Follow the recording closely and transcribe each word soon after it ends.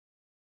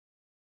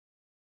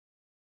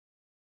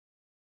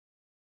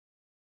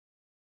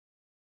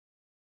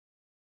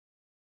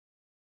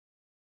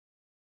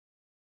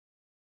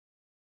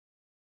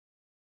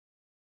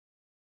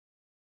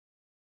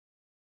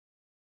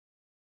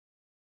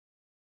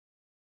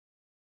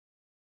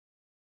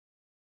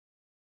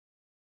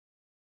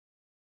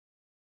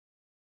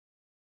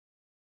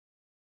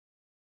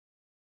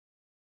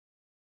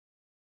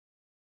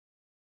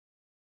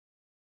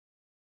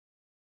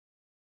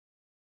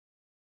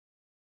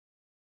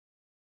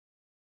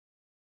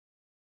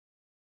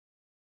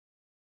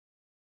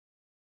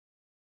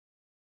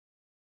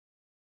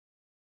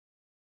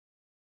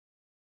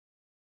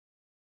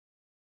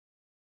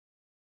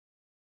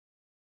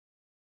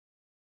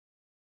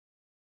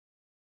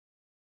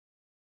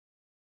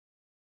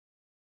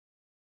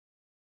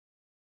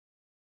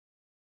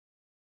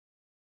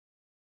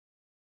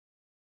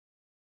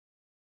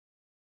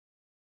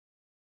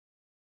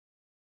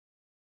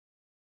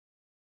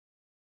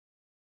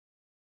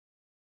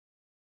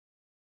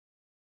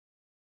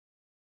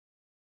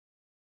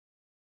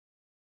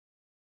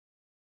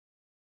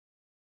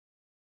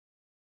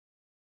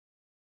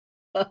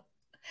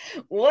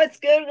What's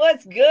good?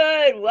 What's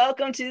good?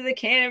 Welcome to the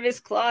Cannabis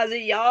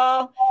Closet,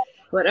 y'all.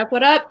 What up?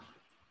 What up?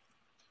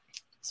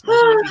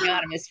 Smoking if you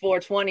got him. It's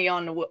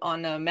 4:20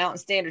 on the Mountain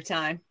Standard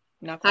Time.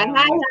 Not quite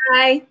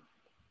Hi.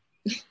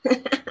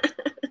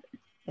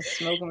 Let's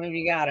smoke them if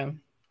you got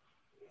him.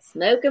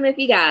 Smoke them if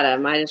you got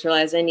them. I just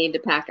realized I need to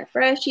pack a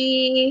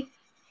freshie,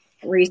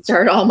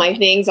 restart all my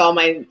things, all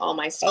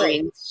my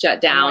screens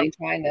shut down. I'm like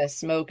trying to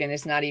smoke and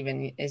it's not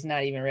even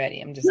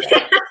ready. I'm just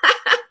like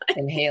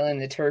inhaling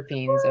the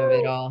terpenes of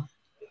it all.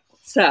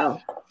 So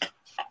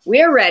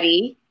we're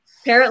ready.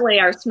 Apparently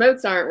our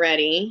smokes aren't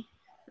ready.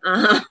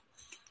 I'm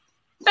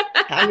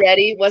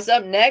ready. What's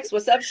up next?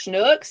 What's up,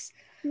 Schnooks?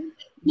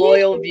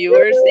 Loyal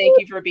viewers, thank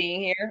you for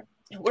being here.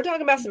 We're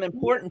talking about some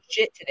important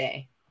shit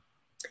today.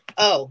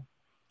 Oh,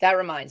 that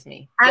reminds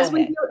me. As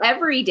we do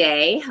every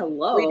day.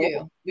 Hello.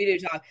 We do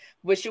talk.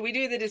 But should we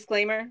do the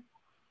disclaimer?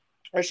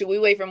 Or should we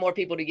wait for more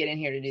people to get in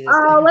here to do this?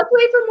 Oh, let's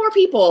wait for more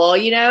people,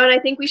 and I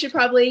think we should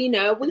probably,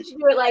 we should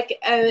do it like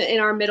in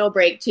our middle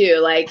break too,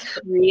 like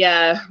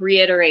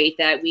reiterate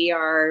that we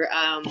are,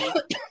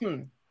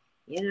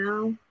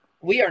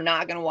 we are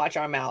not going to watch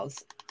our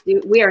mouths.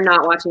 We are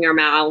not watching our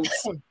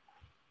mouths.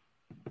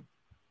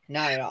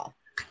 Not at all.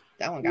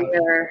 That one got me.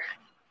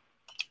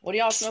 What are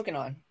y'all smoking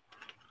on?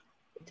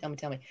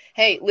 Tell me.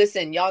 Hey,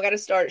 listen, y'all got to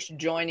start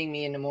joining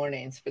me in the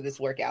mornings for this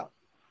workout.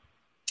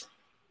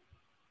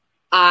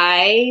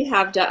 I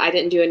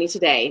didn't do any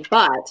today,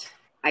 but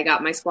I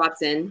got my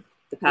squats in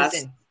the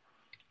past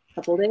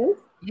couple days.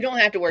 You don't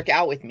have to work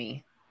out with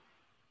me.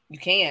 You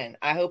can.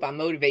 I hope I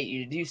motivate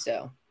you to do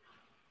so.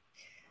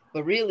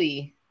 But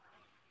really,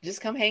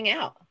 just come hang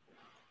out.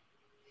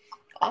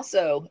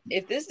 Also,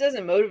 if this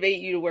doesn't motivate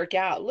you to work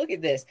out, look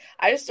at this.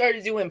 I just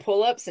started doing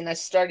pull-ups and I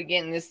started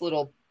getting this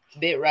little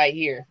bit right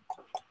here.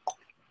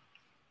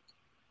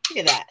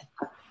 Look at that.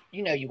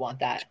 You know you want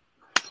that.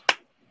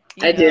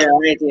 I do.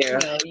 You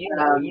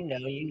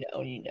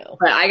know.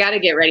 But I got to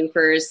get ready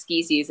for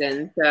ski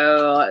season,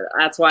 so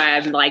that's why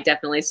I'm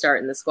definitely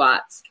starting the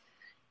squats.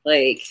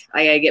 I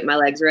gotta get my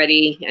legs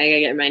ready. I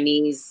gotta get my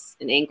knees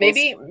and ankles.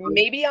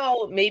 Maybe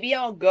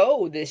I'll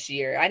go this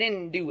year. I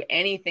didn't do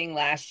anything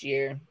last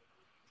year.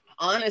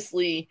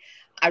 Honestly,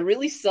 I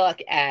really suck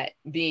at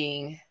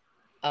being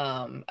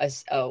a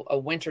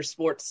winter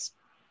sports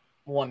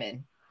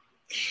woman.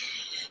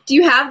 Do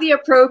you have the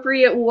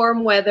appropriate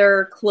warm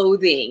weather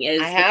clothing?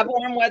 I have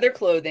warm weather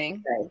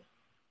clothing. Okay.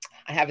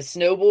 I have a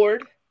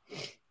snowboard.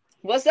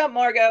 What's up,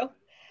 Margot?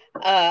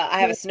 I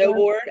have a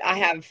snowboard. I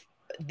have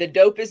the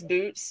dopest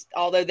boots,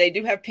 although they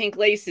do have pink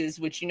laces,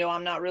 which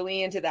I'm not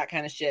really into that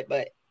kind of shit,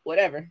 but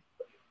whatever.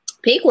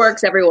 Pink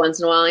works every once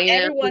in a while.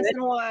 Every once in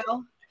a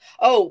while.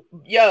 Oh,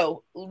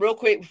 yo, real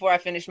quick before I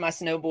finish my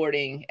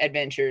snowboarding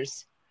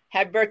adventures.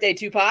 Happy birthday,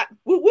 Tupac.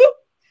 Woo woo.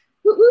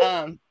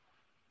 Woo-woo.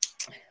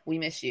 We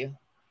miss you.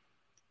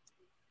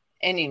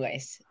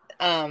 Anyways,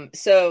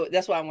 so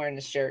that's why I'm wearing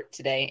this shirt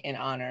today in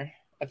honor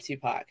of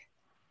Tupac.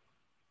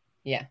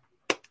 Yeah.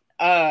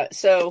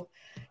 So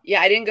yeah,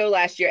 I didn't go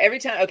last year. Every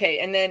time, okay,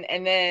 and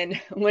then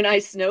when I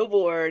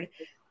snowboard,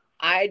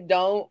 I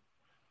don't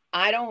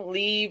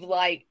leave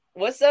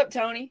what's up,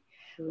 Tony?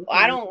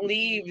 I don't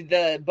leave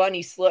the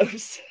bunny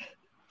slopes.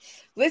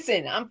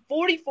 Listen, I'm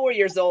 44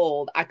 years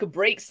old. I could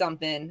break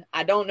something.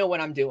 I don't know what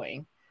I'm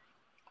doing.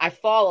 I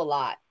fall a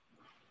lot.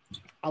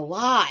 I'm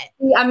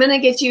gonna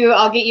get you.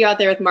 I'll get you out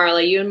there with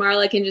Marla. You and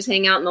Marla can just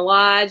hang out in the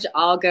lodge.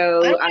 I'll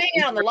go. I don't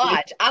hang out in the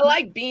lodge. I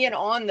like being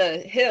on the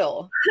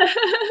hill.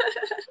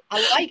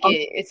 I like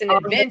it. It's an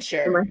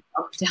adventure.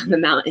 Down the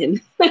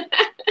mountain.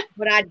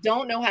 But I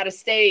don't know how to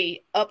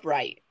stay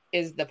upright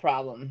is the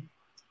problem.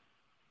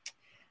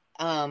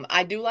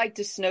 I do like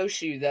to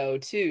snowshoe though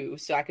too,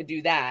 so I could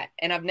do that.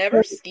 And I've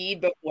never skied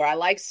before. I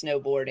like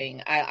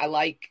snowboarding. I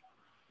like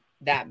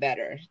that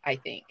better, I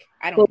think.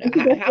 I don't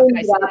know. How can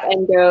I say that?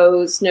 And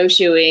go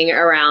snowshoeing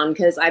around,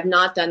 because I've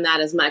not done that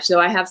as much. Though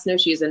I have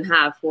snowshoes and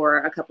have for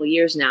a couple of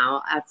years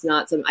now. That's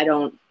not some. I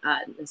don't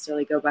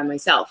necessarily go by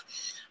myself.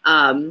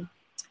 And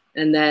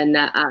then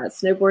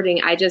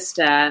snowboarding, I just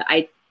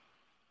I've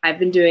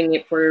been doing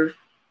it for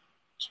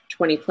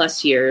 20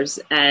 plus years,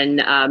 and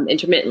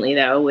intermittently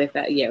though, with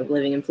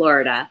living in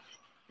Florida.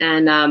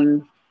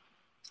 And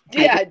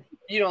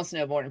you don't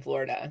snowboard in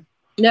Florida.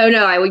 No,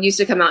 I used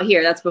to come out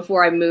here. That's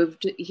before I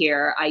moved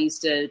here. I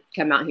used to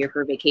come out here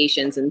for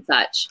vacations and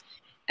such,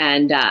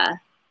 and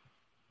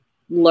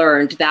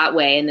learned that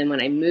way. And then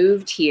when I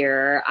moved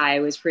here, I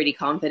was pretty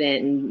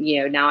confident,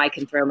 and now I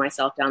can throw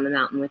myself down the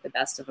mountain with the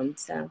best of them.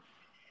 So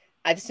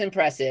that's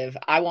impressive.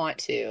 I want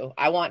to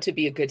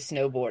be a good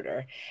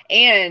snowboarder,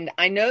 and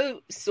I know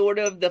sort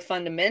of the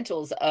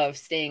fundamentals of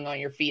staying on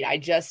your feet. I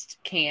just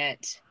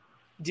can't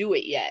do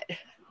it yet.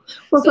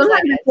 Well, so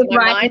my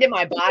mind and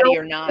my body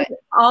are not.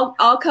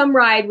 I'll come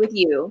ride with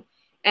you,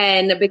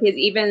 and because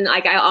even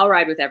I'll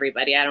ride with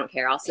everybody. I don't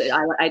care. I'll sit.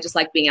 I just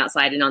like being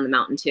outside and on the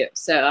mountain too.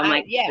 So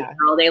I'm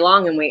all day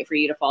long and wait for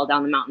you to fall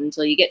down the mountain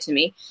until you get to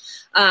me.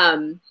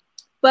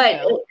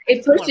 But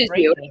it pushes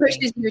you. It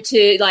pushes you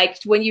to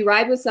when you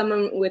ride with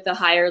someone with a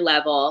higher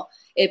level.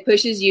 It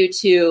pushes you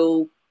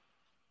to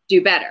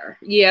do better.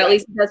 Yeah, at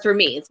least that's for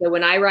me. So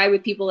when I ride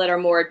with people that are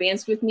more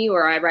advanced with me,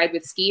 or I ride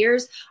with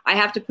skiers, I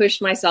have to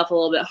push myself a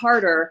little bit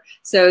harder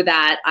so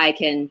that I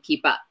can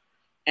keep up.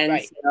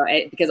 And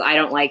because I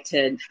don't like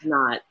to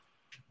not.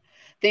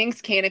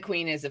 Things Canna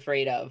Queen is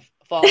afraid of: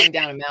 falling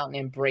down a mountain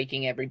and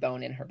breaking every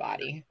bone in her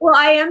body. Well,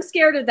 I am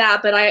scared of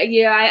that, but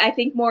I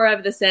think more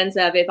of the sense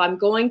of, if I'm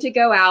going to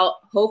go out,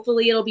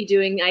 hopefully it'll be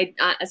doing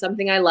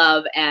something I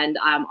love, and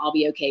I'll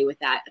be okay with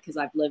that because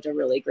I've lived a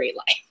really great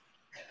life.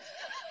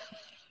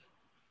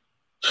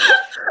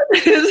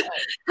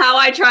 How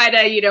I try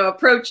to,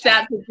 approach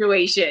that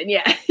situation.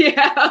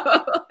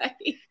 Yeah.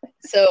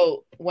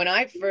 So when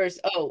I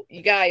first,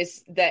 you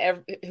guys,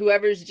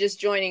 whoever's just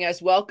joining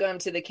us, welcome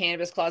to the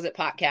Cannabis Closet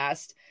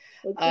Podcast.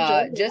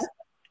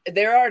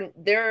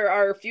 There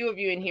are a few of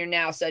you in here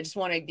now, so I just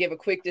want to give a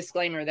quick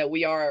disclaimer that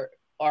we are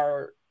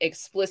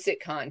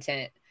explicit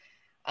content.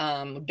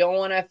 Don't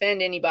want to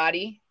offend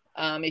anybody.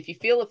 If you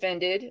feel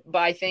offended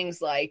by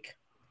things like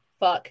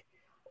fuck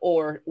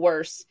or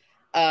worse,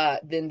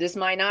 then this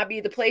might not be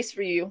the place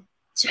for you,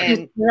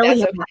 and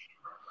that's okay.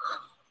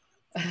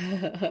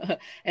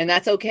 And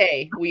that's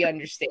okay. We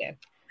understand.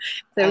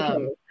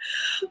 Okay.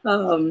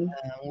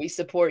 We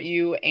support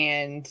you,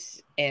 and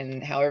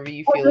however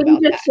you feel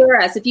about that. Share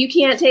us if you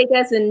can't take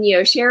us, and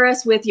share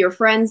us with your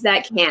friends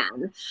that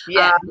can.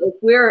 Yeah. If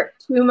we're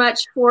too much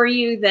for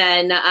you,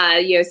 then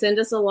send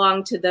us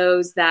along to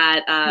those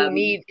that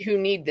who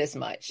need this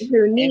much. If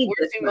we're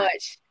too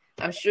much,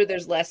 I'm sure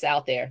there's less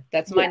out there.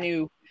 That's my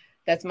new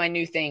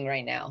thing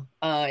right now.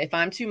 If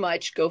I'm too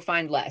much, go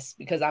find less,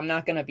 because I'm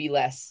not gonna be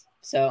less.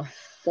 So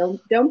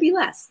don't be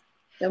less.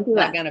 Don't be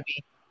not gonna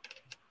be.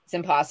 It's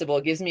impossible.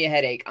 It gives me a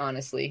headache,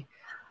 honestly.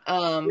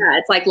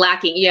 It's like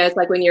lacking. It's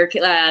like when you're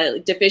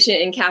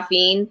deficient in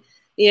caffeine.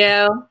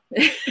 You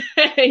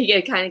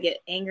kind of get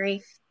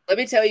angry. Let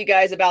me tell you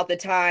guys about the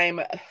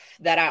time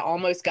that I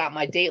almost got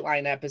my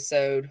Dateline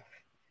episode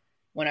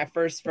when I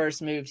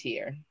first moved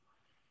here.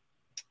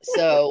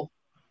 So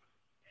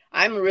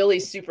I'm really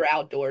super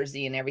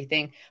outdoorsy and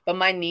everything, but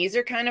my knees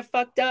are kind of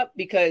fucked up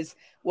because,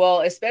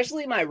 well,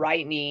 especially my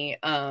right knee.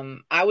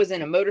 I was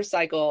in a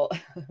motorcycle.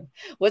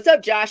 What's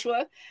up,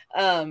 Joshua?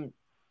 I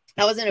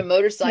was in a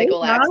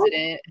motorcycle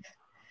accident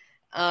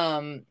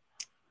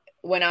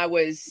when I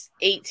was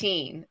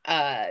 18.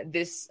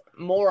 This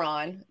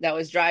moron that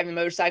was driving a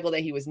motorcycle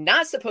that he was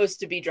not supposed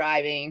to be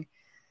driving.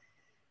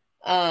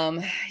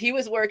 He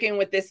was working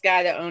with this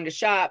guy that owned a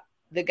shop.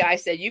 The guy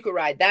said, you could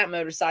ride that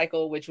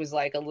motorcycle, which was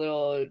like a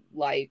little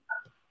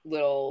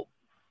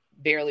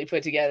barely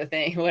put together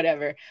thing,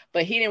 whatever.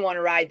 But he didn't want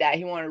to ride that.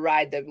 He wanted to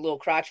ride the little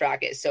crotch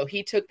rocket. So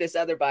he took this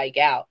other bike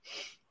out,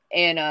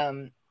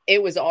 and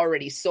it was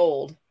already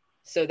sold.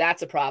 So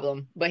that's a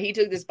problem. But he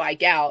took this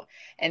bike out,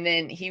 and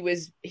then he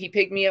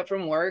picked me up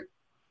from work,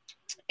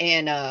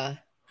 and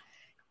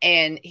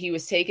he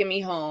was taking me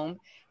home.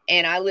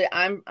 And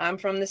I'm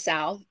from the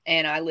South,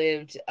 and I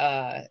lived,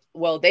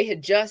 they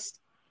had just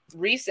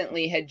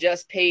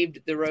paved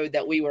the road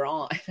that we were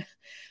on,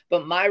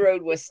 but my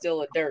road was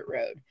still a dirt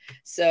road.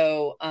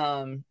 So,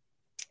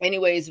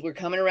 anyways, we're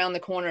coming around the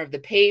corner of the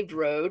paved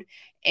road,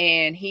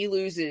 and he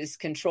loses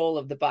control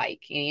of the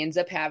bike. And he ends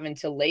up having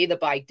to lay the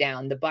bike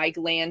down. The bike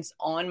lands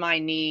on my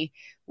knee.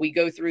 We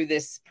go through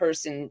this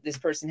person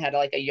had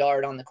like a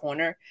yard on the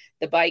corner.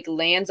 The bike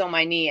lands on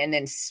my knee and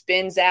then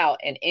spins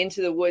out and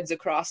into the woods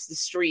across the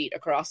street,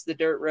 across the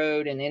dirt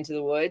road and into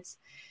the woods.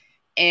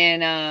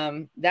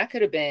 And that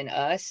could have been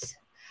us.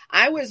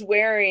 I was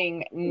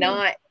wearing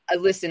I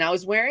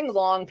was wearing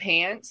long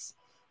pants,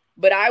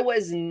 but I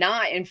was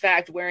not, in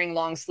fact, wearing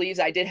long sleeves.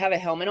 I did have a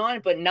helmet on,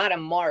 but not a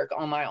mark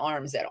on my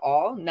arms at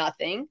all,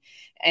 nothing.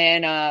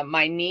 And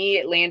my knee,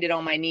 it landed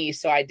on my knee.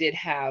 So I did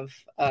have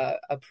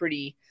a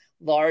pretty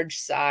large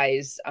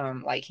size,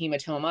 like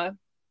hematoma,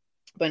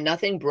 but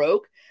nothing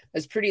broke. I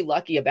was pretty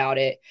lucky about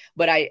it.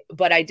 But I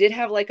did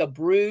have like a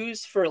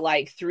bruise for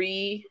like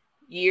 3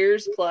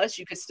 years plus.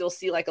 You could still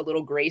see like a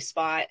little gray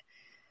spot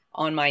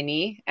on my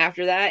knee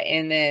after that.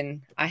 And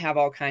then I have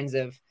all kinds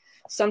of,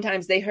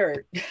 sometimes they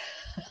hurt.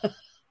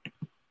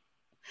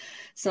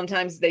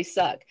 Sometimes they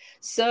suck.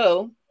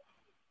 So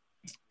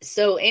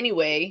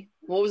anyway,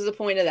 what was the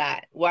point of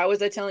that? Why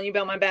was I telling you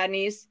about my bad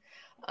knees?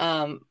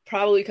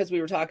 Probably because we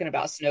were talking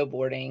about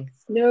snowboarding.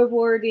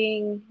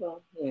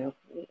 Well,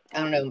 I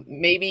don't know.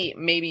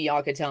 Maybe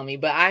y'all could tell me,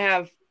 but I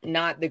have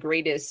not the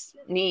greatest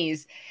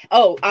knees.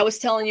 Oh, I was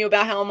telling you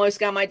about how I almost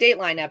got my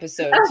Dateline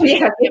episode. So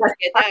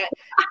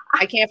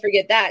I can't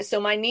forget that. So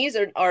my knees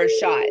are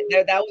shot.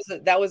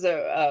 That was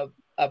a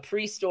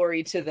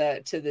pre-story to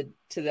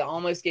the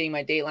almost getting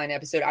my Dateline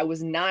episode. I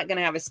was not going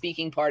to have a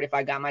speaking part if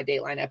I got my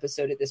Dateline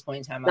episode at this point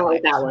in time. Not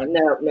like that one.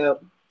 No.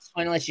 Just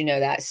want to let you know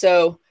that.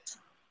 So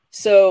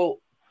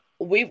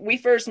we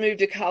first moved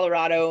to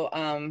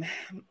Colorado.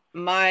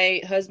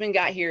 My husband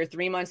got here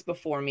 3 months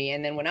before me.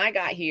 And then when I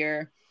got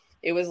here,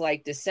 it was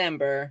like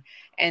December.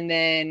 And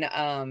then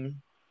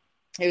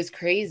it was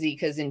crazy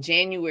because in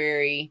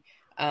January,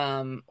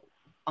 on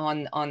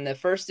the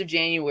 1st of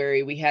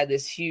January, we had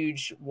this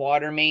huge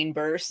water main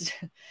burst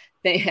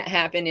thing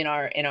happened in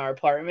our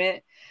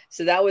apartment.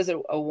 So that was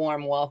a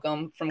warm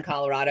welcome from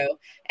Colorado.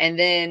 And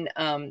then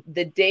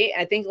the day,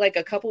 I think like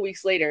a couple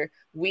weeks later,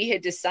 we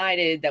had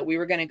decided that we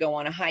were going to go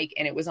on a hike,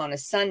 and it was on a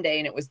Sunday,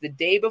 and it was the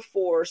day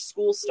before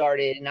school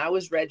started, and I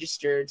was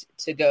registered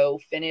to go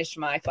finish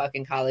my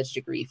fucking college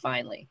degree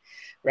finally,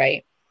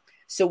 right?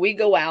 So we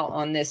go out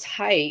on this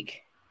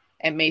hike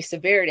at Mesa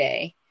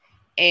Verde,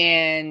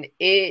 and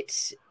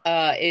it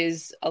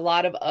is a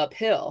lot of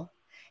uphill,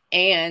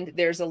 and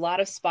there's a lot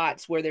of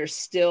spots where there's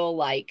still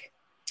like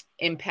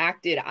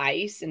impacted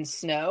ice and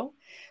snow.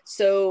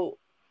 So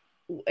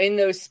in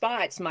those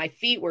spots, my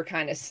feet were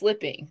kind of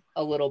slipping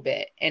a little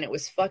bit, and it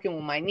was fucking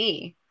with my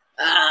knee.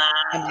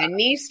 And my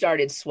knee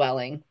started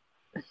swelling.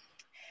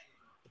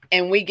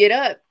 And we get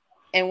up,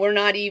 and we're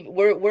not even,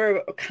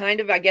 we're kind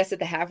of, I guess, at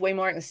the halfway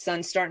mark. The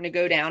sun's starting to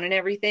go down and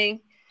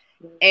everything.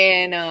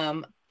 And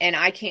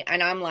I can't,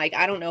 and I'm like,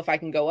 I don't know if I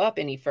can go up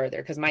any further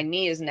because my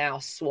knee is now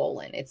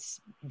swollen.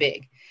 It's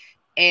big.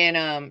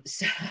 And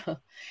so,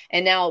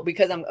 and now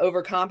because I'm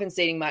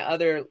overcompensating, my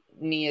other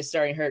knee is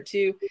starting to hurt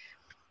too.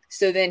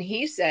 So then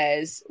he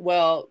says,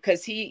 well,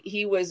 because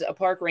he was a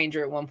park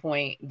ranger at one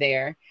point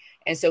there.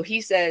 And so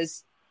he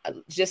says,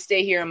 just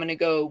stay here. I'm going to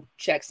go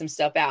check some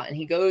stuff out. And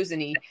he goes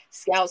and he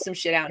scouts some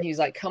shit out. And he's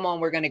like, come on,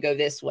 we're going to go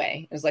this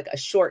way. It was like a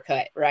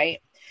shortcut,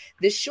 right?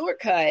 This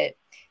shortcut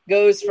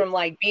goes from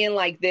like being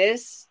like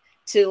this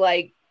to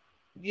like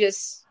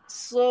just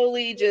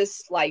slowly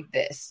just like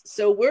this.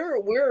 So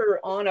we're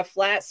on a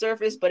flat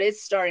surface, but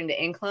it's starting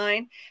to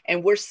incline,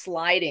 and we're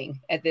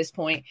sliding at this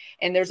point.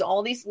 And there's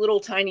all these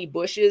little tiny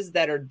bushes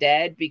that are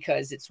dead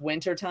because it's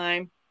winter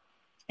time.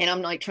 And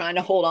I'm like trying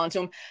to hold on to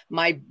them.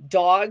 My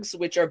dogs,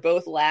 which are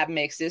both lab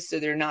mixes,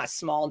 so they're not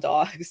small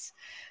dogs.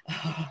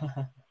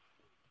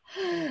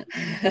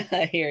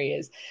 Here he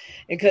is.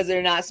 Because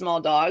they're not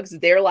small dogs,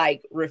 they're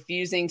like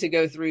refusing to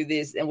go through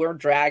this, and we're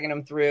dragging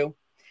them through.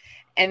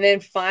 And then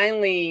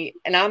finally,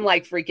 and I'm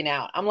like freaking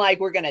out. I'm like,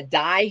 we're going to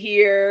die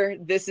here.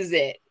 This is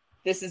it.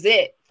 This is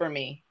it for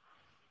me.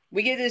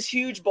 We get this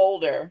huge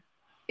boulder.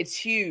 It's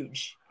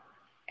huge.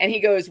 And he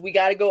goes, we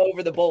got to go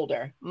over the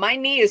boulder. My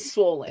knee is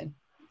swollen.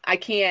 I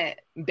can't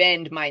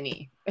bend my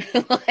knee.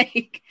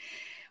 Like,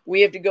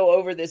 we have to go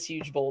over this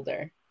huge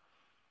boulder.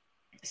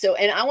 So,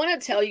 and I want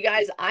to tell you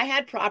guys, I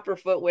had proper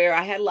footwear.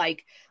 I had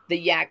like the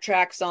Yak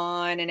Tracks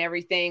on and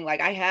everything. Like,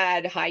 I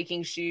had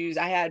hiking shoes.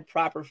 I had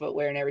proper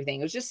footwear and everything.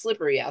 It was just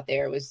slippery out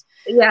there. It was.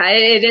 Yeah,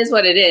 it is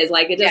what it is.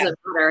 Like, it doesn't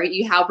matter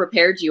how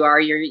prepared you are.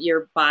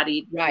 Your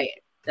body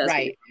does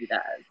what it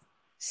does.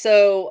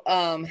 So,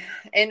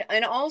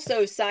 and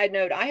also side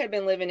note, I had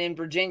been living in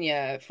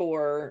Virginia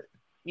for,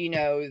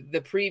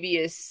 the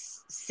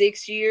previous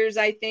 6 years,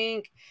 I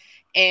think.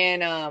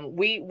 And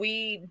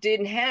we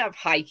didn't have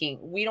hiking.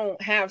 We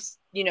don't have,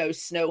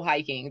 snow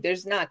hiking.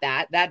 There's not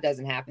that. That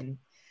doesn't happen.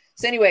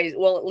 So anyways,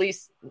 well, at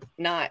least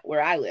not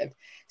where I lived.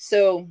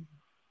 So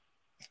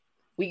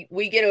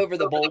we get over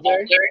the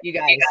boulder. You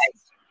guys,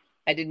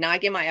 I did not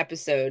get my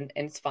episode,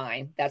 and it's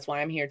fine. That's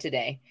why I'm here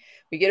today.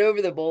 We get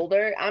over the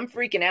boulder. I'm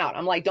freaking out.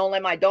 I'm like, don't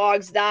let my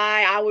dogs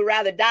die. I would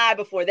rather die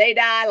before they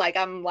die. Like,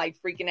 I'm like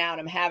freaking out.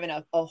 I'm having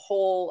a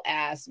whole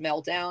ass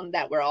meltdown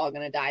that we're all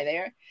going to die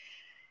there.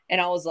 And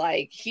I was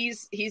like,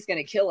 he's going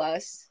to kill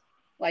us.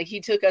 Like,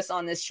 he took us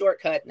on this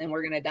shortcut, and then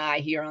we're going to die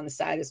here on the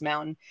side of this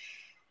mountain.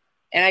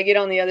 And I get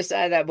on the other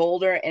side of that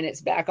boulder, and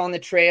it's back on the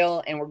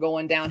trail, and we're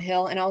going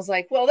downhill. And I was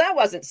like, well, that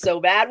wasn't so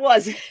bad,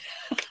 was it?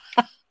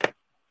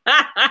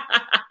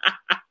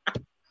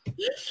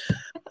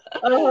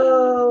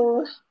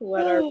 Oh,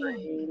 what our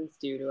brains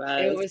do to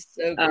us. It was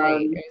so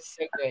great. It was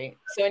so great.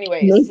 So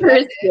anyways. Nature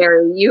is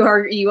scary.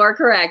 You are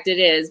correct. It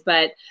is.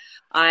 But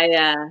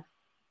I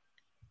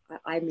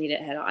made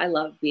it head on. I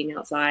love being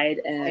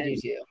outside. And I do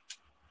too.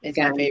 It's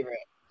my favorite.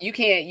 You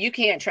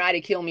can't try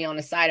to kill me on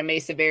the side of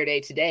Mesa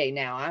Verde today.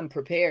 Now I'm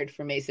prepared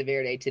for Mesa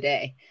Verde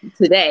today.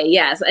 Today,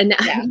 yes. And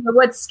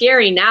what's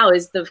scary now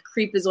is the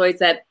creepazoids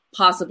that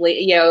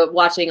possibly,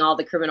 watching all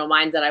the Criminal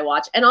Minds that I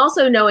watch, and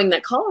also knowing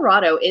that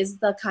Colorado is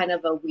the kind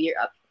of a weird.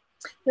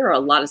 There are a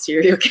lot of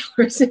serial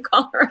killers in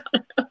Colorado.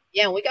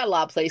 Yeah, we got a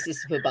lot of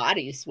places to put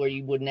bodies where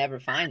you would never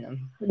find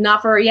them.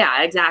 Not for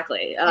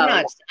exactly.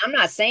 I'm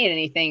not saying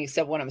anything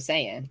except what I'm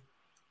saying.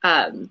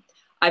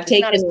 I've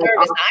taken not a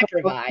service I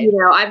provide.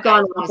 I've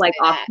gone off like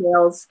off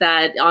trails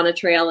that on a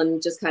trail and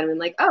just kind of been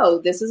like, oh,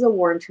 this is a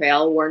worn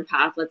trail, a worn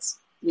path. Let's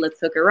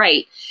hook a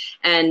right.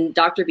 And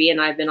Dr. B and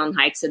I have been on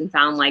hikes and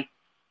found like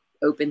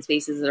open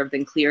spaces that have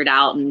been cleared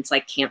out, and it's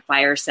like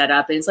campfire set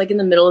up, and it's like in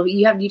the middle of it.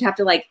 You'd have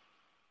to like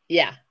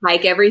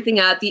hike everything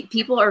up.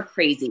 People are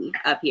crazy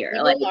up here.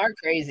 People are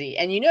crazy,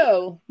 and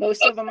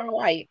most of them are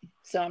white.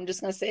 So I'm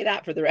just gonna say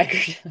that for the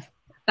record.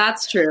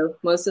 That's true.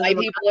 Most of white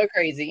people are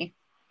crazy.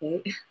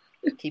 Okay.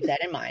 Keep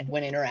that in mind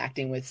when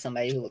interacting with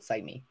somebody who looks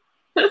like me.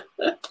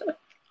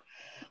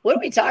 What are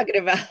we talking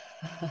about?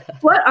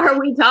 What are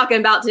we talking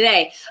about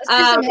today? Let's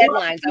do some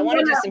headlines. I want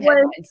to do some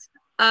headlines.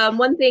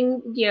 One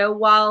thing,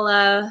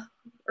 while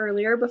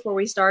earlier before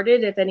we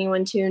started, if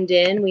anyone tuned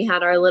in, we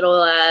had our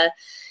little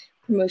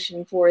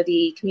promotion for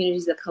the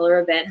Communities of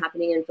Color event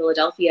happening in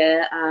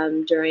Philadelphia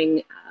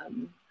during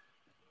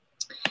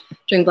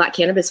Black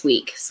Cannabis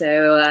Week.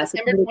 So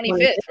September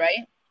 25th,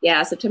 right?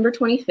 Yeah, September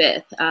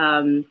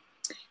 25th.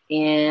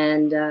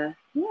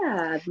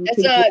 Yeah,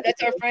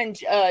 that's our friend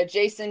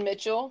Jason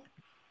Mitchell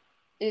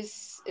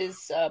is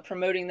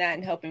promoting that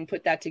and helping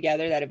put that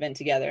event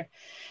together.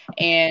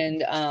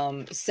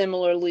 And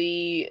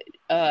similarly,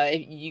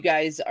 you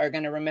guys are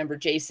going to remember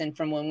Jason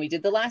from when we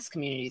did the last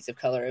Communities of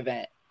Color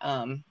event,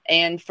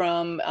 and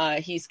from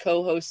he's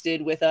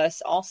co-hosted with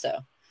us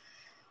also.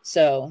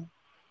 So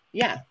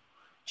yeah,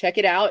 check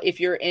it out. If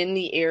you're in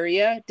the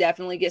area,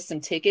 definitely get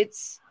some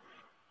tickets.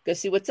 Go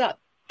see what's up.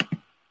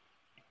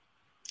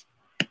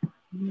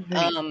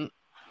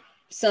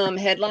 Some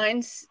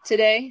headlines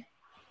today.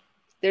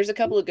 There's a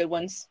couple of good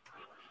ones.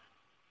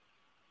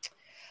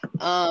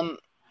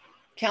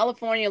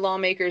 California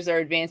lawmakers are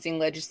advancing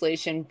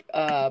legislation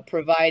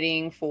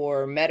providing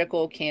for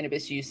medical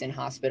cannabis use in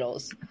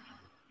hospitals.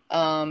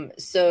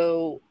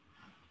 So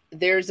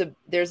there's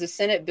a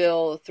Senate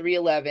Bill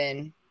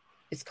 311.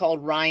 It's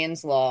called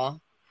Ryan's Law.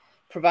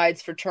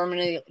 Provides for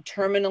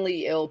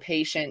terminally ill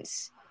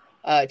patients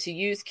to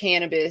use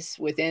cannabis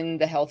within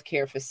the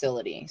healthcare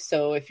facility.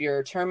 So if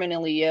you're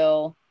terminally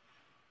ill,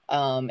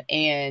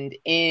 and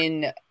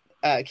in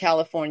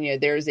California,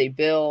 there's a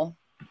bill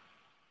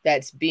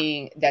that's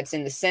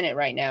in the Senate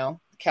right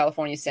now,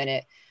 California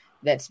Senate,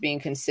 that's being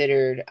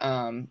considered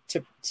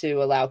to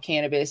allow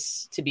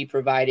cannabis to be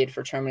provided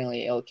for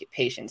terminally ill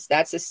patients.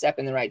 That's a step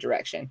in the right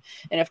direction.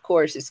 And of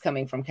course, it's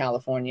coming from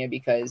California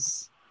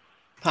because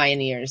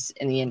pioneers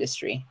in the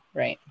industry,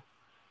 right?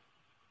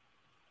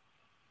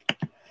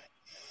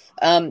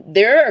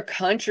 There are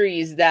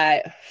countries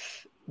that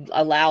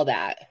allow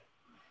that.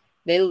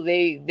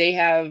 They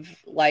have,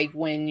 like,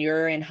 when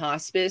you're in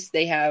hospice,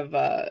 they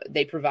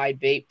provide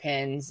vape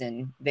pens,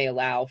 and they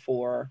allow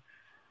for,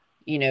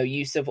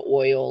 use of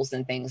oils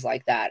and things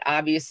like that.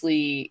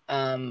 Obviously,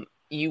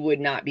 you would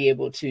not be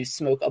able to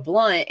smoke a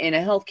blunt in a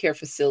healthcare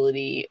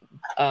facility.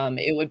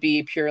 It would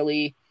be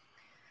purely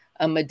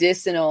a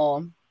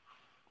medicinal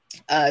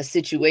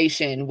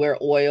situation where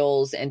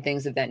oils and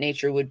things of that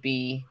nature would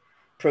be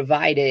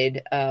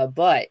provided.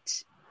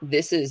 But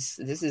this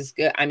is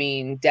good. I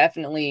mean,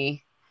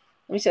 definitely.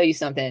 Let me tell you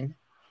something.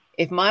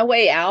 If my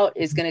way out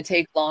is going to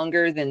take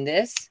longer than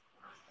this,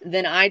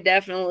 then I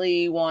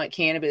definitely want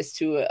cannabis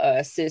to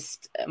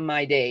assist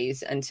my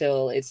days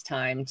until it's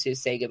time to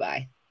say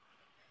goodbye.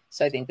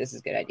 So I think this is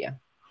a good idea.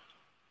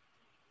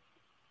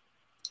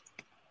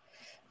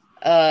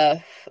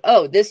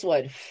 This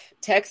one.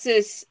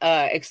 Texas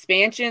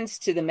expansions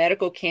to the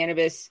medical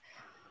cannabis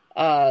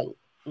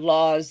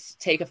laws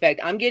take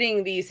effect. I'm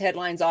getting these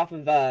headlines off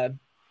of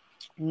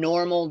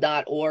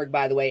normal.org,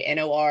 by the way,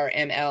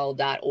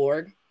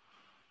 NORML.org.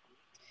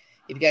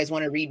 If you guys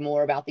want to read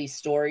more about these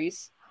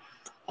stories.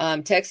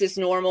 Texas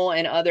NORML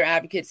and other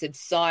advocates had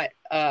sought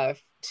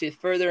to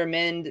further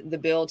amend the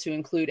bill to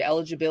include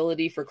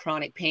eligibility for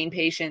chronic pain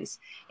patients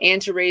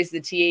and to raise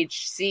the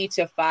THC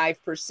to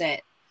 5%.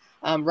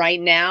 Right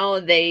now,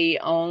 they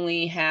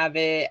only have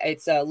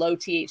it's low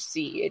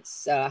THC.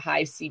 It's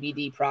high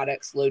CBD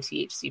products, low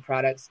THC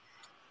products.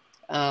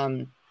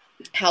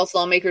 House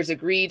lawmakers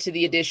agreed to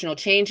the additional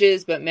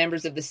changes, but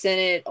members of the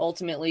Senate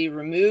ultimately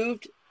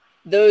removed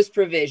those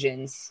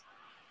provisions.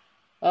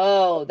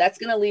 Oh, that's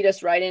going to lead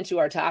us right into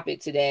our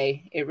topic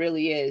today. It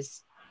really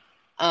is.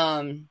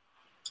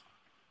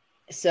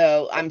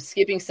 So I'm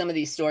skipping some of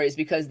these stories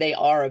because they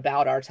are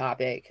about our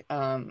topic.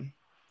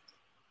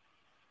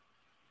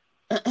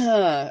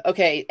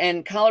 Okay,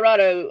 and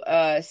Colorado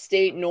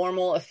State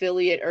NORML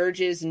affiliate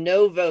urges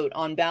no vote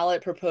on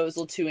ballot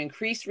proposal to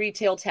increase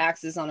retail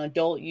taxes on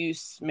adult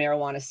use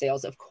marijuana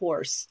sales. Of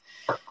course.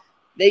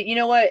 You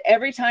know what?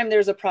 Every time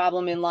there's a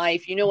problem in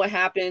life, you know what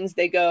happens?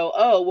 They go,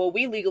 oh, well,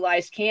 we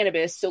legalized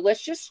cannabis, so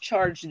let's just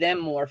charge them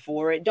more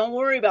for it. Don't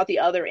worry about the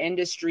other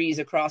industries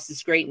across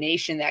this great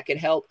nation that could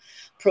help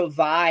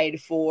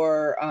provide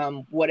for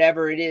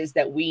whatever it is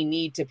that we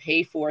need to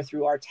pay for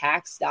through our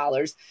tax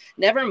dollars.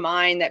 Never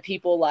mind that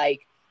people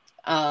like,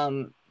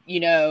 Jeff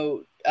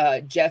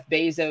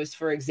Bezos,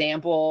 for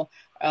example,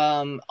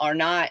 are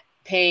not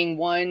paying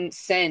 1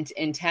 cent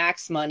in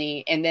tax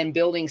money and then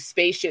building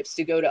spaceships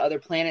to go to other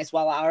planets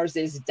while ours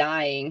is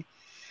dying.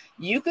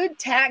 You could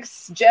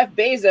tax Jeff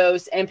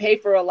Bezos and pay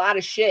for a lot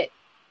of shit.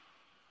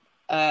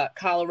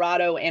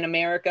 Colorado and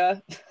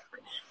America.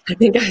 I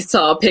think I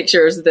saw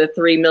pictures of the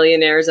 3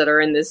 millionaires that are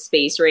in this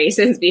space race.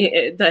 And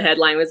the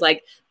headline was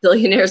like,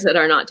 billionaires that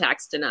are not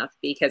taxed enough,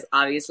 because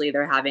obviously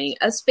they're having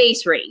a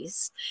space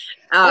race.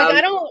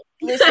 I don't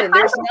listen.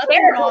 There's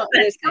nothing wrong.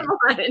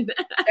 Listen,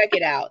 check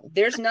it out.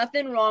 There's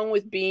nothing wrong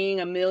with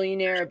being a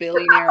millionaire, a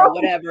billionaire, or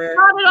whatever.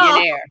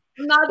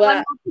 I'm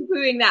not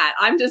doing that.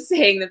 I'm just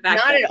saying the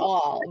fact. Not at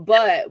all.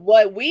 But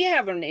what we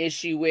have an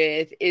issue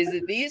with is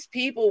that these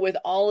people with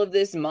all of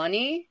this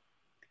money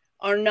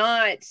are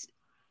not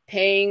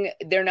paying.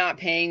 They're not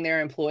paying their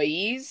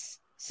employees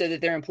so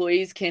that their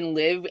employees can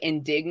live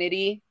in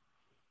dignity.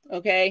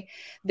 Okay,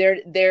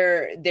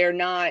 they're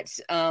not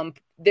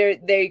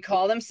they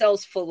call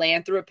themselves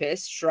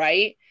philanthropists,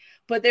 right?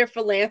 But their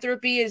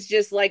philanthropy is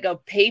just like a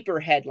paper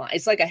headline.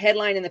 It's like a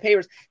headline in the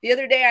papers. The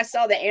other day I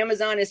saw that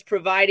Amazon is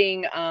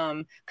providing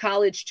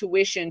college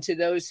tuition to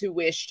those who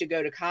wish to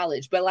go to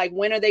college. But like,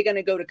 when are they going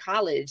to go to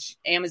college?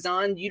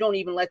 Amazon, you don't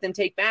even let them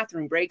take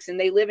bathroom breaks and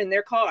they live in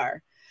their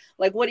car.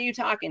 Like, what are you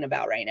talking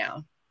about right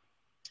now?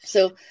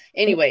 So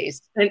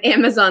anyways. In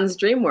Amazon's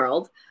dream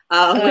world.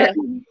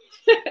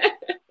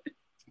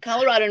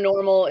 Colorado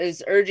NORML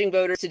is urging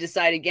voters to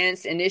decide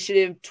against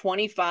Initiative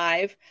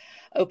 25,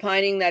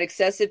 opining that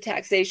excessive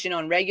taxation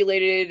on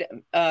regulated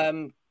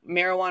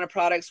marijuana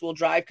products will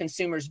drive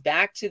consumers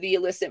back to the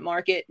illicit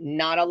market.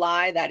 Not a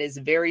lie. That is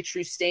a very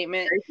true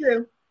statement. Very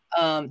true.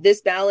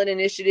 This ballot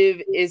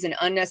initiative is an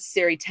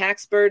unnecessary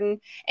tax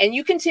burden, and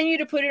you continue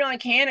to put it on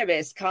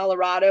cannabis,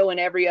 Colorado and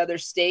every other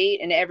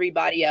state and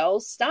everybody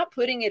else. Stop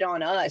putting it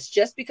on us.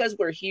 Just because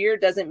we're here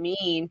doesn't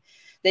mean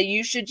that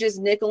you should just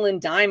nickel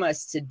and dime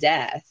us to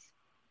death.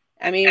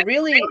 I mean,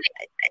 really,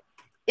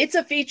 it's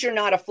a feature,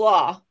 not a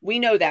flaw. We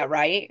know that,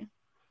 right?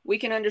 We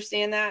can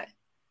understand that.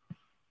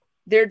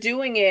 They're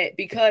doing it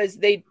because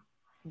they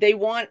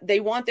want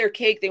their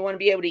cake. They want to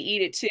be able to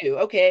eat it too.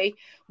 Okay,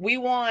 we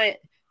want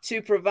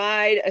to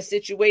provide a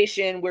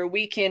situation where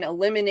we can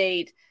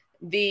eliminate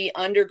the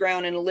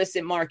underground and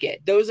illicit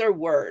market. Those are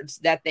words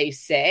that they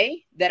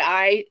say that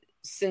I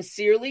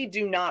sincerely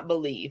do not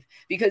believe,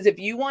 because if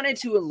you wanted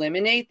to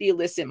eliminate the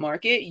illicit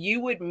market, you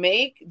would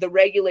make the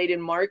regulated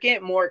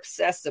market more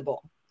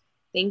accessible.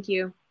 Thank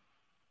you.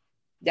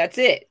 That's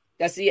it.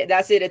 That's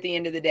it at the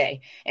end of the day.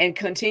 And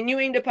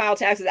continuing to pile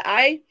taxes.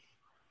 I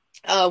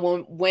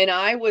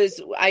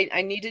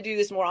need to do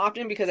this more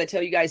often because I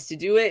tell you guys to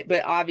do it,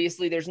 but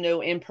obviously there's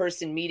no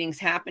in-person meetings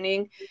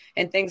happening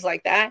and things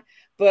like that.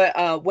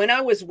 But when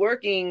I was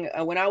working,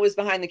 when I was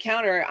behind the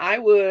counter, I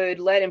would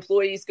let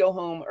employees go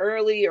home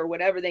early or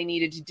whatever they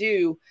needed to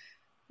do,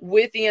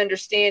 with the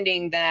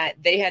understanding that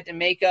they had to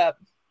make up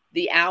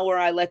the hour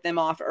I let them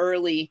off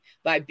early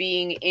by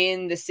being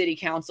in the city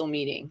council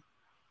meeting.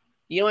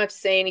 You don't have to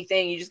say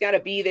anything. You just got to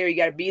be there. You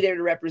got to be there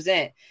to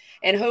represent.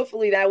 And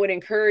hopefully that would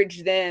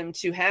encourage them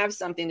to have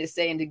something to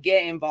say and to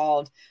get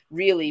involved,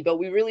 really. But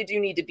we really do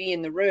need to be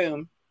in the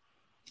room.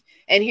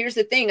 And here's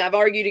the thing, I've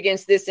argued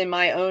against this in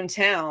my own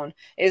town,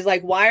 is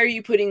like, why are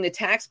you putting the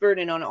tax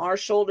burden on our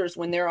shoulders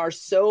when there are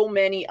so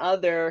many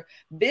other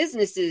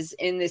businesses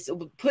in this?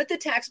 Put the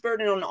tax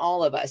burden on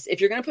all of us. If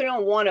you're going to put it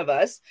on one of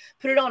us,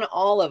 put it on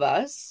all of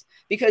us,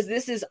 because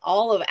this is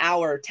all of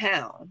our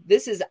town.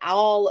 This is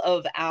all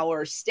of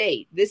our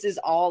state. This is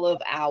all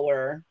of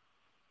our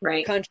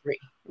country.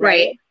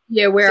 Right.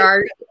 Yeah.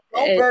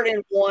 Don't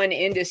burden one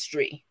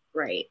industry.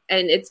 Right.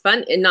 And it's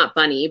fun and not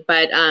funny,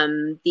 but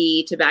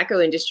the tobacco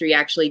industry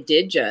actually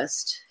did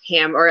just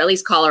or at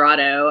least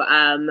Colorado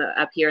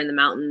up here in the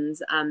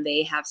mountains,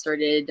 they have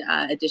started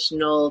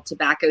additional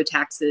tobacco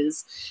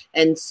taxes.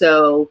 And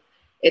so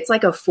it's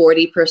like a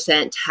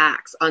 40%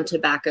 tax on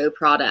tobacco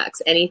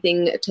products,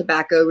 anything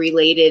tobacco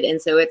related.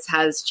 And so it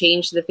has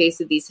changed the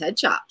face of these head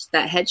shops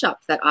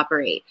that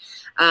operate,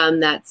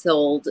 that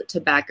sold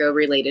tobacco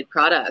related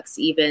products,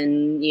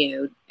 even,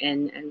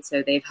 and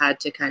so they've had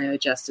to kind of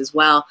adjust as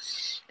well.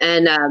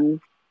 And,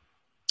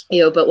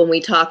 but when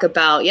we talk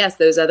about, yes,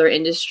 those other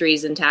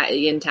industries in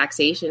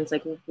taxation, it's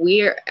like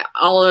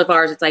all of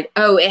ours, it's like,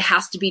 oh, it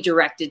has to be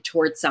directed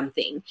towards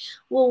something.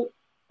 Well,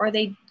 are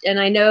they? And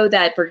I know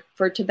that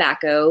for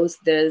tobaccos,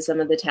 there's some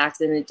of the tax,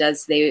 and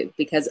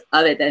because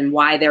of it, and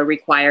why they're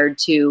required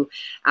to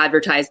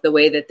advertise the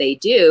way that they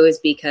do is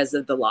because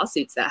of the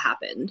lawsuits that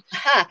happened.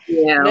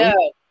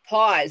 No,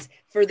 pause.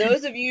 For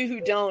those of you who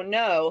don't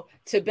know,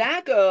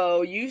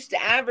 tobacco used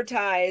to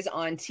advertise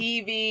on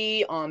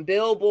TV, on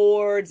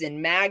billboards,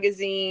 in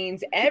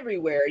magazines,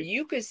 everywhere.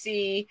 You could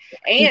see,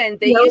 and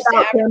they used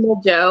to Camel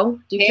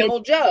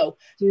Joe.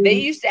 They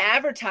used to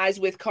advertise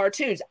with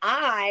cartoons.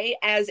 I,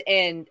 as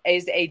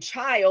a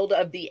child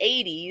of the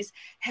 80s,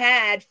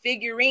 had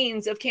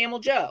figurines of Camel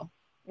Joe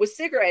with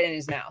cigarette in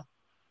his mouth.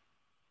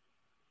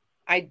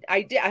 I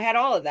had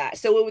all of that.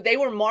 So they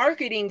were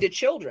marketing to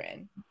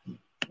children.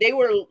 They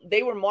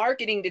were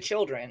marketing to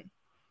children.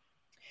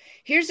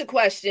 Here's a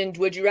question.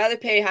 Would you rather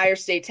pay higher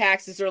state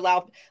taxes or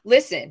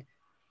listen,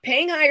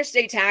 paying higher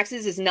state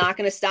taxes is not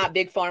going to stop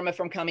Big Pharma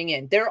from coming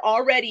in. They're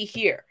already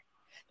here.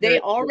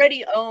 They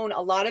already own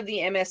a lot of the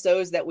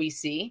MSOs that we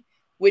see,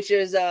 which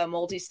is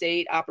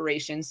multi-state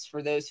operations,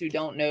 for those who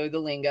don't know the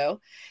lingo.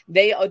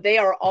 They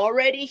are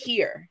already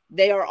here.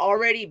 They are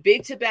already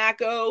Big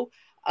Tobacco,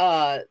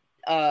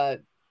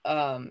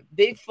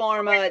 Big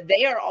Pharma.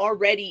 They are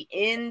already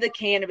in the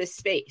cannabis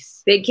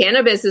space. Big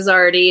Cannabis is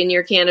already in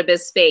your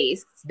cannabis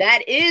space. That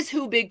is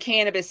who Big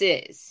Cannabis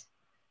is.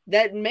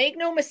 That, make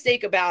no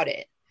mistake about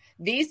it.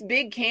 These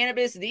big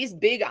cannabis, these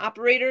big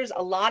operators,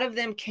 a lot of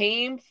them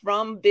came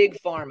from Big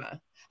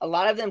Pharma. A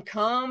lot of them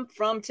come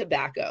from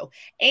tobacco,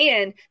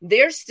 and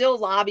they're still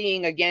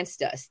lobbying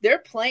against us. They're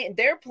playing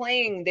their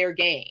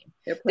game.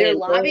 They're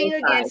lobbying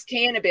against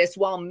cannabis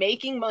while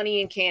making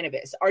money in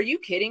cannabis. Are you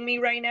kidding me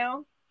right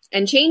now?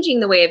 And changing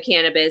the way of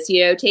cannabis,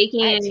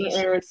 taking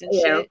t-shirts and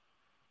shit.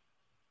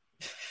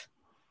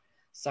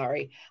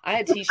 Sorry. I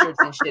had t-shirts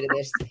and shit of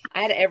this.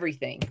 I had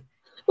everything.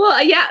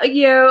 Well, yeah,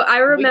 I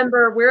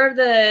remember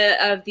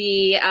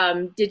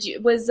the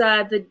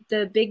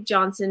Big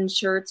Johnson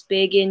shirts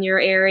big in your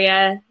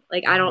area?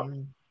 Like, I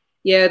don't,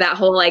 that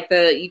whole, like,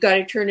 you got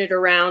to turn it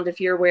around if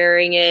you're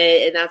wearing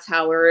it. And that's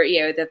how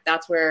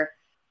that's where,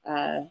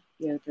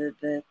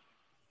 the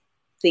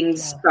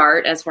things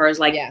start as far as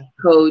like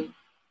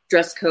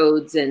dress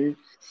codes and,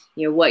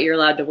 what you're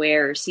allowed to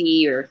wear or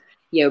see, or,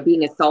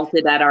 being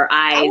assaulted at our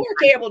eyes. I wore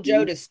Camel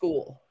Joe to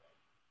school.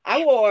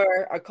 I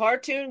wore a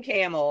cartoon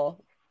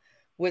camel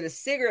with a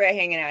cigarette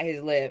hanging out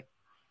his lip,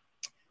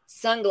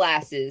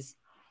 sunglasses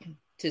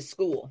to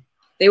school.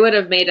 They would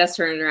have made us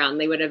turn it around.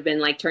 They would have been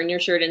like, turn your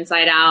shirt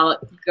inside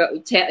out.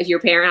 Your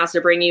parent has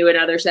to bring you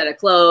another set of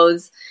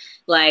clothes.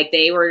 Like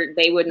they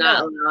would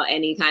not allow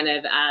any kind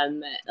of. I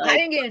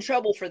didn't get in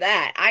trouble for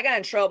that. I got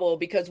in trouble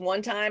because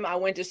one time I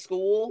went to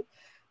school.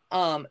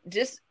 Okay.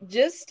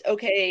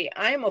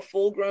 I am a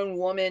full grown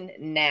woman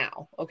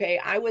now. Okay.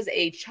 I was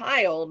a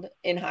child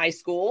in high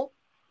school.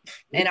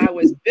 And I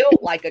was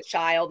built like a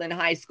child in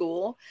high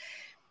school.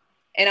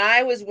 And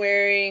I was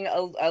wearing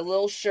a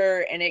little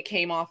shirt and it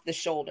came off the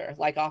shoulder,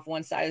 like off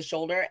one side of the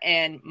shoulder.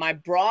 And my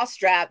bra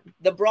strap,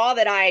 the bra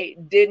that I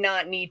did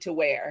not need to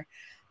wear,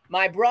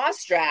 my bra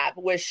strap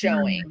was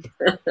showing.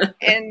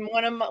 And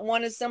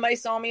somebody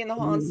saw me in the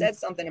hall and said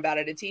something about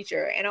it, a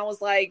teacher. And I was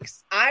like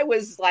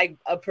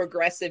a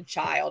progressive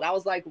child. I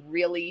was like,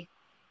 really?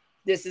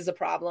 This is a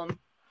problem?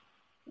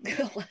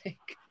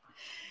 Like,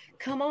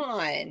 come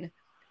on.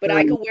 But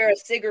I could wear a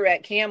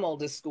cigarette camel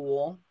to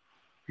school.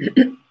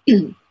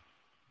 The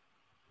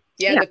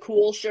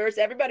cool shirts.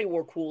 Everybody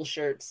wore cool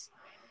shirts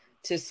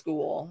to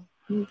school.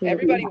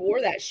 Everybody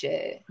wore that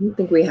shit. I don't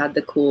think we had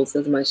the cools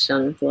as much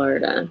down in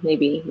Florida.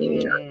 Maybe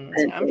not.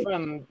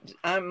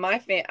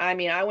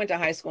 I went to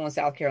high school in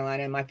South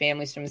Carolina and my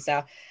family's from the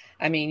South.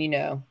 I mean,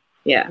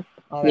 Yeah.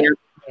 All that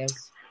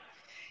is.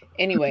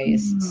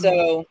 Anyways,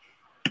 so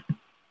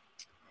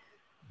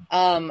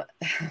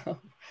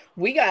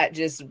we got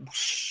just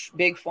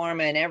big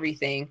pharma and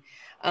everything.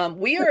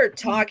 We are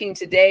talking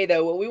today,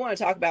 though. What we want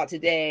to talk about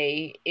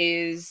today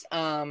is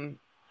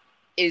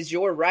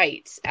your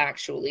rights,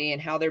 actually, and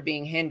how they're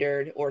being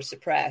hindered or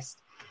suppressed.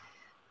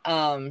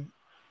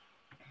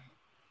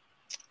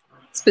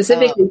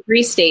 Specifically,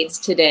 3 states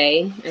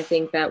today. I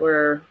think 3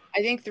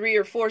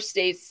 or 4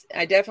 states.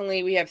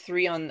 We have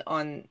 3 on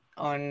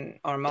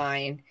our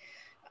mind.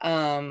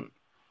 Who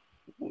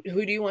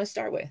do you want to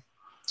start with?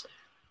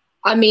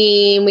 I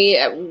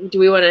mean, do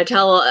we want to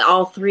tell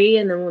all 3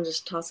 and then we'll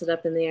just toss it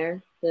up in the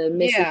air? The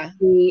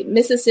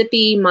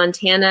Mississippi,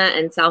 Montana,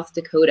 and South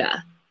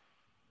Dakota.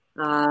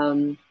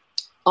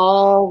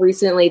 All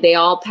recently, they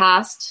all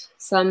passed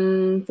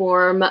some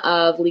form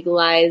of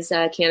legalized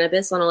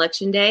cannabis on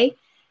election day,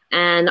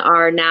 and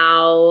are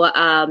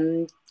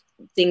now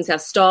things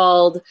have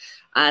stalled.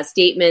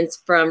 Statements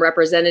from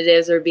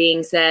representatives are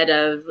being said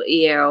of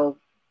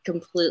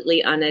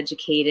completely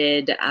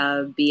uneducated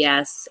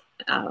BS.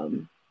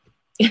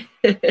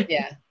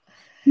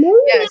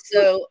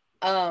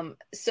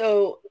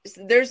 So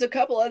there's a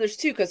couple others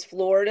too, because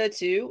Florida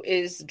too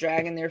is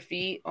dragging their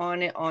feet on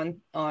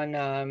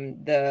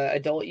the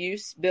adult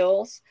use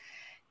bills.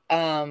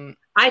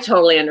 I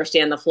totally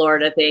understand the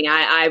Florida thing.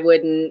 I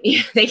wouldn't.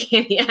 They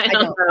can't. I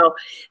don't know.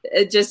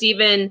 Just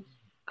even.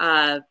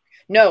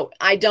 No,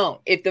 I don't.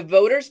 If the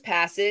voters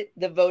pass it,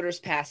 the voters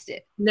passed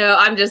it. No,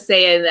 I'm just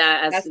saying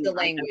that. That's the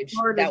language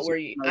that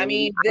we're. I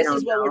mean, this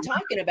is what we're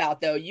talking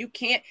about, though. You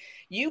can't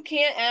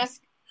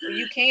ask.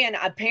 You can.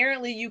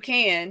 Apparently, you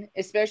can,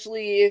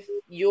 especially if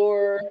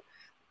you're.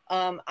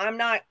 I'm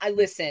not going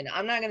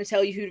to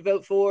tell you who to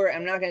vote for.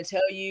 I'm not going to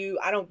tell you.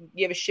 I don't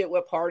give a shit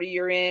what party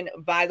you're in.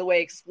 By the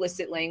way,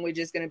 explicit language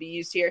is going to be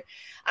used here.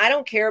 I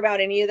don't care about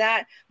any of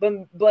that.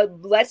 But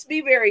let's be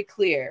very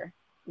clear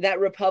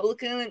that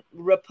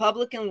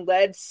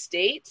Republican-led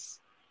states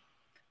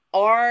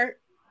are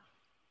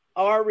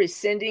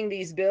rescinding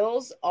these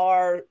bills,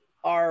 are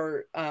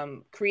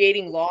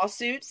creating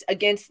lawsuits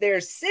against their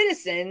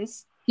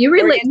citizens. You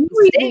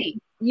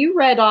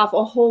read off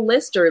a whole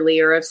list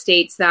earlier of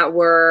states that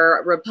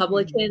were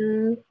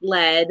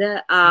Republican-led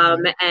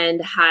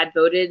and had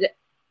voted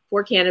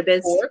for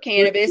cannabis.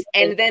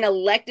 And then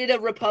elected a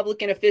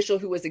Republican official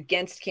who was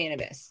against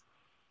cannabis.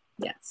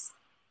 Yes.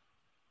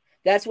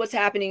 That's what's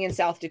happening in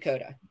South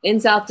Dakota.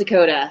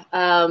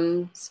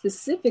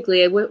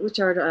 Specifically, which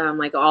are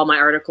like all my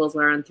articles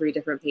are on 3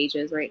 different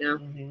pages right now.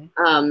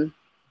 Mm-hmm.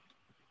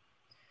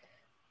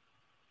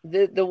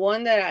 The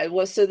one that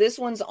this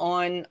one's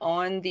on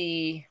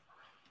the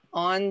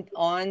normal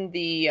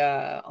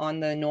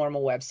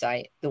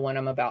website, the one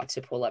I'm about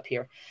to pull up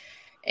here,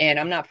 and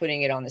I'm not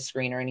putting it on the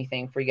screen or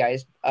anything for you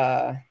guys.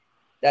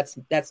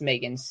 That's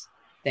Megan's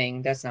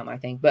thing. That's not my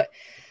thing, but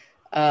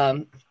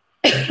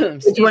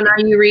which one are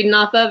you reading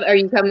off of? Are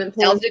you coming?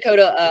 South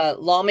Dakota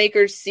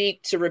lawmakers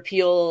seek to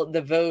repeal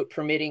the vote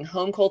permitting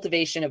home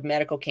cultivation of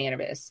medical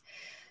cannabis.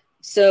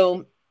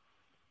 So,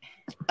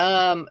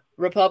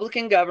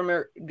 Republican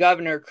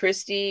Governor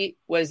Christie,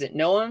 was it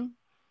Noam?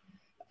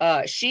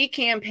 She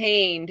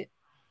campaigned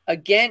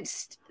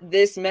against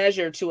this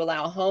measure to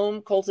allow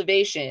home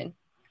cultivation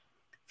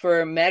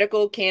for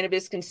medical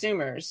cannabis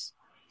consumers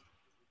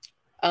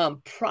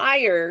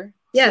prior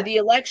to the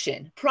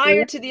election.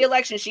 Prior to the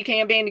election, she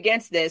campaigned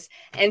against this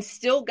and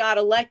still got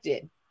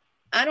elected.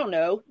 I don't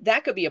know.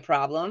 That could be a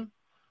problem.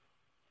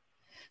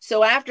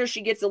 So after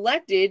she gets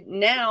elected,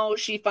 now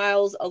she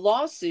files a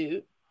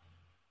lawsuit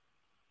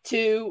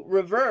to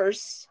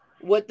reverse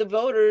what the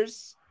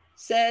voters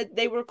said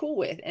they were cool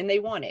with and they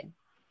wanted.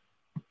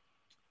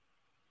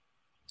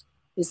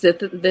 Is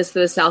this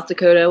the South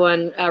Dakota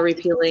one,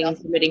 repealing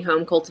permitting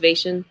home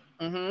cultivation?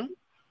 Mm-hmm.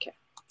 Okay.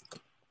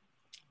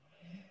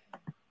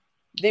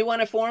 They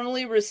want to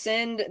formally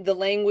rescind the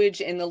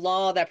language in the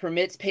law that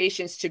permits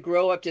patients to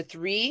grow up to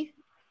three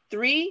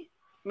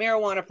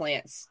marijuana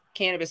plants,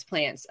 cannabis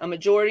plants. A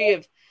majority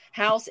of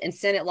House and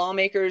Senate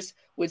lawmakers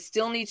would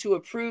still need to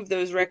approve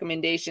those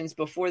recommendations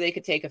before they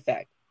could take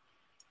effect.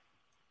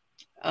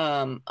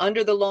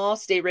 Under the law,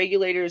 state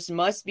regulators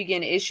must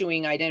begin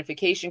issuing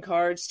identification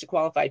cards to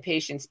qualified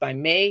patients by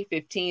May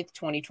 15th,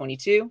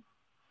 2022.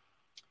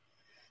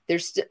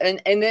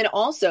 And then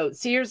also,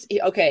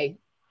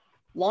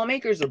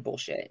 lawmakers are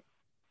bullshit.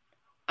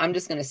 I'm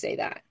just going to say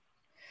that.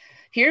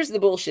 Here's the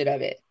bullshit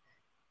of it.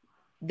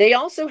 They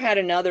also had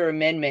another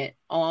amendment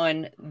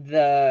on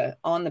the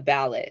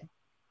ballot.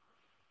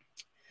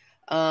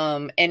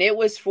 And it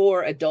was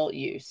for adult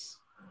use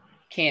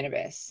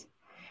cannabis.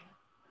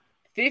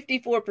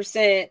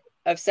 54%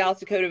 of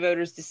South Dakota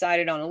voters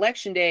decided on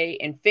election day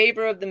in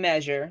favor of the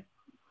measure.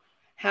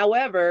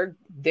 However,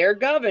 their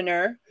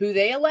governor, who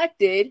they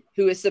elected,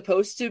 who is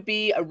supposed to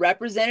be a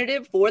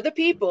representative for the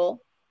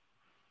people,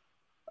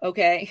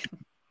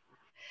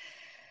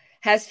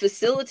 has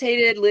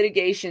facilitated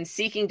litigation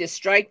seeking to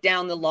strike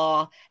down the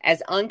law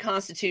as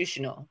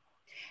unconstitutional.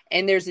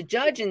 And there's a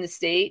judge in the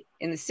state,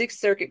 in the Sixth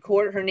Circuit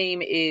Court. Her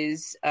name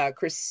is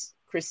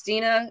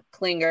Christina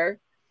Klinger.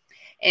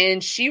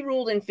 And she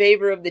ruled in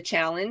favor of the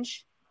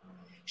challenge.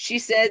 She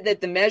said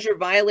that the measure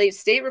violates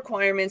state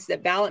requirements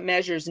that ballot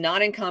measures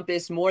not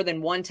encompass more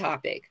than one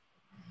topic.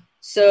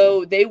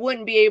 So they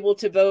wouldn't be able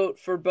to vote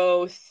for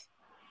both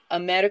a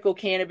medical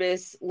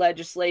cannabis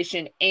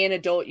legislation and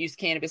adult use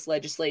cannabis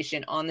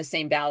legislation on the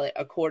same ballot,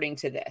 according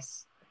to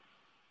this.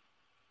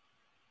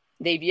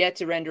 They've yet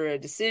to render a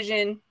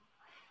decision.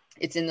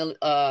 It's in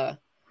the,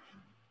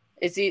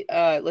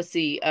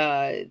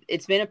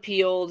 it's been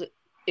appealed.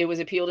 It was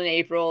appealed in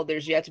April.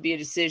 There's yet to be a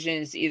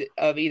decision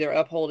of either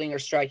upholding or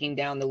striking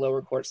down the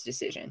lower court's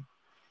decision.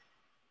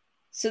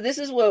 So this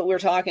is what we're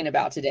talking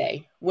about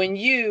today. When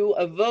you,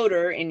 a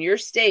voter in your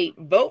state,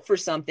 vote for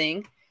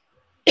something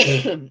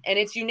and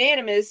it's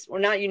unanimous, or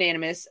not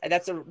unanimous,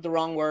 that's the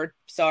wrong word.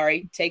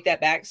 Sorry, take that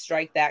back,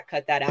 strike that,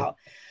 cut that out.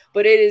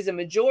 But it is a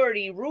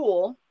majority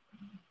rule,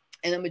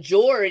 and the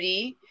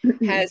majority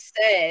has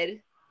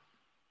said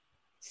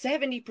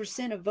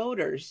 70% of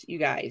voters, you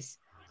guys,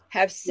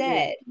 have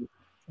said,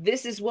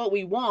 this is what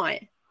we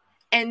want.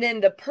 And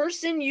then the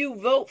person you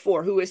vote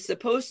for, who is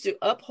supposed to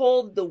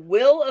uphold the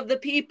will of the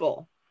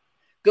people,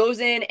 goes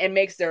in and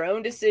makes their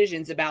own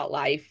decisions about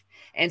life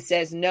and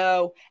says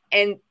no,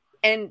 and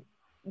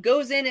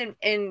goes in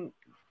and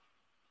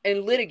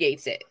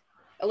litigates it.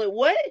 I'm like,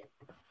 what?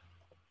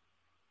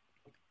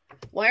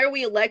 Why are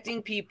we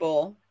electing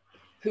people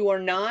who are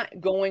not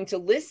going to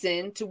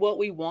listen to what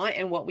we want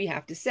and what we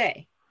have to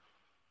say?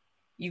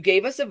 You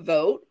gave us a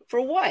vote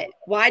for what?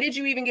 Why did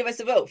you even give us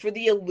a vote? For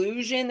the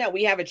illusion that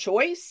we have a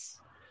choice?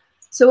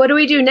 So what do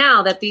we do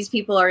now that these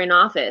people are in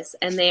office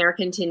and they are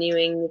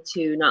continuing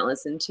to not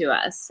listen to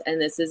us?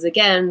 And this is,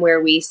 again,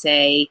 where we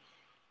say,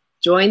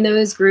 join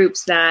those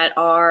groups that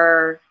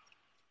are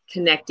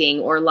connecting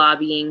or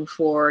lobbying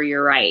for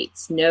your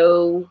rights. Try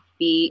to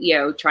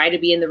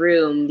be in the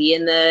room, be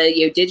in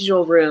the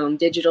digital room,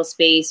 digital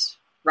space,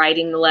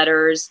 writing the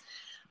letters.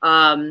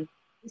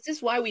 This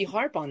is why we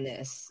harp on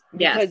this,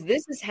 because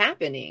this is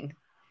happening.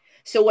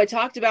 So I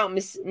talked about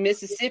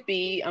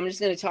Mississippi. I'm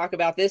just going to talk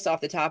about this off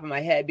the top of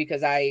my head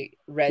because I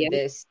read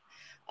this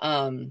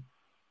a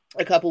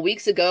couple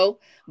weeks ago.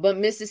 But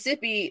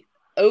Mississippi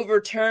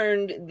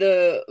overturned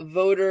the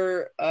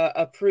voter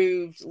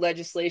approved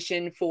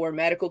legislation for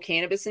medical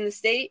cannabis in the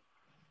state.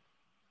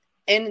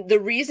 And the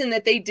reason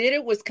that they did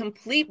it was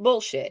complete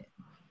bullshit.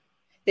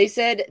 They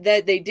said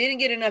that they didn't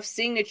get enough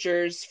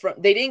signatures from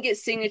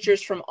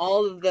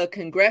all of the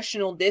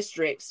congressional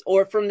districts,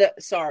 or from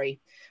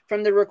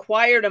the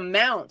required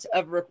amount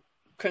of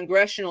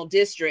congressional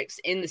districts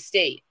in the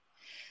state.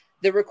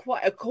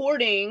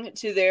 According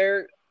to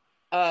their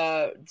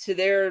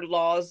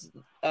laws,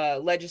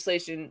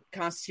 legislation,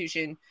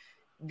 constitution,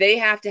 they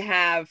have to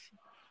have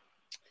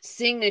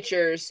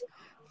signatures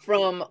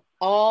from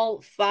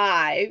all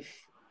five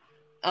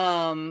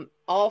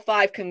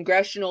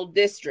congressional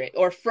districts,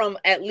 or from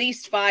at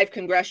least 5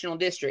 congressional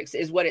districts,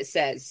 is what it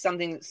says.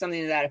 Something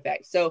to that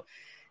effect. So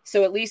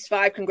at least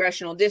 5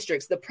 congressional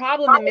districts. The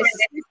problem in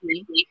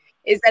Mississippi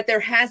is that there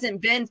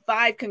hasn't been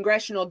 5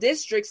 congressional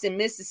districts in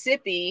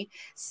Mississippi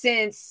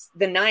since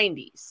the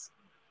 90s.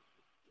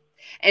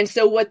 And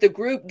so what the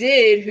group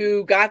did,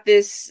 who got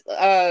this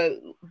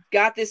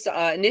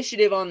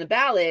initiative on the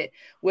ballot,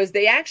 was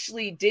they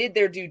actually did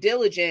their due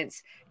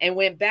diligence and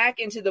went back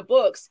into the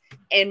books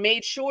and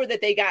made sure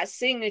that they got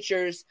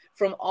signatures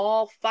from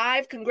all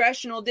 5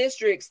 congressional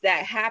districts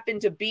that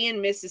happened to be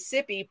in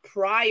Mississippi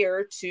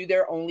prior to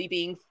there only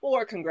being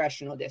 4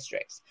 congressional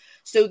districts.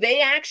 So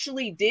they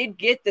actually did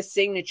get the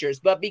signatures,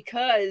 but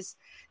because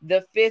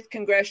the 5th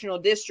congressional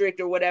district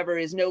or whatever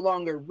is no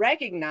longer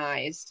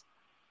recognized,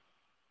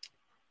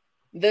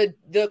 the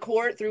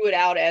court threw it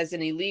out as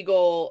an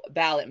illegal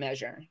ballot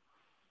measure.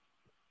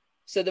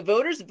 So the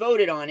voters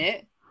voted on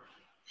it,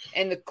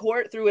 and the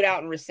court threw it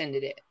out and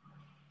rescinded it.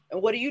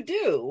 And what do you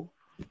do?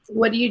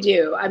 What do you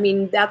do? I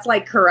mean, that's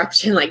like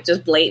corruption, like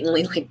just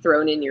blatantly like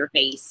thrown in your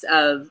face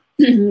of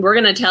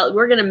we're going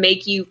to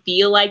make you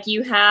feel like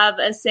you have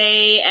a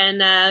say,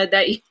 and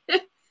that you,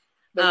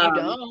 but you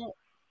don't.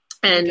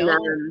 And you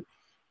don't.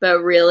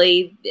 But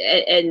really,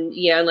 and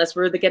unless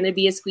we're going to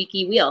be a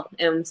squeaky wheel.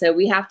 And so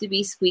we have to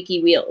be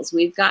squeaky wheels.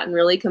 We've gotten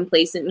really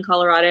complacent in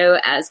Colorado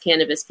as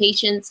cannabis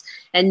patients.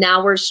 And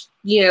now we're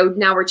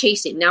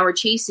chasing,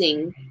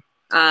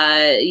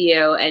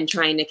 and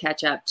trying to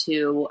catch up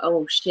to,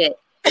 oh shit,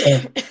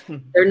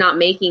 they're not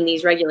making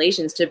these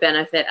regulations to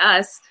benefit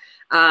us.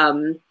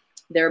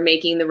 They're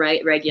making the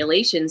right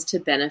regulations to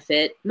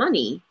benefit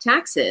money,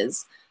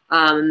 taxes.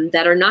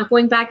 That are not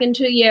going back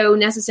into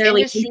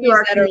necessarily industries into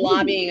our that are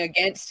lobbying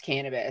against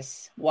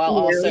cannabis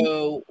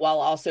while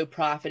also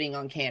profiting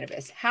on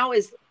cannabis. How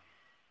is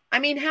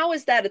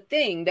that a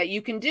thing that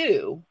you can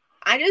do?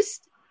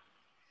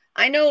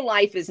 I know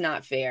life is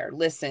not fair.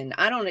 Listen,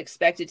 I don't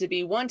expect it to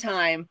be. One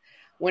time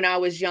when I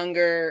was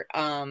younger,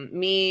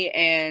 me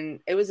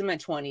and it was in my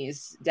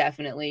 20s,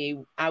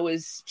 definitely, I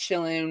was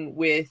chilling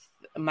with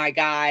my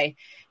guy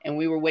and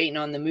we were waiting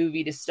on the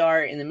movie to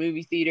start in the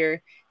movie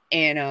theater.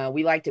 And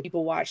we like to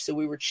people watch. So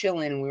we were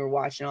chilling and we were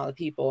watching all the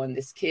people. And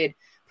this kid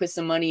put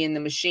some money in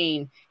the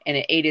machine and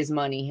it ate his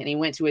money. And he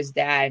went to his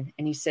dad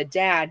and he said,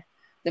 "Dad,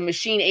 the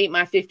machine ate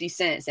my 50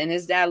 cents. And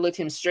his dad looked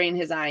him straight in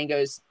his eye and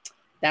goes,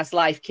 "That's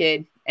life,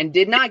 kid." And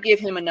did not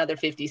give him another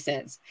 50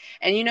 cents.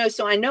 And,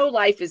 so I know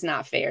life is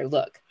not fair.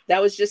 Look,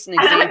 that was just an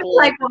example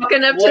like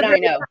walking up what to I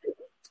know.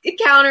 The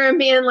counter and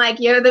being like,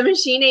 the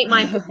machine ate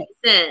my 50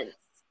 cents.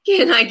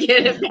 Can I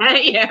get it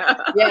back?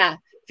 Yeah.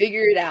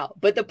 Figure it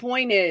out. But the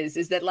point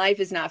is that life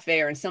is not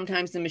fair. And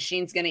sometimes the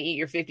machine's going to eat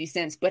your 50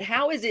 cents. But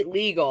how is it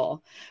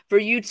legal for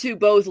you to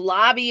both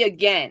lobby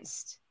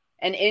against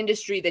an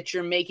industry that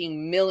you're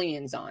making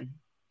millions on?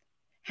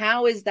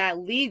 How is that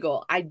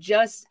legal? I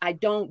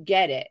don't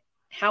get it.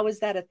 How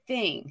is that a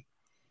thing?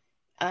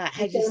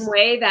 Same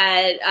way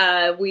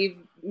that we've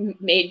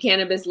made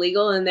cannabis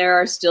legal and there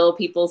are still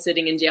people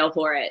sitting in jail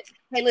for it.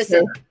 Hey,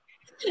 listen.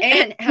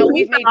 And how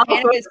we've made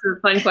cannabis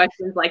fun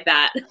questions like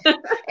that.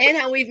 And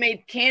how we've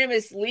made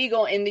cannabis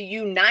legal in the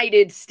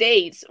United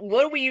States.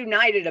 What are we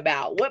united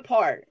about? What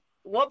part?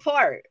 What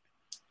part?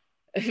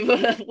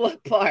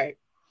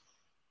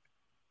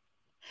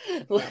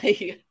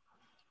 Like,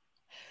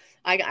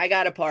 I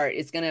got a part.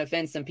 It's going to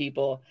offend some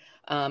people.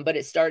 But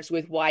it starts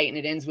with white and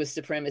it ends with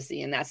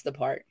supremacy. And that's the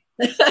part.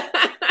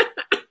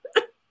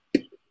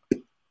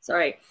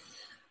 Sorry.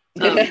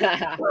 Am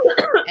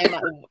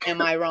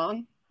I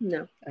wrong?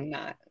 No, I'm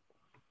not.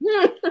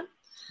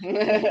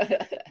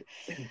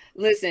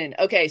 Listen,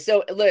 okay,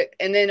 so look,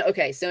 and then,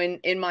 okay, so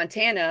in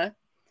Montana,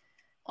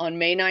 on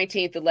May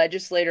 19th, the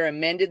legislature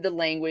amended the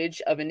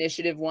language of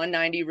Initiative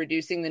 190,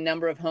 reducing the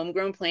number of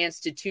homegrown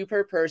plants to 2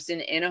 per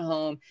person in a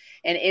home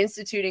and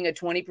instituting a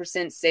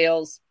 20%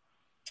 sales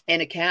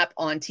and a cap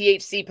on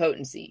THC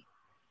potency.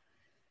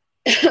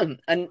 An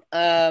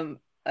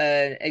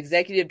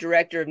executive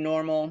director of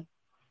NORML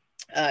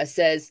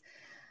says,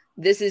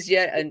 "This is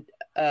yet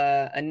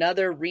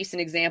another recent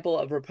example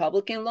of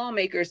Republican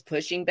lawmakers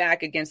pushing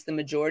back against the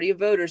majority of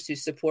voters who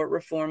support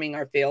reforming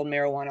our failed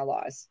marijuana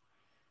laws."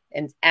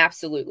 And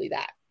absolutely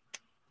that.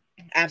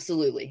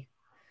 Absolutely.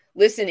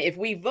 Listen, if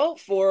we vote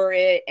for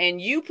it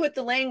and you put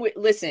the language,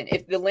 listen,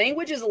 if the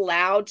language is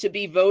allowed to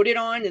be voted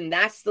on, then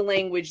that's the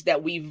language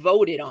that we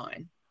voted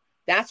on.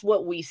 That's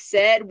what we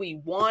said we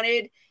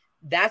wanted.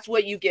 That's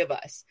what you give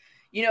us.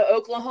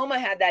 Oklahoma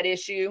had that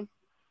issue.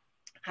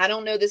 I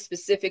don't know the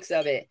specifics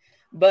of it.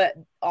 But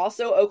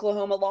also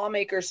Oklahoma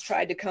lawmakers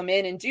tried to come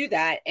in and do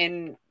that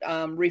and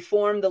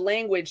reform the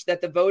language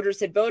that the voters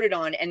had voted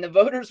on. And the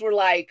voters were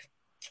like,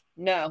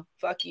 "No,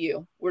 fuck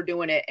you. We're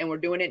doing it. And we're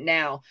doing it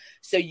now.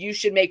 So you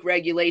should make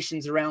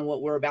regulations around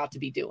what we're about to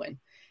be doing."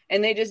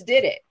 And they just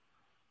did it.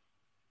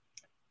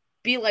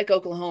 Be like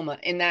Oklahoma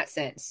in that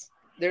sense.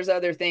 There's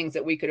other things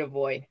that we could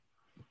avoid.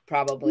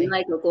 Probably.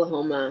 Like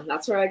Oklahoma.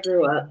 That's where I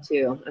grew up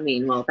too. I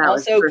mean, well, that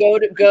also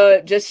was go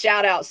just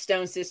shout out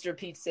Stone Sisters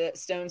Pizza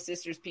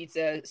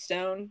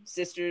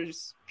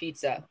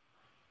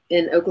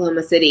in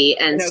Oklahoma City,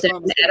 and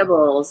Stone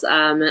Edibles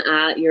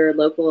at your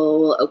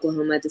local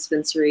Oklahoma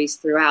dispensaries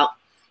throughout.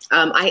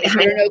 If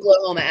you're in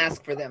Oklahoma,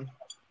 ask for them.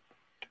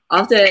 I'll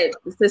have to,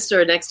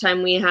 sister, next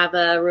time we have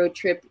a road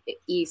trip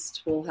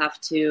east, we'll have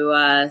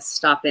to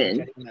stop in.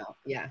 Check them out.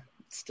 Yeah.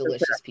 It's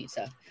delicious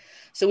pizza.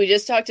 So we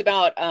just talked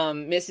about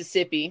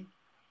Mississippi.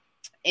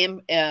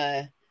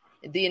 The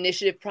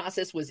initiative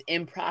process was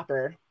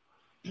improper.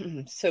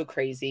 So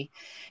crazy.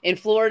 In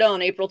Florida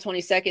on April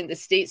 22nd, the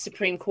state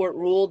Supreme Court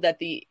ruled that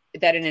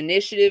an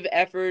initiative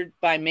effort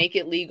by Make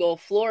It Legal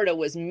Florida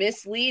was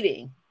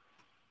misleading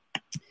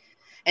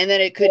and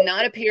that it could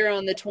not appear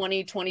on the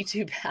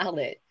 2022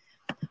 ballot.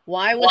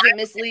 Why was it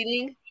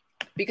misleading?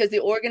 Because the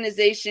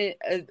organization,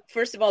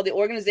 first of all, the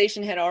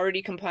organization had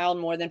already compiled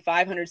more than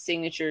 500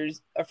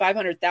 signatures or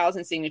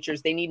 500,000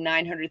 signatures. They need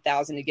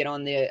 900,000 to get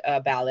on the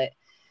ballot.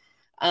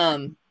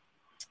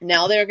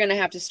 Now they're going to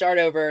have to start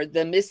over.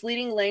 The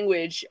misleading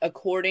language,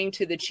 according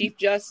to the Chief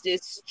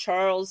Justice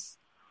Charles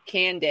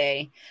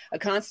Canday, a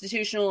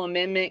constitutional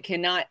amendment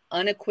cannot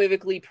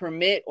unequivocally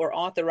permit or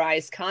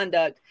authorize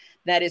conduct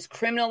that is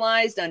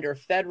criminalized under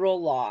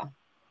federal law.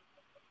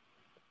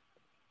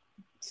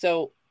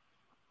 So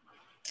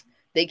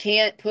they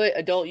can't put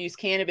adult use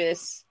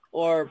cannabis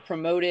or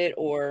promote it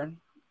or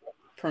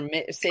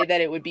say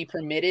that it would be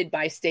permitted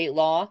by state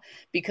law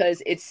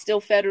because it's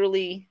still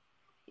federally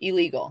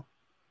illegal.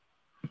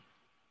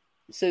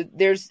 So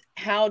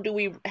how do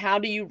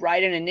you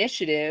write an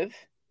initiative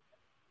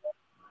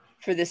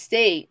for the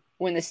state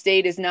when the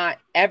state is not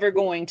ever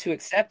going to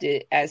accept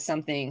it as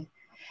something?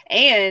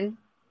 And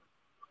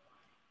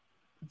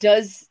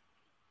does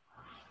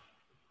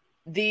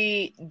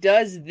this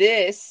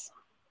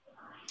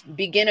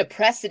begin a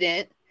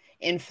precedent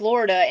in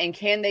Florida, and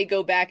can they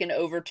go back and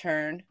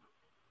overturn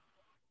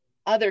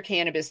other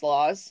cannabis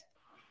laws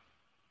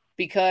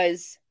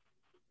because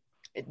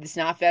it's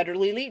not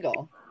federally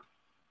legal?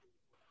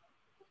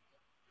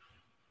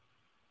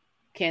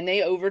 Can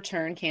they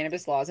overturn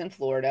cannabis laws in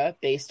Florida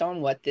based on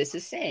what this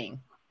is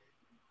saying?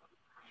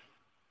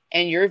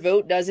 And your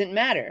vote doesn't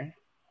matter.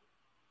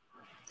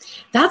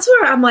 That's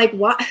where I'm like,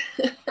 what?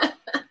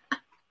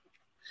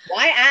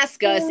 Why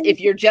ask us if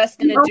you're just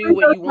going to do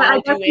what you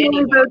want to do anyway? The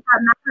only vote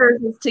that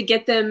matters is to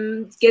get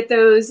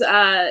those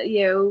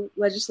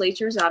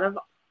legislators out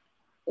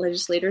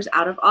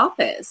of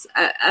office.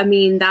 I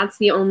mean, that's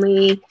the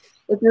only.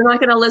 If you're not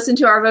going to listen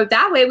to our vote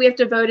that way, we have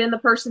to vote in the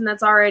person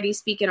that's already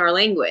speaking our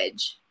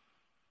language.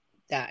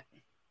 That.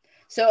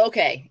 So,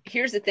 okay,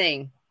 here's the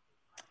thing.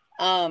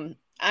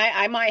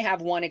 I might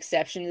have one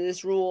exception to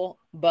this rule,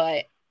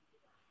 but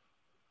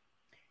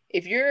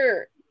if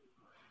you're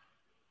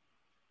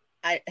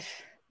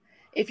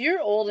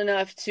old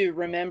enough to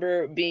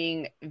remember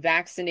being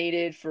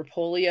vaccinated for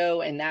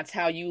polio and that's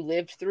how you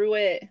lived through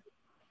it,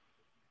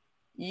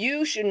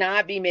 you should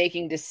not be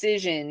making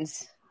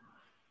decisions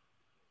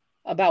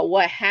about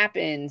what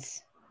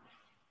happens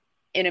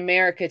in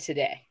America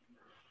today.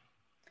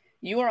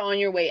 You are on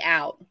your way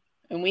out,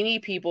 and we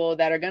need people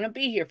that are going to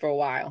be here for a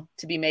while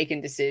to be making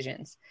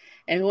decisions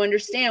and who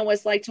understand what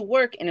it's like to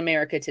work in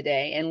America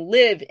today and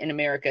live in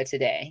America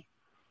today.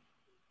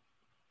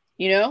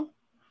 You know?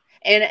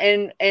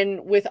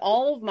 And with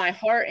all of my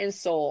heart and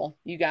soul,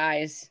 you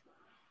guys,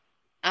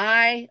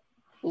 I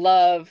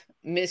love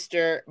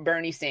Mr.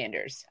 Bernie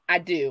Sanders. I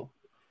do.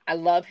 I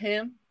love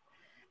him.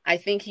 I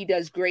think he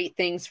does great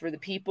things for the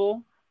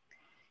people.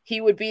 He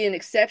would be an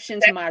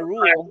exception to my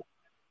rule,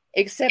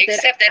 except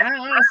that I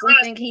honestly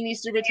think he needs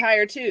to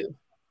retire too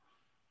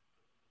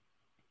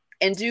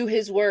and do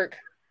his work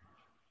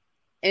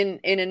in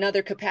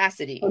another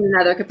capacity. In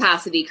another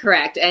capacity,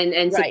 correct.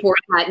 And support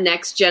that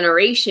next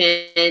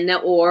generation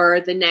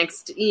or the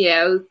next,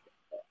 not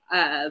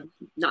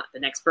the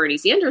next Bernie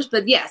Sanders,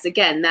 but yes,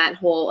 again,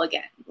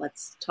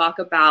 let's talk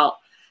about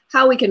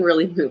how we can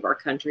really move our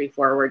country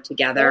forward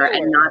together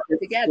and not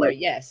just together.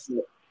 Yes.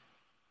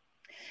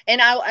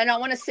 And I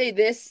want to say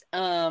this,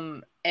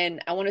 and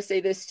I want to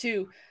say this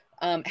too.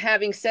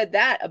 Having said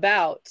that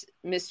about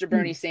Mr.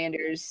 Bernie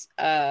Sanders,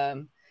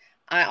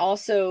 I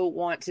also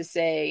want to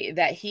say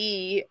that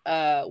he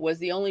was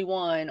the only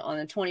one on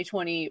the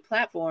 2020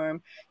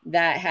 platform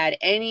that had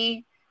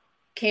any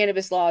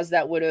cannabis laws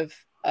that would have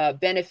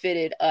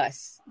benefited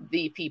us,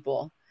 the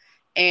people.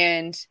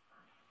 And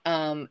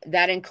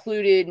that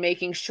included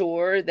making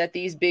sure that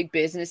these big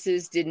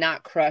businesses did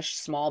not crush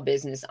small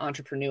business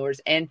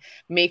entrepreneurs and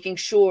making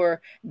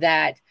sure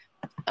that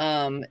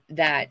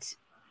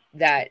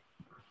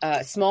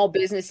small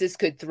businesses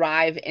could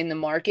thrive in the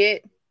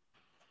market.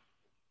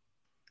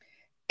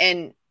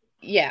 And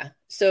yeah,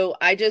 so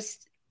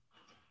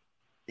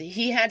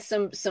he had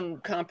some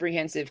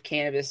comprehensive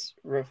cannabis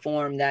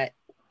reform that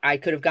I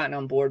could have gotten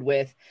on board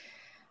with,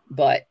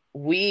 but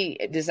we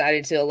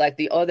decided to elect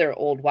the other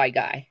old white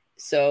guy.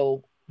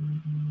 So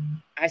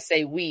I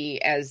say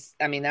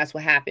that's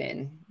what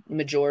happened.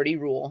 Majority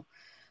rule.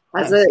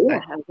 I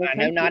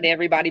know not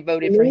everybody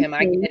voted for him.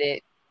 I get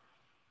it.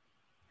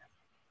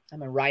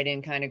 I'm a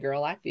write-in kind of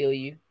girl. I feel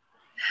you.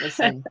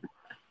 Listen,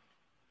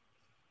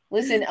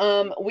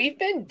 we've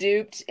been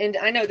duped, and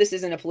I know this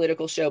isn't a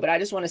political show, but I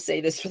just want to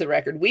say this for the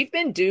record. We've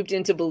been duped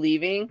into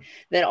believing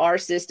that our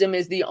system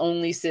is the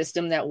only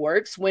system that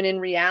works, when in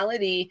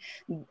reality,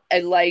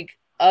 like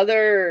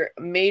other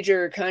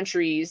major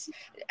countries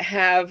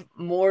have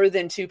more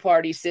than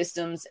two-party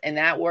systems, and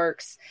that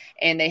works.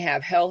 And they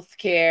have health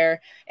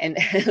care, and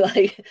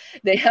like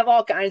they have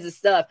all kinds of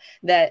stuff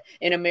that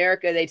in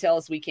America they tell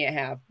us we can't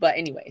have. But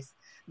anyways,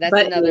 that's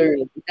another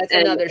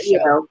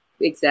show.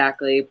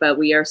 Exactly. But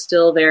we are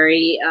still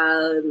very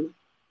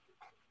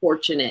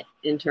fortunate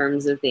in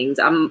terms of things.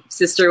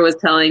 Sister was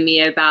telling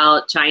me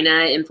about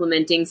China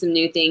implementing some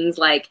new things,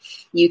 like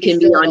you can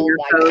be on your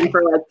phone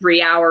for like 3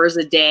 hours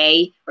a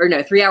day, or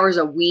no, 3 hours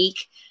a week.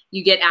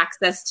 You get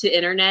access to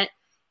internet.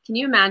 Can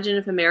you imagine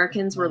if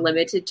Americans were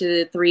limited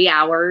to 3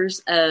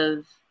 hours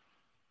of?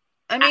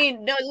 I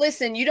mean, no,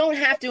 listen, you don't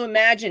have to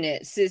imagine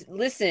it.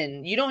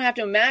 Listen, you don't have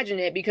to imagine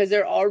it, because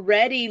they're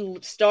already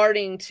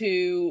starting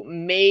to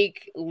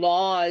make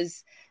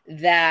laws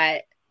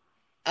that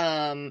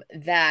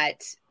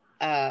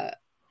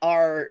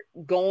are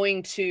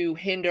going to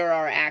hinder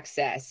our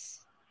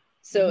access.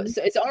 So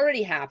it's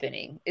already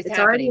happening. It's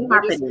happening.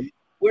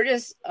 We're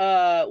just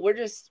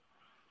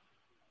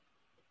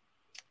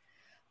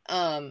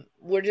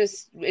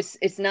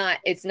it's not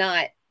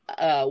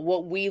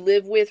what we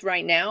live with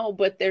right now,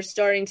 but they're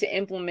starting to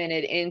implement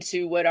it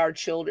into what our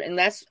children, and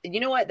that's, you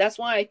know what, that's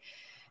why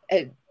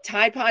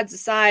Tide Pods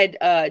aside,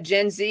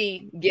 Gen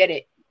Z get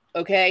it,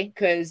 okay?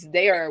 Because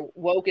they are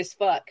woke as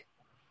fuck.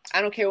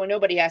 I don't care what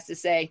nobody has to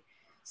say.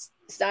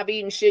 Stop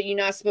eating shit you're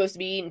not supposed to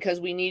be eating, because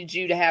we need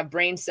you to have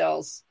brain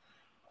cells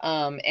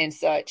and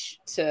such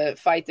to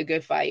fight the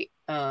good fight.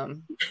 They're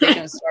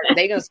gonna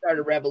start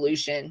a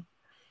revolution.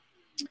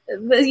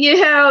 But,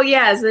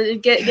 yes,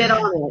 get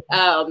on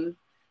it.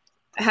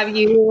 Have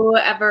you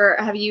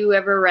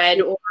ever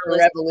read or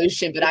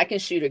revolution? But I can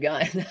shoot a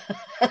gun.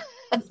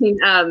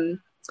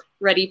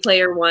 Ready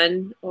Player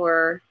One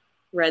or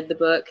read the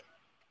book?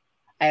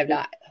 I have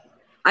not.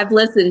 I've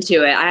listened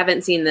to it. I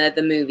haven't seen the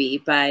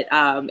movie, but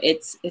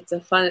it's a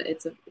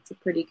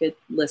pretty good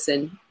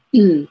listen.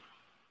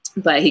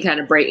 But he kind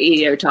of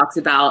talks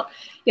about,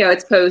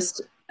 it's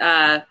post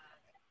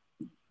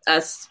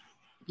us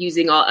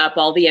using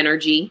all the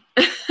energy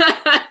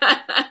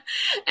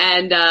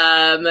and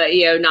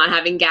not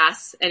having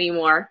gas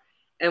anymore,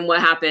 and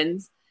what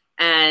happens,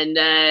 and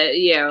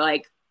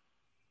I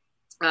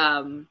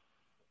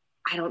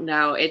don't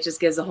know. It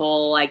just gives a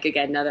whole,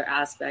 again, another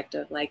aspect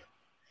of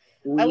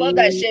I love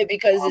that shit,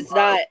 because it's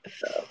not.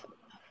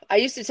 I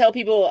used to tell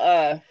people,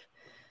 I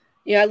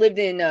lived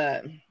in.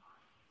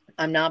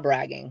 I'm not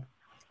bragging,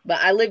 but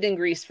I lived in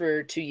Greece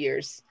for 2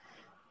 years,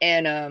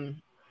 and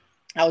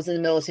I was in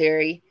the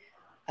military,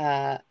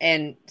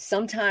 and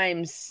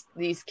sometimes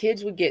these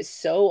kids would get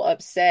so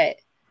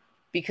upset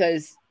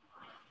because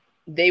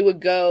they would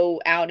go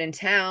out in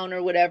town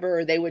or whatever,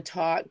 or they would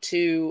talk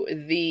to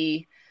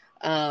the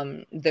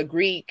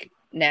Greek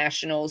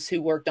nationals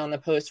who worked on the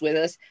post with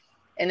us,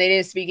 and they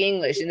didn't speak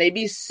English, and they'd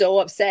be so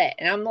upset.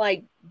 And I'm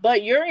like,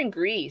 but you're in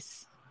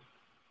Greece.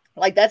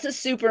 That's a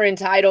super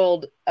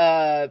entitled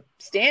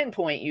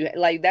standpoint.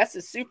 That's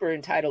a super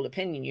entitled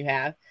opinion you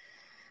have,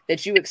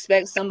 that you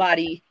expect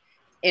somebody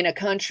in a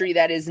country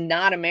that is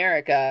not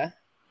America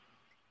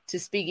to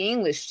speak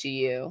English to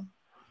you.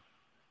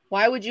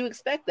 Why would you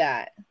expect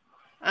that?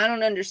 I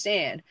don't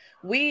understand.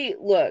 I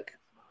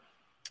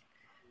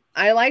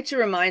like to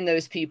remind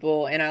those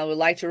people, and I would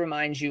like to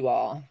remind you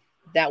all,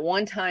 that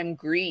one time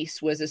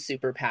Greece was a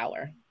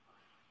superpower.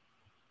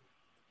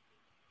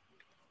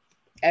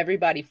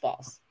 Everybody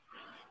falls.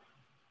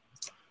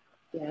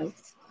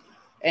 Yes.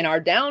 And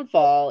our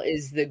downfall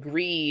is the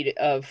greed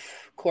of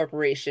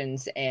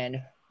corporations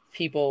and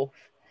people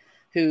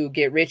who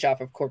get rich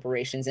off of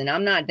corporations. And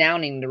I'm not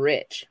downing the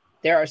rich.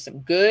 There are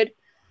some good,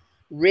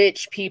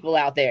 rich people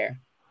out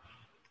there.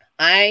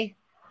 I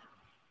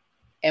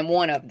am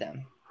one of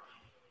them.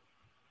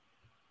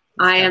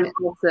 I am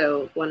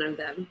also one of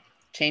them.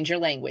 Change your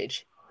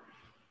language.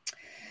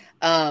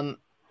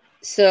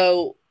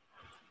 So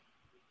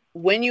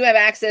when you have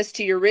access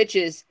to your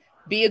riches,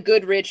 be a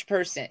good rich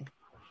person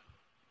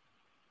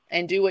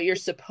and do what you're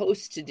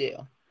supposed to do.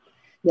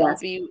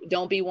 Yes.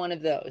 Don't be one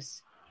of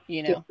those,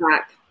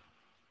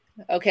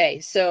 Okay,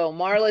 so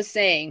Marla's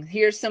saying,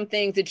 here's some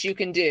things that you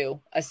can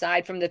do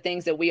aside from the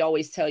things that we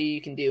always tell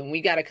you can do. And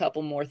we got a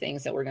couple more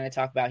things that we're going to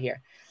talk about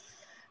here.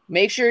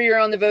 Make sure you're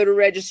on the voter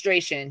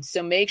registration.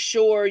 So make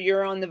sure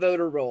you're on the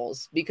voter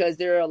rolls, because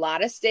there are a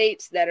lot of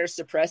states that are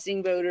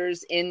suppressing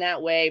voters in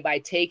that way by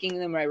taking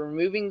them, by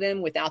removing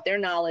them without their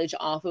knowledge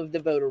off of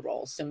the voter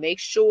rolls. So make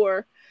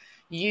sure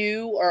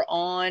you are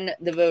on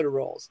the voter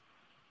rolls.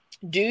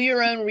 Do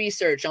your own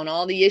research on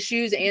all the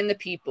issues and the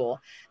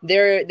people.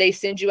 They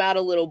send you out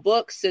a little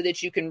book so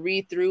that you can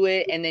read through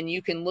it, and then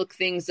you can look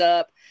things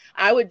up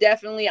I would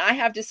definitely, I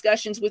have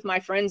discussions with my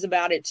friends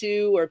about it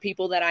too, or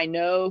people that I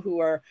know who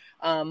are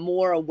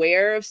more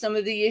aware of some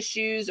of the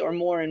issues or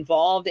more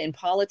involved in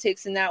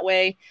politics in that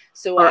way.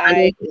 So Or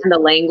understand the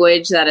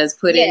language that is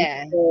put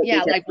in.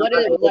 Yeah. Like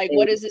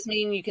what does this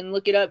mean? You can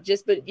look it up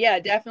but yeah,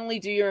 definitely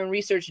do your own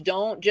research.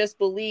 Don't just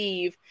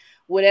believe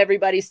what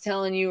everybody's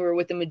telling you or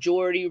what the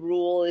majority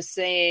rule is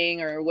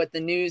saying or what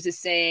the news is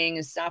saying,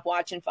 and stop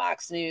watching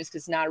Fox News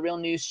because it's not a real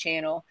news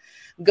channel.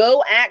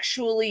 Go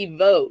actually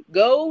vote.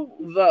 Go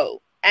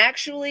vote.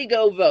 Actually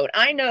go vote.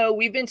 I know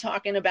we've been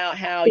talking about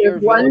how your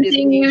vote is one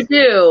thing you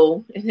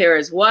do. There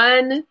is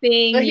one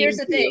thing. But here's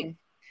the thing.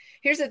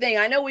 Here's the thing.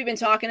 I know we've been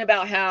talking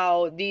about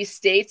how these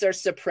states are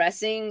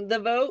suppressing the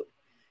vote.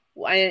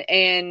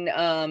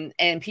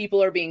 And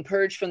people are being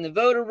purged from the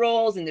voter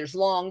rolls, and there's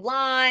long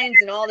lines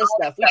and all this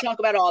stuff. We talk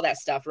about all that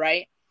stuff,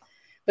 right?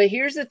 But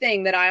here's the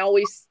thing that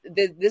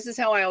this is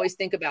how I always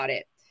think about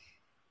it.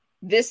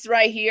 This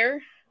right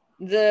here,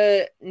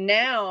 if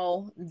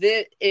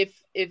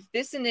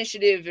these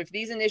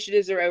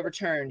initiatives are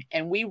overturned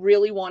and we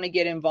really want to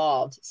get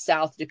involved,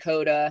 South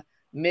Dakota,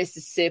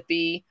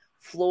 Mississippi,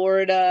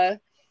 Florida,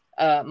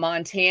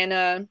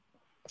 Montana,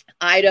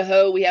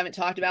 Idaho, we haven't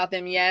talked about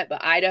them yet,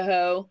 but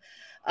Idaho,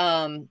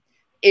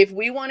 if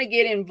we want to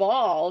get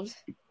involved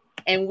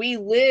and we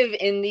live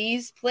in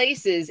these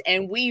places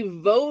and we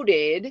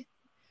voted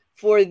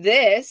for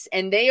this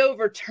and they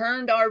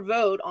overturned our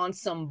vote on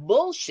some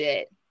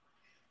bullshit,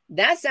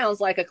 that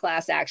sounds like a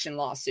class action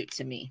lawsuit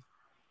to me.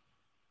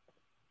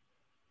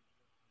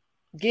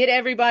 Get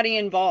everybody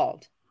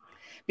involved,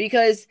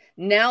 because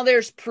now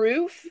there's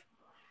proof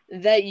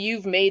that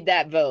you've made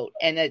that vote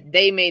and that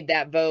they made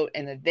that vote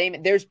and that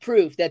there's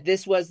proof that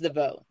this was the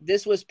vote.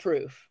 This was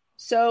proof.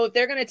 So if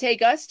they're going to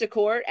take us to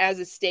court as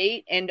a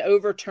state and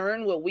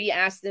overturn what we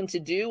asked them to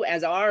do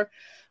as our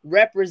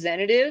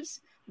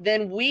representatives,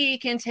 then we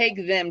can take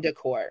them to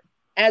court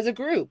as a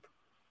group.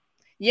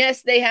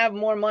 Yes, they have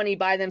more money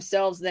by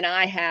themselves than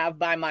I have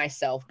by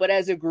myself, but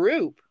as a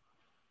group.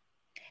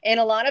 And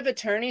a lot of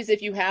attorneys,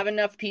 if you have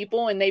enough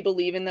people and they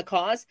believe in the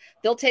cause,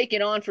 they'll take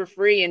it on for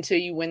free until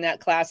you win that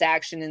class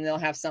action, and they'll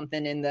have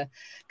something in the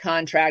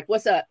contract.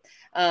 What's up?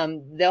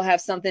 They'll have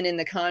something in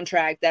the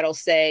contract that'll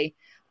say,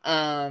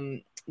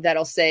 they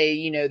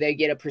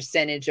get a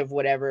percentage of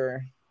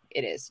whatever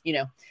it is,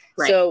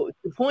 Right. So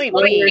the point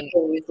being,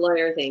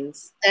 lawyer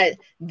things. That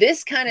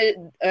this kind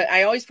of,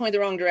 I always point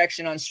the wrong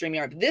direction on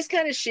StreamYard, but this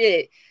kind of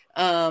shit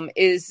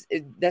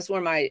that's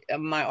where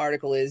my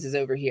article is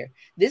over here.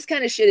 This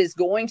kind of shit is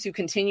going to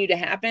continue to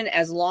happen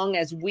as long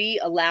as we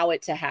allow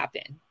it to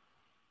happen.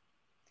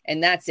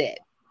 And that's it.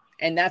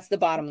 And that's the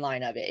bottom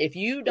line of it. If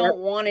you don't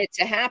want it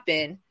to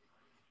happen,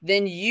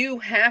 then you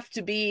have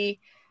to be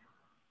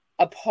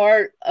a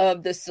part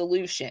of the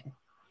solution.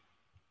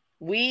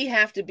 We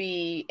have to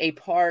be a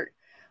part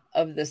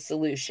of the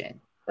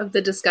solution. Of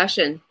the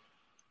discussion.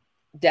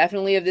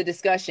 Definitely of the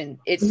discussion.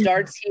 It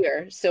starts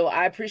here. So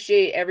I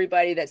appreciate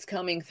everybody that's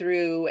coming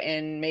through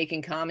and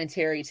making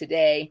commentary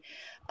today.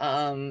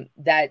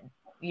 That's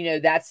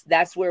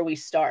where we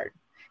start.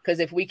 Because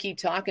if we keep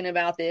talking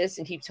about this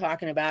and keep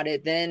talking about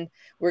it, then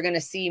we're going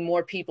to see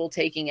more people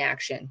taking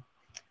action.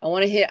 I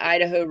want to hit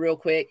Idaho real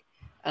quick.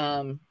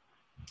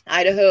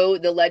 Idaho,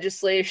 the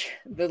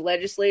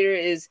legislator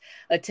is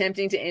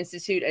attempting to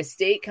institute a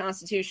state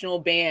constitutional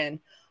ban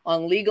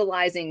on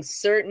legalizing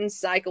certain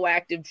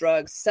psychoactive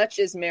drugs such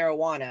as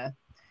marijuana.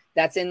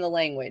 That's in the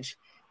language.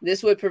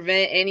 This would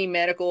prevent any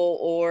medical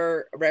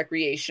or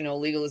recreational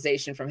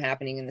legalization from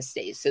happening in the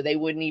state. So they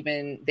wouldn't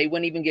even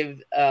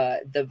give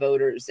the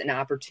voters an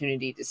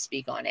opportunity to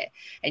speak on it.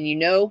 And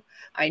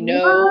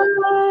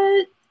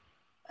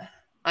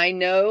I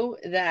know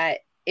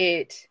that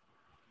it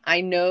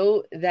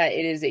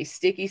is a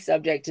sticky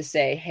subject to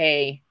say,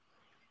 hey,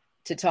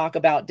 to talk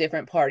about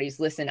different parties.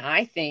 Listen,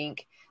 I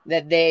think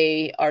that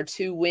they are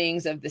two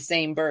wings of the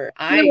same bird.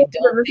 I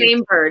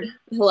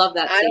love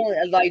that. I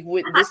don't like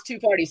this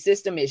two-party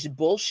system is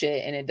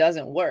bullshit, and it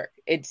doesn't work.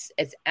 It's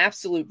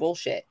absolute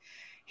bullshit.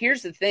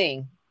 Here's the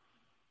thing: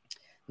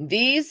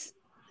 these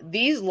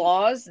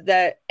laws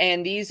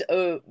and these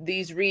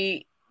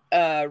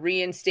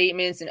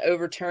reinstatements and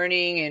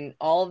overturning and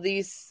all of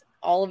these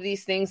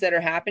things that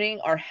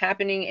are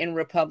happening in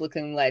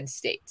Republican-led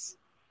states.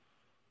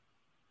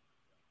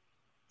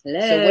 Hello.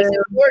 So what's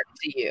important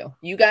to you?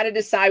 You got to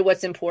decide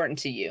what's important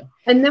to you.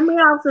 And then we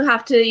also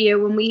have to,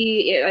 when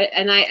we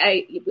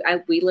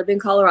live in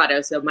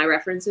Colorado, so my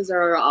references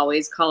are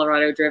always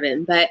Colorado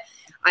driven. But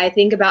I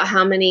think about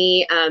how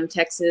many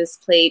Texas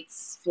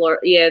plates,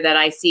 that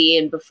I see,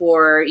 and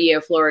before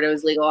Florida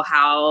was legal,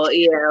 how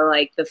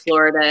like the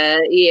Florida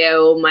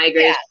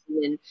migration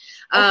and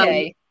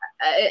okay.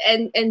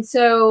 And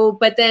so,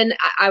 but then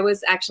I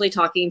was actually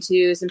talking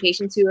to some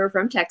patients who are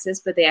from Texas,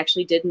 but they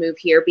actually did move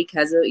here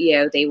because of,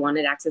 they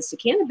wanted access to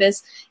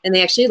cannabis, and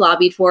they actually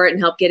lobbied for it and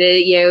helped get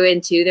it,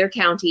 into their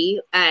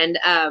county. And,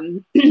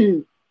 and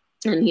he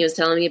was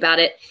telling me about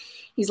it.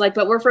 He's like,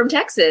 but we're from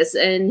Texas.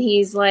 And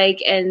he's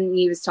like, and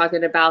he was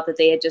talking about that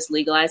they had just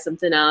legalized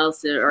something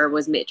else or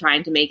was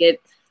trying to make it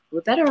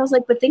with better. I was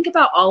like, but think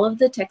about all of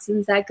the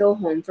Texans that go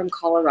home from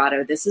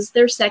Colorado. This is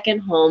their second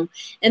home,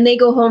 and they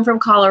go home from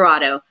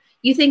Colorado.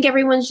 You think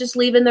everyone's just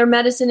leaving their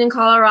medicine in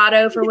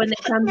Colorado for when they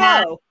come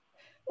back?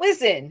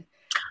 Listen,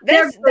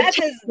 That's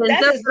as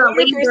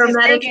ludicrous as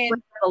thinking.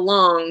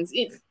 Belongs.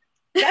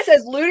 That's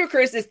as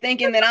ludicrous as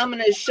thinking that I'm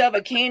going to shove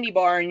a candy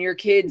bar in your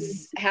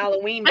kid's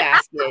Halloween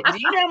basket. Do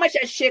you know how much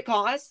that shit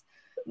costs?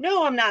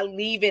 No, I'm not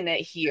leaving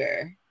it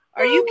here.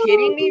 Are you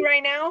kidding me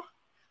right now?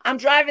 I'm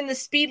driving the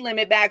speed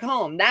limit back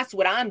home. That's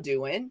what I'm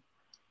doing.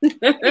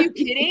 Are you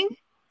kidding?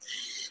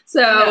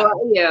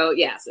 So,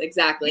 yes,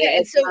 exactly. Yeah,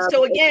 and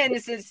so again,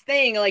 it's this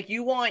thing, like,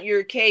 you want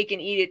your cake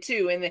and eat it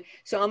too. And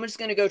so I'm just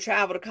going to go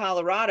travel to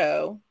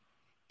Colorado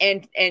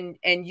and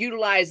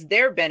utilize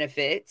their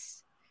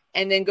benefits,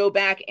 and then go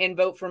back and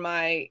vote for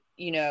my,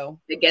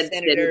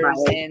 senators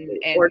and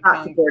or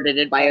not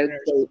supported by a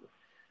state.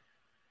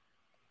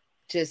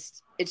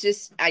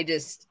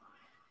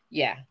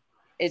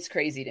 It's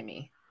crazy to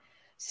me.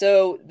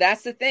 So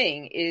that's the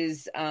thing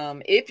is,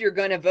 if you're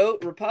going to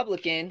vote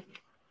Republican,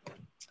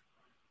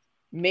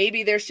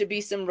 maybe there should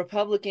be some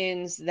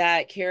Republicans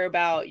that care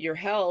about your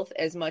health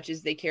as much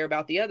as they care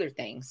about the other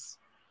things.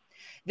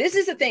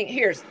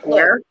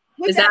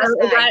 Is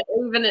that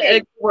even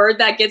a word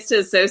that gets to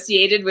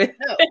associated with?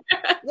 No,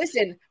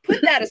 listen, put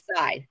that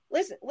aside.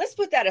 Let's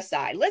put that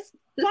aside.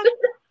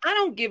 I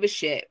don't give a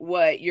shit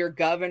what your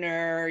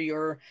governor,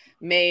 your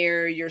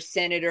mayor, your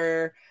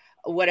senator,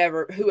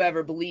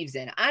 whoever believes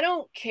in. I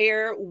don't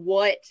care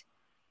what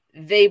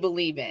they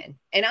believe in.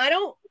 And I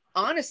don't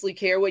honestly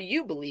care what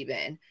you believe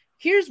in.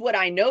 Here's what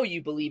I know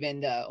you believe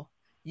in, though.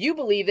 You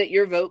believe that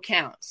your vote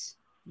counts,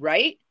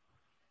 right?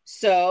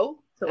 So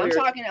I'm just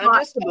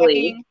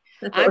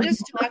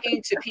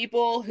talking to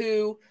people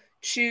who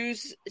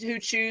choose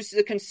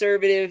the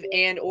conservative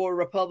and or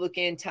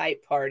Republican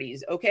type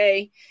parties,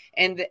 okay?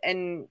 And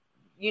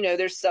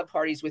there's sub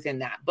parties within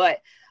that,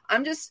 but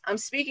I'm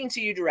speaking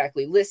to you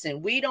directly.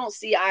 Listen, we don't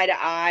see eye to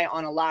eye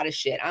on a lot of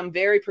shit. I'm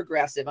very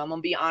progressive. I'm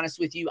gonna be honest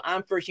with you.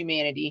 I'm for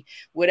humanity.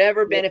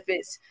 Whatever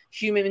benefits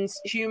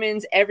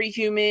humans, every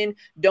human.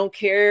 Don't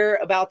care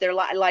about their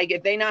life. Like,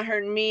 if they not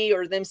hurting me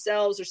or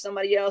themselves or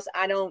somebody else,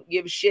 I don't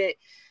give a shit.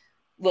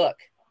 Look,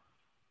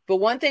 but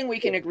one thing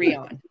we can agree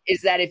on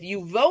is that if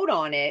you vote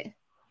on it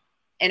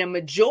and a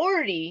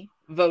majority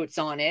votes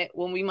on it,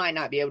 well, we might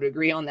not be able to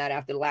agree on that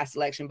after the last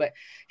election, but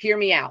hear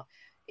me out.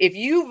 If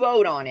you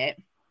vote on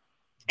it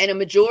and a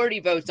majority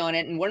votes on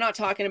it, and we're not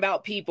talking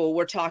about people,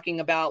 we're talking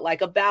about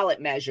like a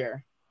ballot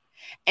measure,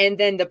 and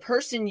then the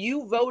person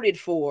you voted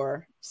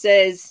for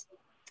says,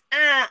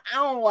 I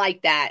don't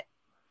like that.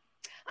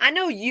 I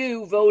know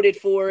you voted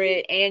for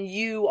it, and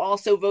you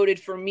also voted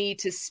for me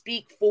to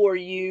speak for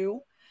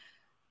you.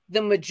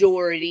 The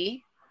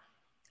majority,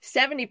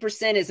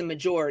 70% is a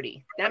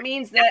majority. That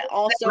means that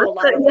also a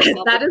lot of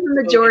that is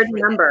a majority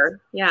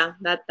number. Yeah,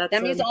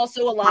 that means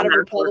also a lot of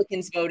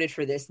Republicans voted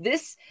for this.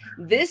 This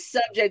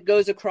subject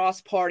goes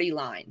across party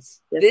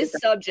lines. This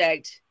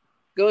subject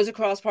goes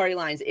across party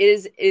lines.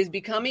 It is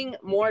becoming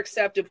more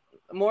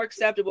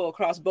acceptable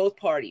across both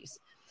parties.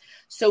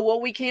 So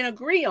what we can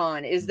agree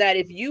on is that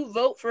if you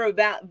vote for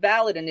a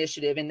ballot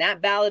initiative and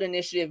that ballot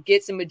initiative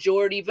gets a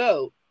majority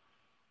vote,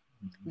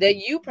 that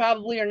you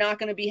probably are not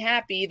going to be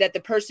happy that the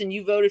person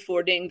you voted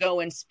for didn't go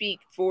and speak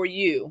for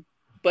you,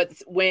 but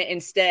went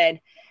instead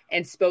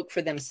and spoke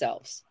for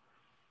themselves.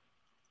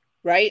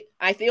 Right?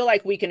 I feel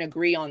like we can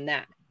agree on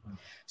that.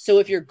 So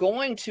if you're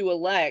going to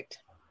elect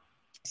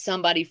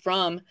somebody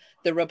from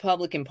the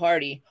Republican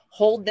Party,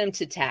 hold them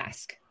to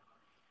task.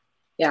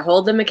 Yeah,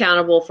 hold them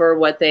accountable for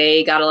what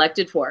they got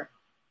elected for.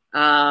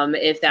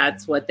 If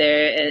that's what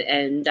they're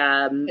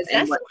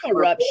that's some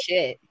corrupt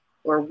shit.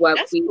 Or what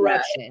that's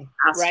corruption,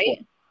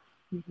 right?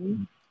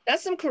 Mm-hmm.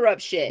 That's some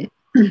corrupt shit.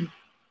 I'm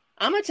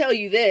gonna tell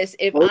you this: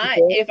 if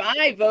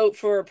I vote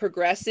for a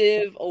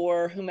progressive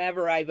or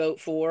whomever I vote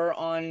for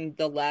on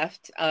the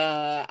left,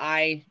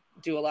 I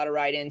do a lot of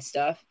write-in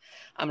stuff.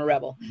 I'm a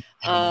rebel.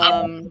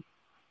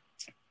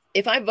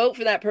 If I vote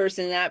for that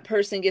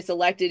person gets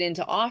elected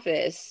into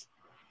office,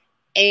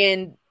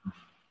 and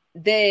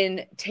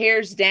then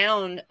tears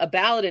down a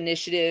ballot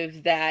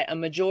initiative that a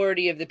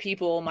majority of the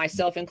people,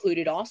 myself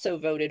included, also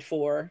voted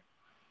for,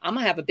 I'm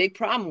going to have a big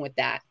problem with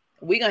that.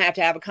 We're going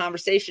to have a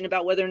conversation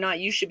about whether or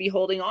not you should be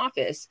holding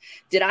office.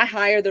 Did I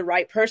hire the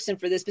right person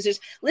for this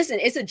position? Listen,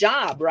 it's a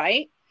job,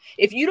 right?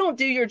 If you don't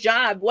do your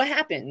job, what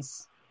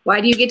happens?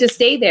 Why do you get to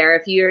stay there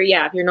if you're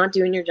not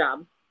doing your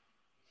job?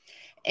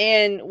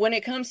 And when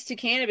it comes to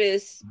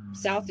cannabis,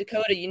 South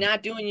Dakota, you're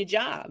not doing your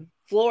job.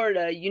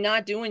 Florida, you're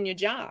not doing your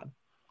job.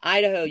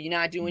 Idaho, you're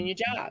not doing your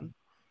job.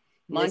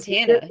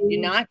 Montana,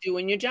 you're not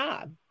doing your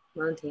job.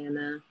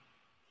 Montana.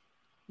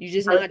 You're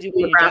just not doing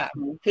your job.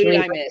 Who did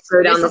I miss?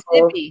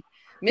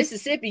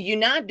 Mississippi, you're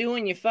not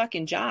doing your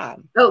fucking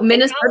job. Oh,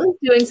 Minnesota's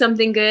doing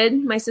something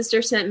good. My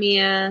sister sent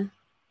me I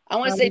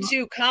want to say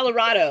too,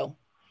 Colorado,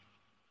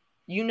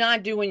 you're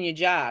not doing your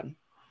job.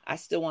 I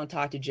still want to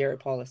talk to Jared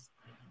Paulus.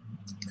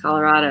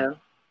 Colorado.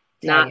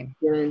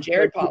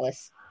 Jared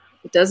Paulus.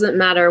 It doesn't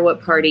matter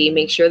what party.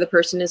 Make sure the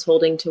person is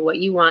holding to what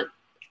you want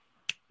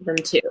them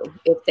to.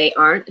 If they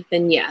aren't,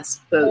 then yes,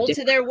 vote hold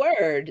to their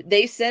word.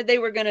 They said they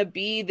were going to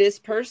be this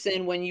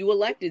person when you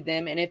elected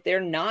them, and if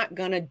they're not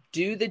going to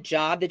do the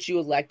job that you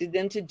elected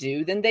them to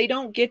do, then they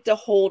don't get to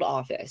hold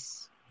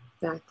office.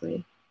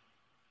 Exactly.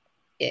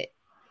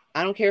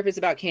 I don't care if it's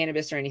about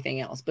cannabis or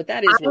anything else, but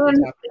that is what we're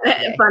talking about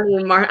today.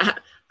 Funny,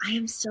 I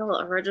am still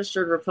a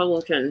registered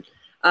Republican.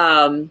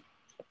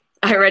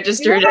 I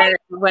registered it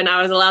when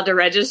I was allowed to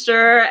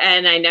register,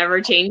 and I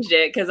never changed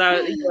it because I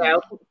was,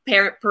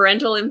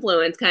 parental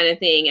influence kind of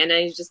thing, and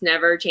I just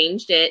never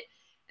changed it.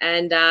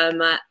 And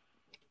apparently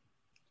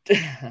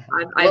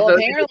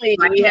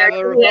we have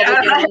a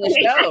Republican on the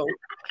show.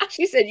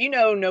 She said,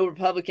 no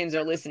Republicans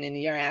are listening to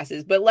your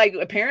asses, but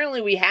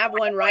apparently we have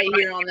one right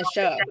here on the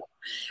show.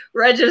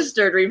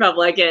 Registered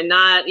Republican,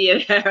 not,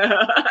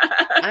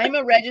 I'm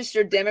a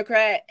registered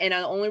Democrat, and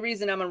the only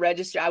reason I'm a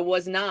registered, I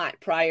was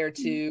not prior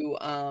to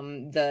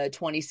the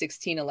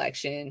 2016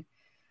 election.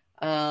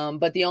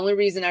 But the only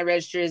reason I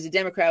registered as a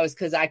Democrat was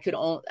because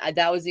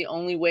that was the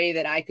only way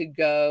that I could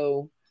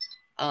go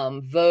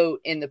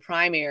vote in the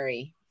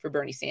primary for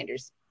Bernie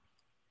Sanders.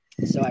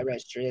 So I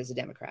registered as a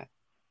Democrat.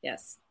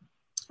 Yes.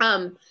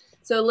 So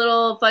a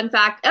little fun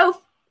fact. Oh,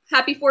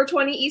 happy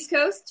 420 East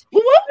Coast.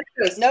 West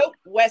Coast. Nope,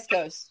 West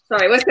Coast.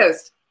 Sorry, West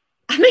Coast.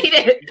 I made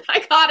it. I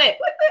caught it.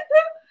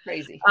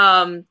 Crazy.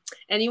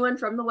 Anyone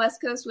from the West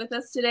Coast with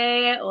us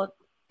today?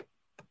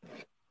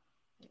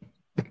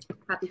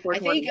 Happy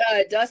 420. I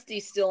think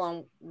Dusty's still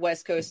on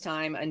West Coast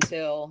time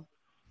until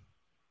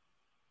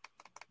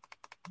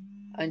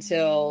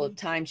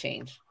time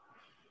change.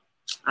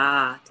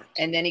 And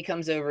then he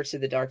comes over to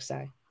the dark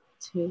side.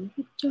 To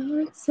the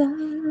dark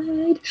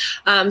side.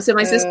 So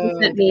my sister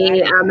sent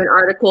me an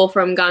article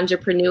from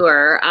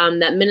Ganjapreneur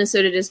that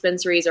Minnesota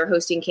dispensaries are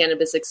hosting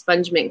cannabis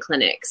expungement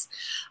clinics.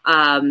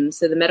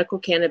 So the medical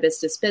cannabis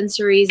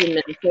dispensaries in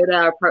Minnesota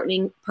are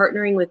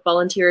partnering with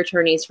volunteer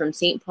attorneys from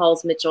St.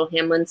 Paul's Mitchell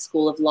Hamlin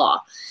School of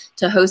Law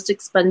to host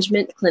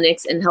expungement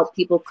clinics and help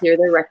people clear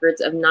their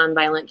records of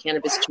nonviolent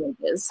cannabis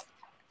charges.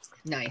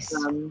 Nice.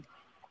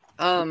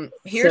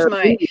 Here's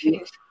my...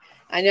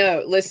 I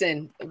know.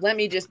 Listen, let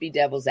me just be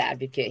devil's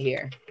advocate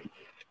here.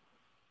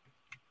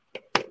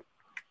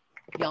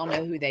 Y'all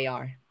know who they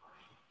are.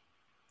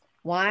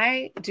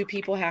 Why do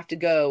people have to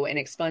go and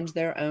expunge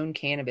their own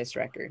cannabis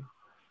record?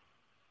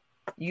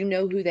 You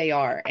know who they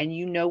are, and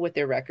you know what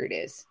their record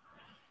is.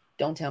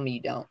 Don't tell me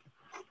you don't.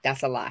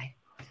 That's a lie.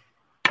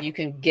 You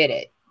can get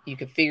it. You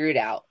can figure it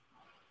out.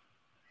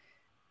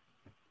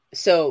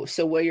 So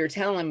what you're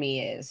telling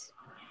me is,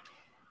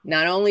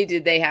 not only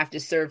did they have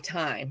to serve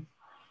time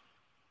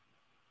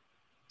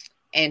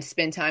and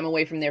spend time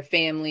away from their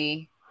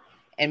family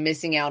and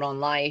missing out on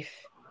life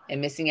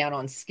and missing out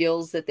on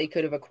skills that they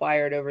could have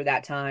acquired over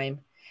that time,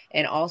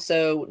 and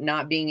also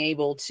not being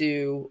able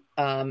to,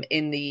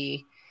 in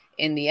the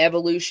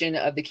evolution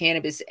of the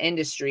cannabis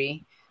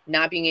industry,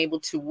 not being able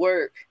to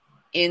work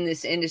in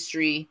this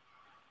industry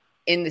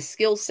in the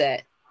skill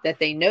set that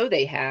they know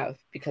they have,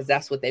 because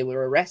that's what they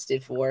were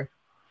arrested for.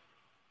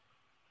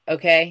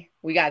 Okay,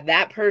 we got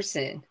that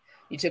person.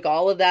 You took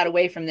all of that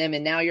away from them,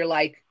 and now you're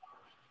like,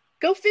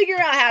 go figure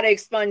out how to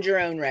expunge your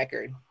own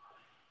record.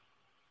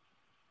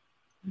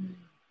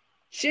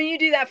 Shouldn't you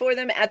do that for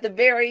them at the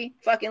very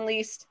fucking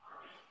least?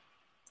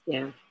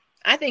 Yeah.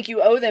 I think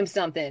you owe them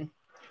something.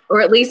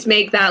 Or at least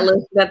make that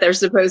list that they're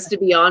supposed to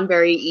be on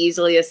very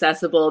easily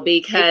accessible,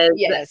 because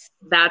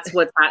that's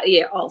what's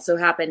also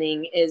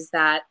happening is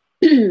that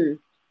they're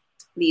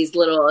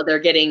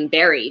getting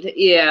buried,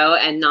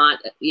 and not,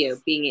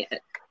 being.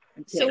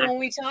 So when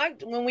we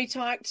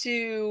talked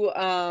to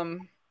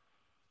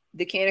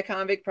the Canna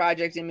Convict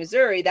Project in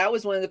Missouri, that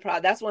was one of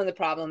the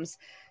problems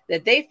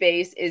that they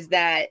face, is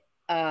that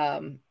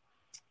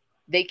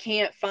they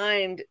can't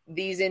find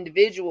these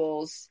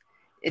individuals.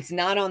 It's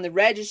not on the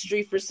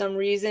registry for some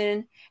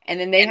reason, and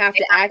then they have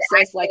to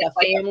access like a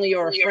family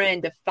or a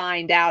friend to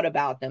find out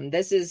about them.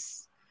 This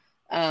is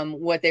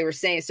what they were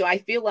saying. So I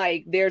feel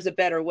like there's a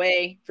better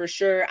way for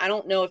sure. I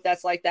don't know if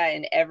that's like that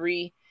in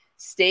every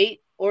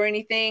state or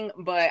anything,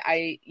 but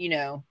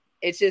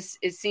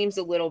it seems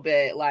a little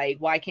bit like,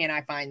 why can't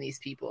I find these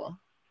people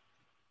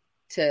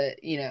to,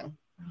 they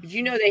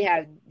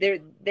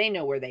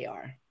know where they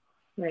are.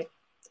 Right.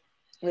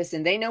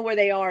 Listen, they know where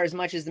they are as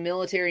much as the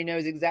military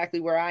knows exactly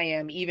where I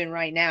am, even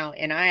right now.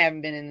 And I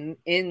haven't been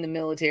in the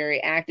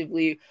military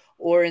actively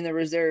or in the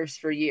reserves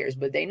for years,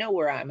 but they know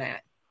where I'm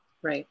at.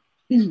 Right.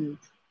 That's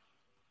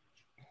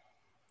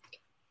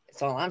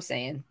all I'm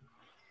saying.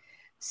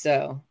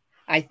 So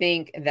I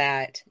think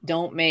that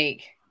don't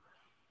make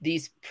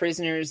these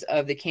prisoners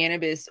of the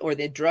cannabis or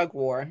the drug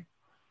war,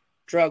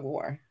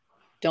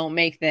 don't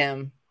make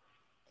them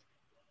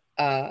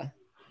also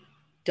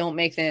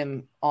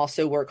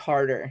work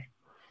harder.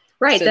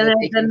 Right. So then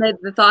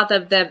the thought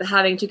of them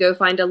having to go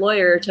find a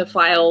lawyer to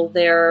file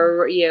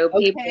their,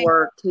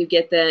 paperwork to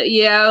get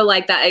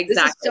like that. Exactly.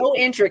 This is so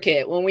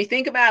intricate when we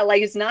think about it,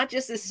 like, it's not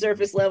just this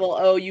surface level.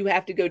 Oh, you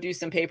have to go do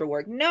some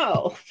paperwork.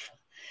 No,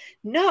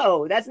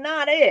 No, that's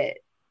not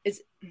it.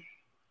 It's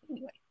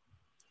anyway.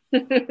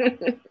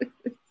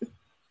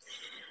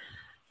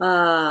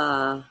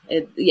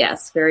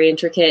 Yes, very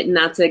intricate. And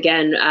that's,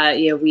 again,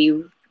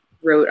 we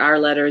wrote our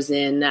letters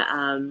in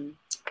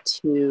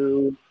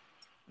to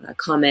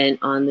comment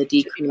on the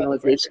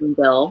decriminalization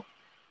bill.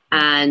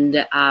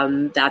 And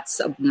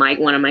that's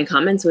one of my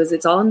comments was,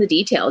 it's all in the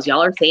details.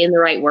 Y'all are saying the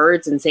right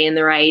words and saying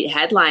the right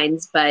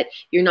headlines, but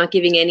you're not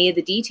giving any of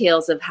the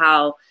details of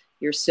how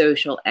your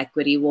social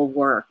equity will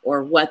work,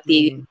 or what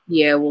the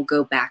will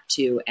go back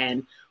to,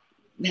 and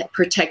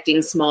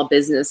protecting small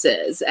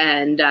businesses,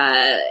 and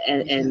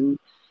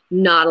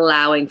not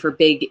allowing for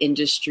big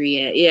industry.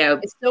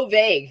 It's so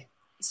vague.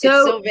 It's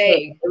so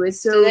vague. It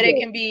was so that vague. It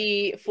can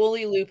be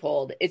fully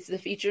loopholed. It's the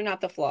feature,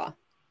 not the flaw.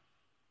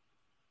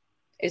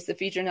 It's the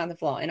feature, not the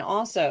flaw. And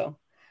also,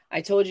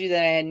 I told you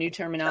that I had new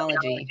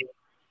terminology,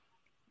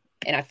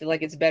 and I feel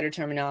like it's better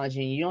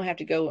terminology. You don't have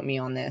to go with me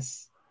on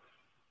this,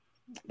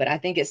 but I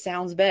think it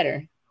sounds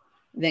better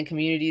than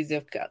communities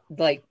of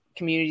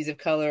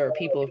color or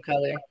people of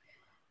color.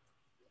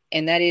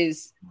 And that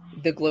is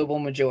the global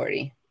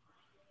majority.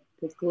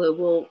 The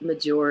global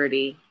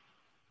majority.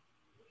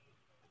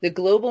 The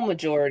global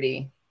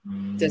majority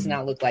does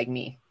not look like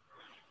me.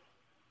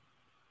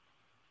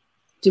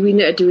 Do we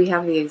know? Do we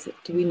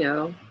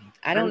know?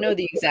 I don't know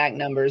the exact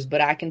numbers,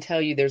 but I can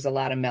tell you there's a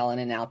lot of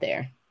melanin out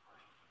there.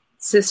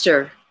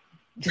 Sister,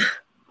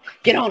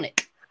 get on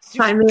it.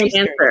 Find me an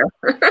answer.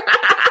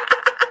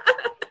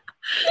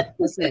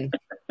 Listen,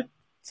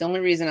 it's the only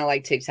reason I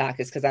like TikTok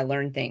is because I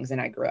learn things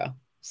and I grow.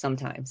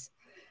 Sometimes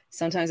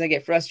I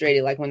get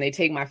frustrated, like when they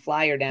take my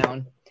flyer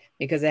down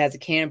because it has a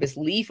cannabis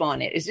leaf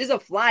on it. It's just a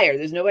flyer.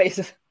 There's nobody.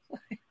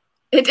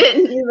 It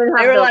didn't even have.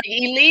 They were like,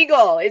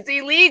 illegal. It's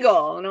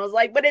illegal. And I was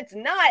like, but it's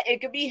not.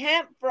 It could be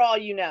hemp for all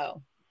you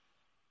know.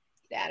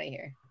 Get out of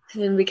here.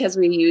 And because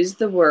we use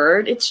the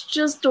word, it's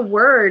just a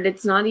word.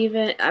 It's not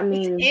even, I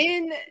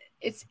mean.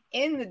 It's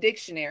in the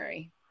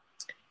dictionary.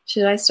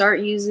 Should I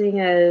start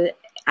using a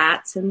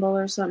 @ symbol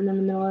or something in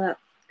the middle of that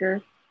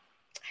figure?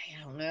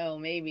 I don't know.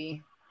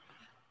 Maybe.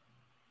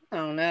 I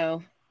don't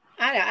know.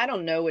 I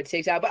don't know what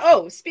TikTok,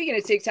 but speaking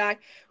of TikTok,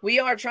 we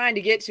are trying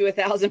to get to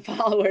 1,000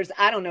 followers.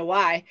 I don't know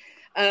why.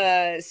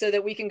 So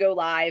that we can go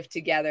live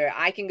together.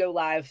 I can go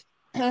live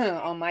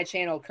on my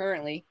channel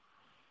currently,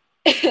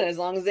 as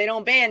long as they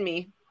don't ban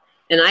me.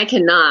 And I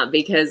cannot,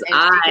 because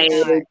I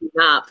do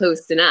not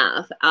post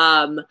enough.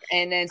 And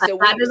then so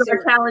that is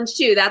our challenge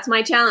too. That's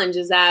my challenge,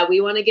 is that we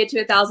want to get to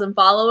 1,000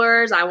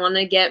 followers. I want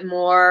to get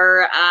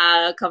more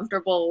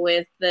comfortable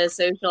with the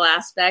social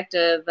aspect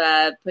of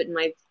putting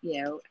my,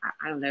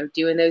 I don't know,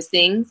 doing those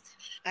things.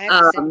 I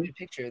have to send you a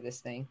picture of this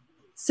thing.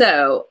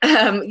 So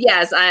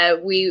yes,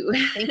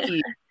 Thank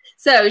you.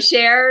 So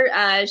share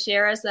us.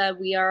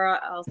 We are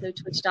also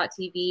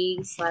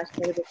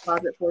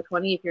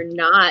twitch.tv/CannabisCloset420. If you're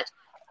not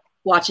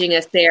watching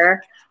us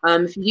there,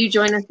 if you do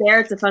join us there,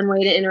 it's a fun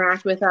way to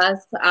interact with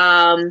us,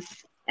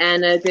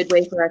 and a good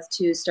way for us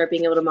to start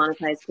being able to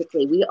monetize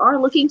quickly. We are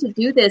looking to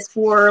do this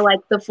for like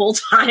the full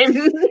time,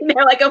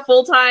 like a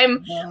full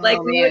time. We would like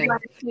to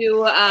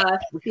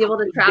be able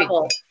to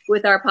travel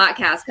with our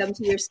podcast, come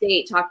to your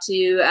state, talk to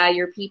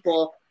your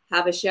people,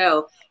 have a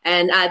show.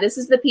 And this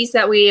is the piece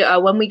that we,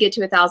 when we get to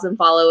 1,000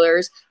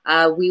 followers,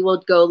 we will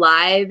go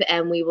live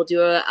and we will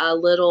do a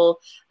little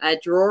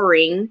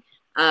drawing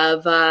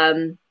of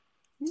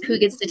who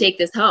gets to take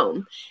this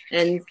home.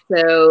 And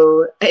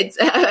so it's,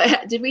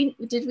 did we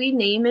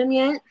name him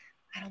yet?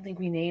 I don't think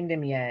we named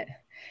him yet.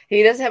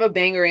 He does have a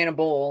banger and a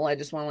bowl. I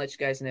just want to let you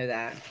guys know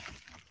that.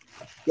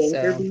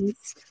 Banger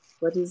Beast?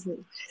 What is it?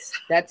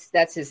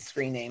 That's his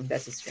screen name.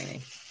 That's his screen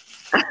name.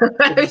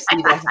 Did you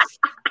see that?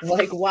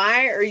 Like,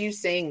 why are you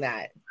saying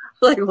that?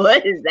 Like,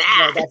 what is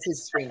that? No, that's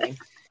his screen name.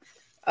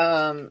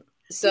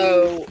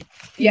 So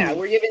yeah,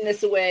 we're giving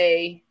this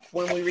away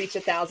when we reach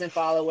 1,000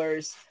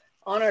 followers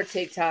on our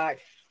TikTok.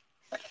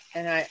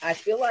 And I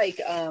feel like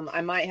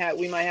we might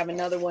have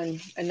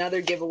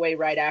another giveaway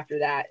right after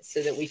that,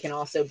 so that we can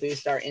also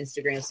boost our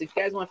Instagram. So if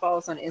you guys want to follow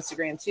us on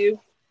Instagram too,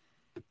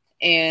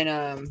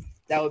 and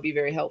that would be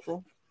very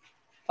helpful.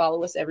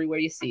 Follow us everywhere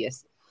you see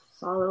us.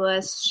 Follow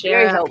us,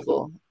 share. Very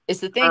helpful. It's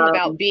the thing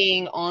about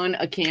being on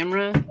a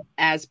camera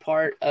as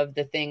part of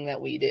the thing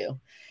that we do,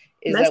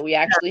 is that we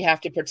actually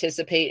have to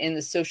participate in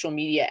the social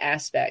media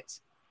aspect.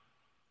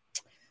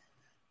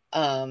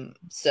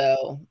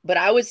 But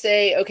I would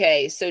say,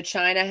 okay, so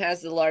China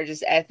has the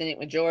largest ethnic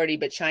majority,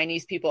 but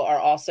Chinese people are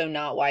also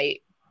not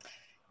white.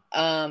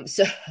 And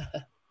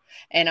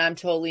I'm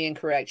totally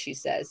incorrect, she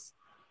says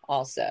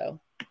also.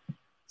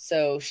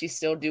 So she's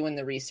still doing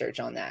the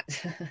research on that.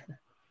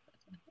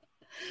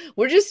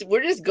 We're just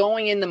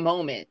going in the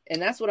moment.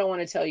 And that's what I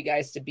want to tell you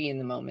guys, to be in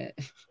the moment.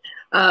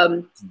 Put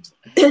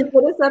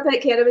us up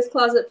at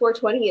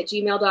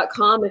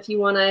cannabiscloset420@gmail.com if you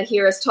want to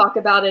hear us talk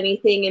about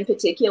anything in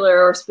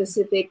particular or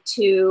specific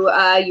to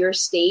your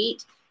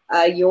state,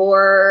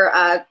 your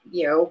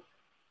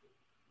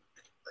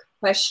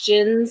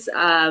questions.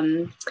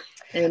 And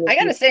I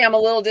gotta say, I'm a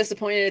little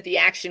disappointed at the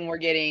action we're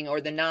getting, or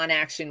the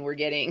non-action we're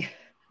getting.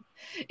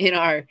 in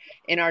our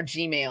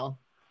Gmail.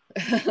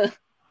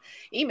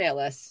 Email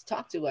us,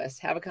 talk to us,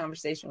 have a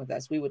conversation with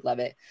us. We would love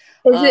it.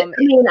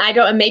 I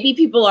don't, maybe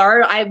people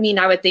are, I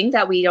would think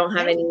that we don't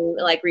have any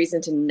like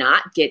reason to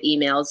not get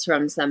emails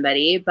from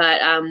somebody,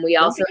 but we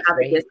also have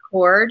a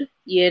Discord,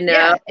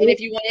 Yeah. And if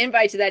you want to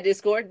invite to that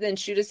Discord, then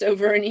shoot us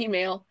over an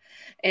email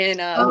and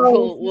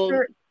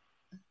we'll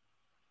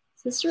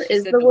Sister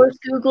is the worst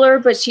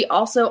Googler, but she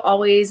also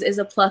always is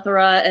a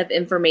plethora of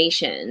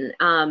information.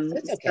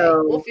 That's okay.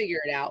 So, we'll figure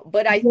it out.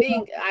 But I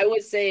think I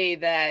would say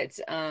that,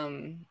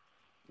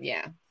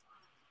 yeah,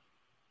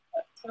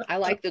 I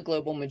like the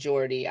global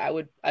majority. I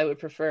would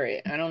prefer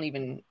it. I don't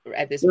even,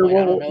 at this point,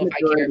 I don't know if I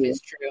care if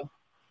it's true.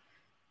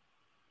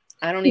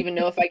 I don't even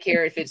know if I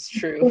care if it's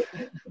true.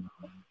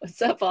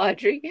 What's up,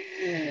 Audrey?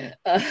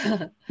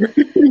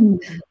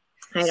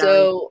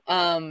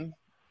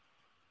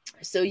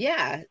 So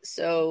yeah.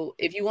 So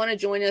if you want to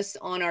join us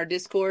on our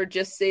Discord,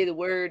 just say the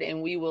word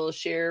and we will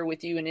share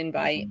with you an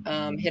invite.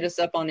 Hit us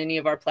up on any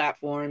of our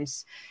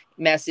platforms,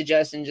 message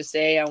us and just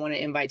say, I want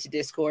to invite to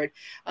Discord.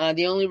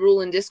 The only rule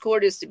in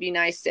Discord is to be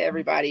nice to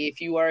everybody. If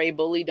you are a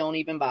bully, don't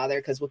even bother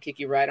because we'll kick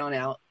you right on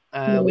out.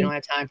 We don't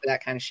have time for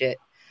that kind of shit.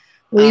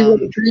 We will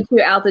greet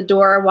you out the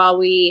door while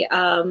we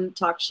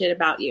talk shit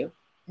about you.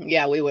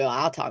 Yeah, we will.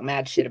 I'll talk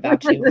mad shit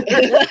about you.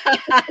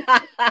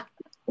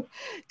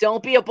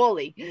 Don't be a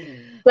bully.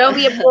 Don't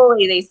be a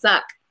bully. They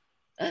suck.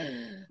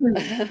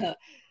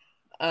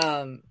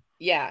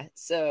 Yeah.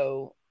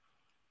 So,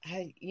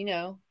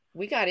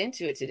 we got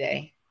into it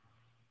today.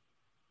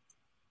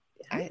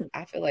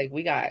 I feel like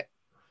we got.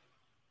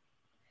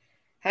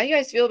 How you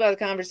guys feel about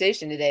the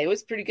conversation today? It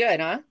was pretty good,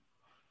 huh?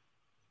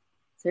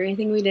 Is there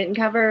anything we didn't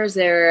cover? Is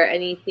there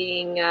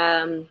anything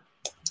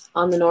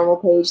on the normal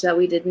page that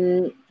we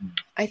didn't?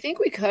 I think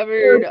we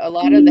covered a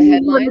lot of the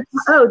headlines.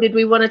 Did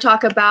we want to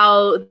talk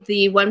about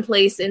the one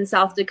place in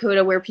South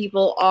Dakota where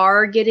people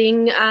are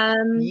getting?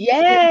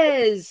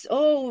 Yes.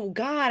 Oh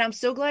God, I'm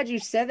so glad you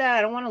said that.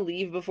 I don't want to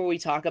leave before we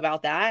talk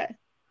about that.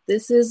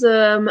 This is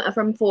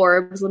from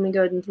Forbes. Let me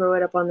go ahead and throw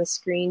it up on the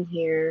screen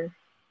here.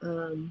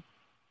 Let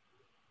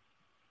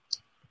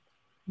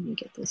me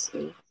get this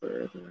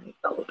over the right.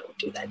 Oh, don't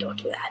do that. Don't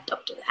do that.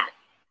 Don't do that.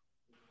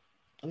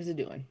 What was it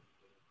doing?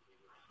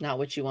 Not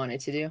what you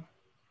wanted to do.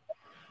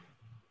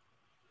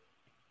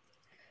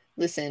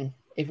 Listen,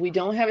 if we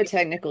don't have a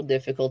technical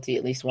difficulty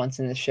at least once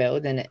in the show,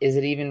 then is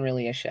it even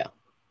really a show?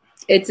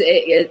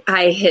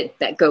 I hit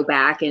that go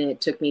back and it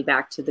took me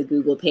back to the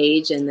Google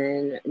page, and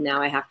then now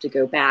I have to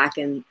go back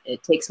and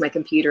it takes my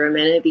computer a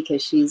minute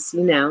because she's,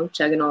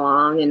 chugging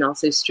along and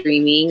also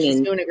streaming. She's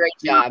and doing a great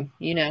job,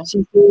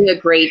 She's doing a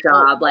great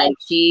job. Like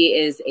she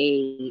is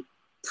a...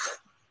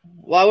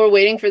 While we're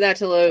waiting for that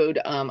to load,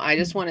 I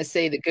just want to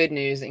say the good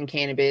news in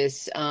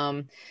cannabis.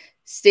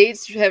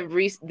 States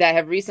that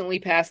have recently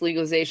passed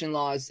legalization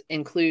laws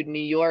include New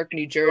York,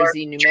 New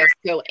Jersey, New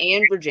Mexico,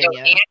 and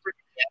Virginia.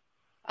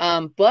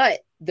 But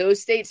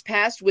those states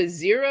passed with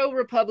 0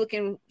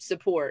 Republican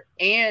support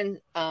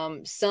and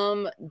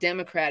some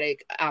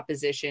Democratic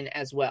opposition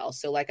as well.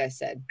 So like I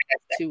said,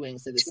 2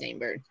 wings of the same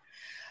bird.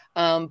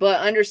 But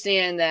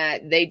understand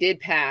that they did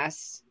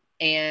pass,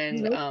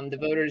 and the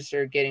voters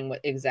are getting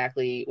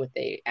exactly what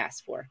they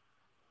asked for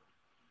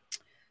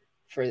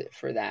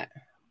that.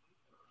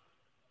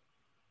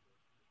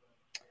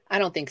 I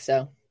don't think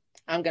so.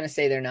 I'm going to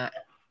say they're not.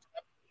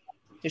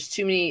 There's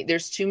too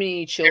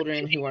many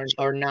children who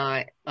are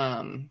not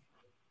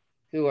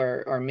who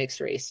are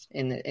mixed race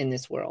in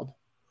this world.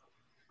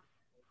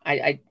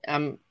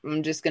 I'm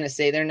just going to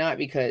say they're not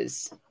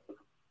because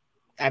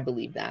I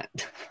believe that.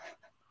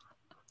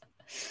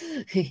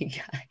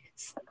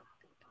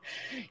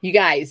 You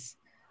guys,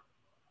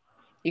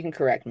 you can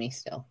correct me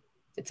still.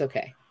 It's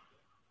okay.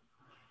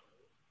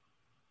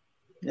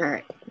 All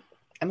right.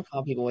 I'm gonna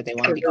call people what they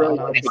want to be called,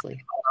 honestly.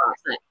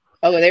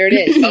 Oh, there it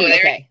is.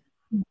 Okay.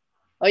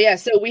 Oh yeah.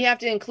 So we have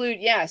to include.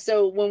 Yeah.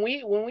 So when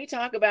we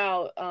talk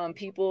about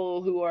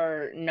people who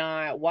are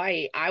not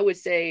white, I would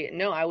say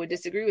no. I would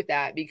disagree with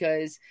that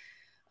because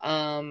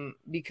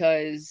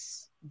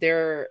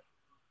there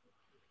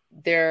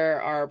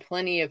are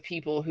plenty of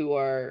people who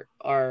are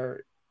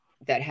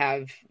that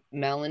have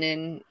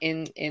melanin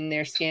in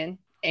their skin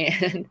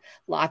and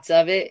lots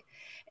of it,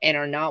 and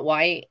are not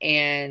white,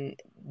 and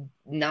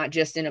not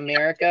just in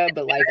America,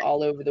 but like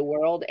all over the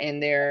world.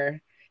 And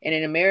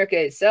in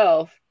America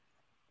itself,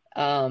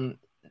 the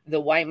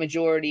white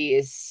majority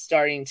is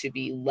starting to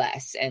be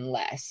less and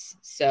less.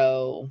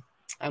 So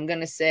I'm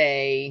going to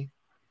say,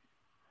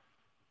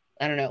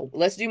 I don't know.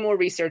 Let's do more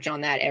research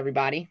on that,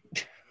 everybody.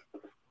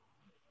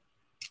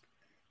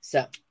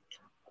 So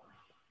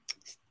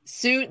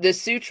the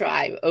Sioux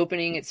tribe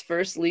opening its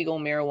first legal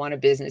marijuana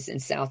business in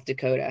South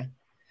Dakota.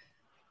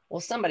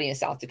 Well, somebody in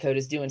South Dakota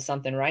is doing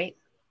something right.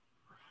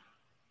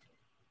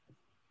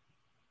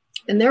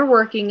 And they're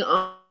working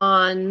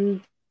on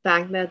the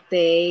fact that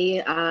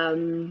they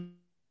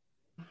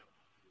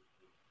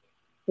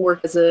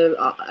work as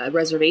a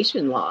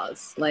reservation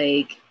laws,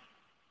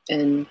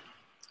 and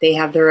they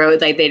have their own,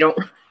 they don't.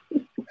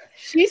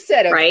 She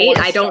said, right?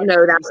 I don't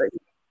know that.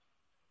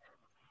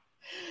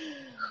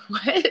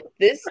 What?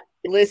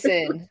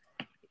 Listen,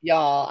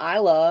 y'all, I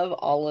love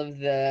all of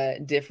the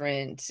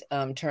different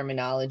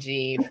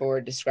terminology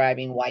for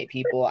describing white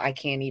people. I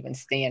can't even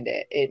stand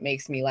it. It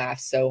makes me laugh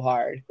so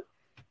hard.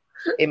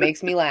 It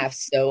makes me laugh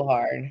so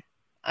hard.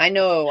 I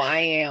know I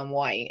am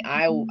white.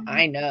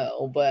 I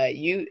know, but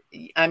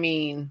I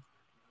mean,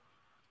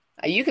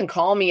 you can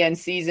call me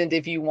unseasoned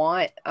if you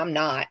want. I'm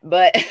not,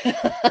 but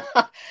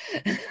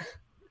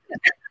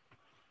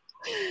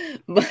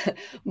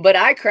but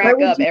I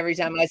crack up every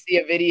time I see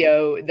a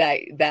video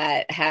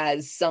that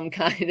has some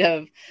kind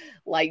of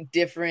like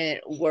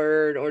different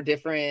word or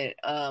different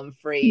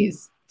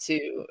phrase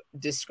to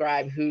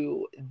describe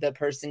who the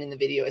person in the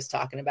video is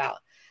talking about.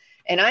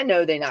 And I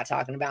know they're not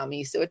talking about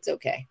me, so it's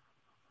okay.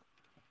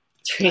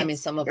 I mean,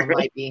 some of them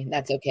might be.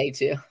 That's okay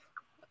too.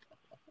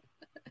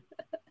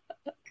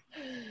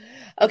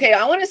 Okay,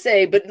 I want to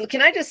say, but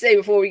can I just say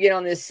before we get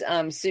on this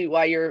suit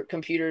while your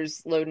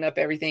computer's loading up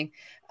everything,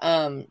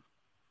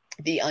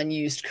 the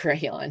unused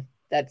crayon.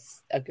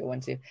 That's a good one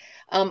too.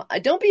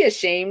 Don't be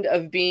ashamed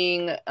of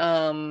being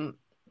a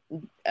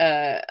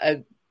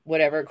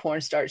whatever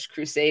cornstarch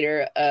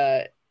crusader.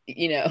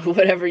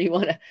 Whatever you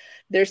want to.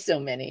 There's so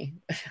many.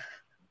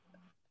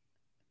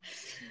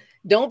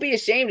 Don't be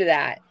ashamed of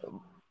that.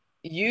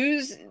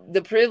 Use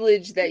the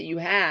privilege that you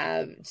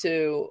have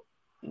to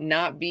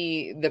not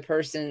be the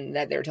person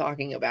that they're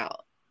talking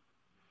about,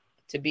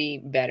 to be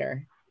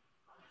better.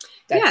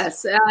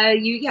 Use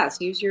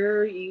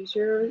your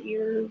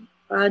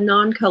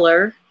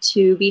non-color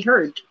to be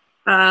heard.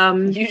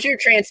 Use your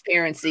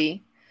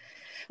transparency.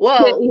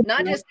 Well,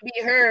 not just to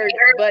be heard,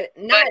 but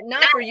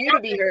not for you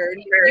to be heard.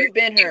 You've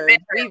been heard.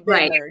 We've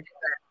been heard.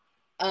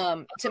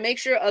 To make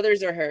sure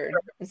others are heard.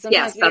 And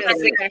sometimes we gotta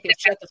sit back and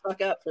shut the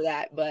fuck up for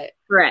that, but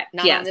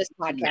not on this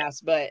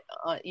podcast, but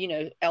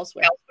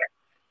elsewhere.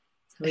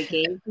 So we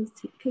gave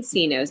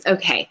casinos.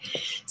 Okay.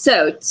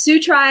 So Sioux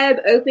Tribe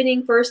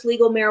opening first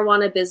legal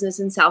marijuana business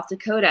in South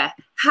Dakota.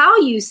 How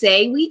you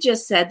say? We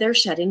just said they're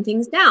shutting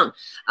things down.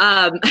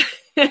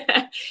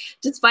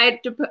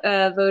 Despite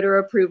voter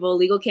approval,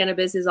 legal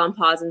cannabis is on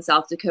pause in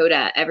South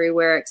Dakota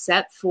everywhere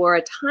except for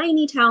a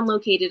tiny town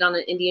located on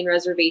an Indian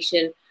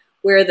reservation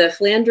where the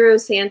Flandreau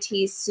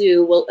Santee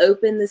Sioux will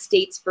open the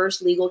state's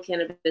first legal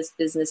cannabis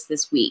business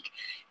this week.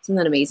 Isn't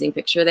that an amazing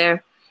picture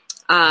there?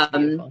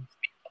 I'm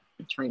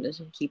trying to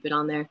keep it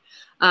on there.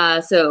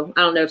 So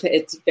I don't know if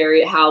it's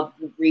how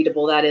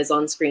readable that is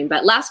on screen.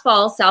 But last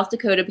fall, South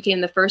Dakota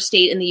became the first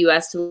state in the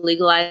U.S. to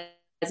legalize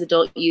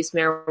adult use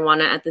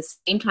marijuana at the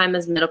same time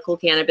as medical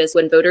cannabis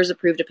when voters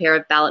approved a pair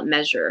of ballot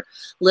measure.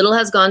 Little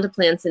has gone to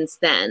plan since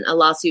then. A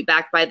lawsuit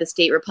backed by the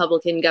state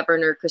Republican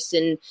Governor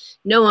Kristen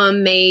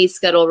Noem may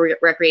scuttle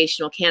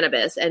recreational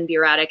cannabis, and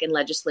bureaucratic and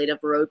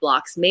legislative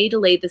roadblocks may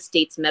delay the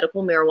state's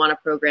medical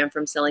marijuana program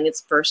from selling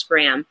its first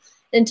gram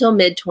until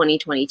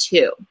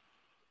mid-2022.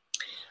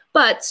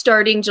 But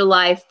starting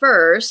July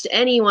 1st,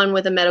 anyone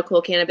with a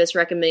medical cannabis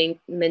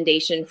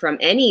recommendation from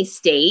any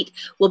state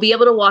will be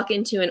able to walk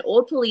into an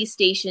old police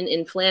station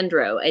in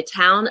Flandreau, a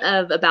town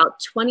of about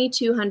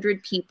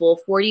 2,200 people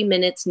 40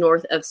 minutes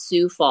north of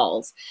Sioux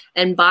Falls,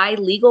 and buy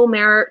legal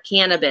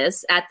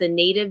cannabis at the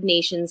Native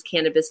Nations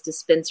Cannabis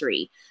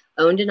Dispensary,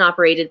 owned and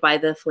operated by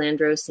the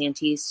Flandreau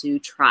Santee Sioux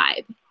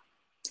Tribe.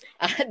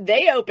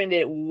 They opened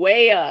it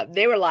way up.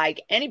 They were like,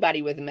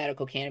 anybody with a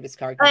medical cannabis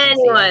card can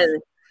anyone.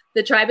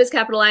 The tribe is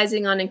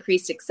capitalizing on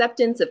increased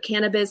acceptance of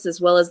cannabis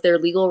as well as their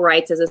legal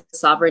rights as a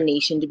sovereign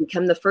nation to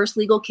become the first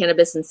legal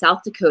cannabis in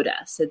South Dakota,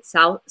 said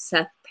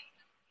Seth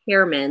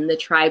Pearman, the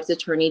tribe's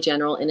attorney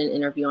general, in an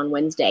interview on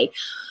Wednesday.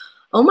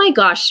 Oh my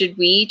gosh, should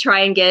we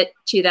try and get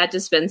to that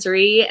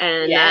dispensary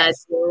and do a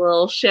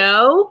little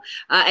show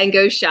and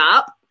go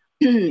shop?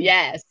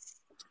 Yes.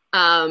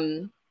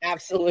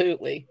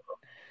 Absolutely.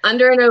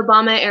 Under an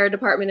Obama-era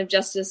Department of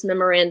Justice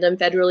memorandum,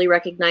 federally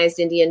recognized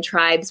Indian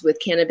tribes with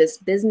cannabis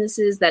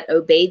businesses that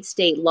obeyed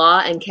state law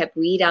and kept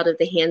weed out of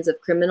the hands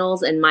of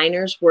criminals and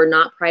minors were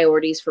not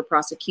priorities for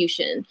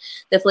prosecution.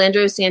 The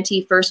Flandreau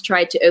Santee first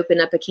tried to open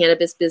up a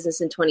cannabis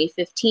business in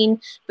 2015,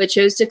 but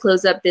chose to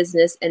close up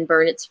business and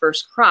burn its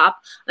first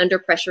crop under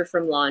pressure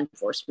from law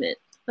enforcement.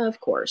 Of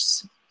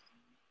course.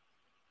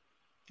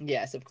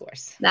 Yes, of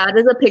course. That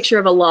is a picture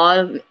of a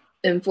law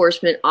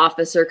enforcement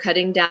officer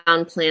cutting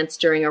down plants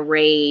during a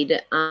raid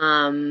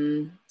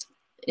in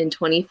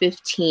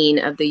 2015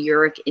 of the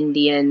Yurok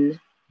Indian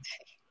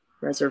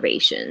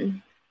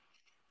Reservation.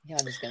 Y'all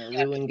just gonna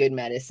ruin good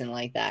medicine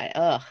like that.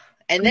 Ugh.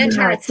 And then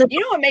you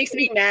know what makes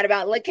me mad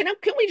about, like, can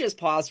we just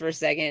pause for a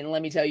second and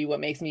let me tell you what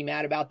makes me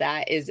mad about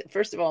that is,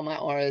 first of all, my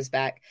aura is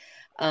back.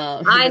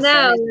 I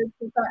know.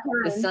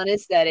 The sun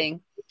is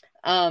setting.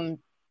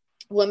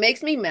 What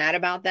makes me mad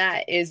about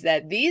that is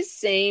that these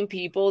same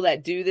people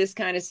that do this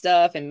kind of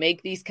stuff and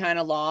make these kind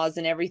of laws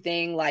and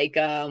everything, like,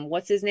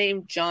 what's his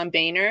name? John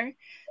Boehner,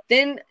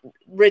 then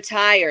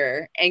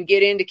retire and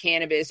get into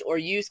cannabis or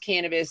use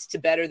cannabis to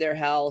better their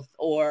health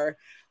or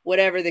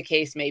whatever the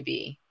case may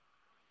be.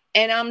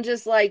 And I'm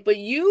just like, but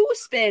you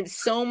spent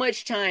so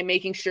much time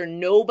making sure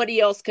nobody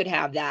else could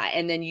have that.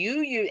 And then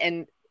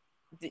you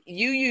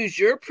use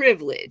your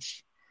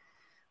privilege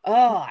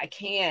Oh, I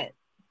can't.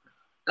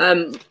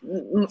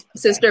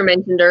 Sister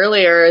mentioned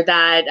earlier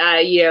that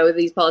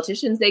these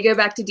politicians, they go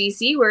back to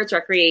DC where it's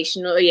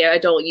recreational,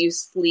 adult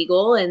use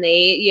legal, and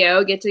they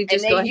get to And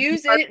just they go ahead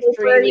use and it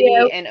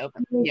freely and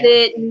open. use Yeah.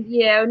 it,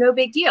 and, no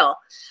big deal.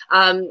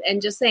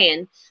 And just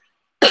saying.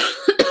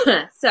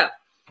 So,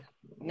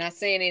 not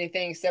saying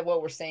anything except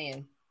what we're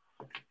saying.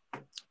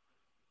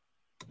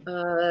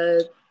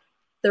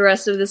 The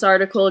rest of this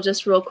article,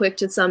 just real quick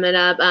to sum it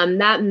up,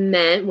 that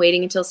meant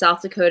waiting until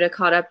South Dakota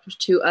caught up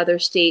to other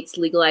states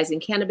legalizing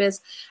cannabis.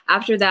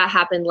 After that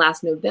happened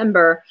last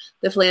November,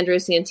 the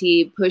Flandreau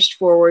Santee pushed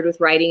forward with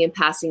writing and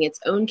passing its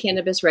own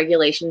cannabis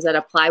regulations that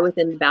apply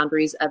within the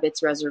boundaries of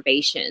its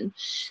reservation.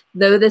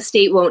 Though the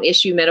state won't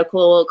issue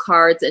medical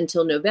cards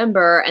until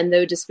November, and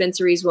though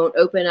dispensaries won't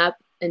open up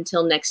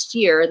until next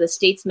year, the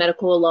state's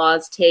medical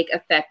laws take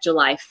effect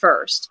July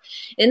 1st.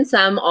 In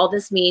sum, all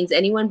this means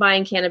anyone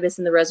buying cannabis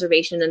in the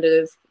reservation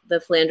under the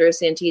Flandreau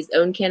Santee's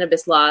own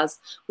cannabis laws,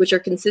 which are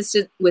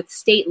consistent with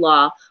state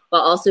law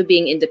while also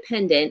being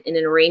independent in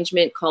an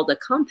arrangement called a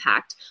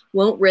compact,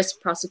 won't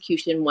risk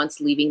prosecution once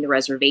leaving the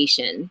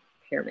reservation,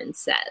 Pearman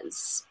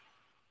says.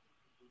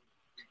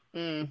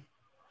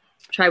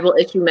 Tribe will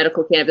issue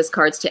medical cannabis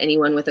cards to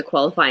anyone with a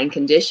qualifying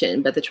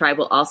condition, but the tribe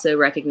will also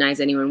recognize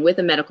anyone with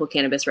a medical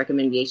cannabis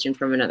recommendation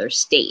from another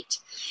state.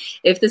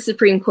 If the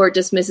Supreme Court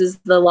dismisses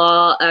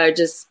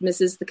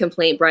the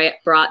complaint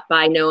brought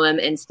by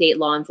NOAM and state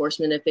law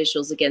enforcement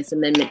officials against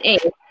Amendment A,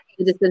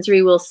 the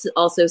dispensary will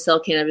also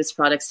sell cannabis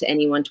products to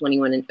anyone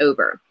 21 and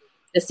over.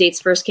 The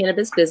state's first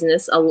cannabis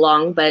business, a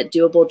long but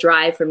doable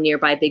drive from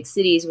nearby big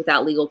cities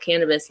without legal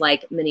cannabis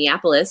like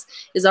Minneapolis,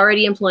 is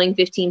already employing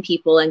 15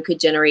 people and could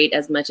generate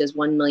as much as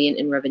 $1 million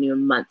in revenue a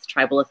month,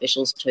 tribal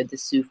officials told the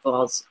Sioux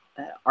Falls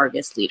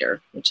Argus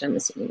Leader, which I'm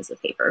assuming is a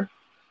paper.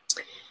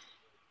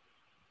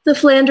 The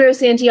Flandreau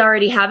Santee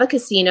already have a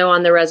casino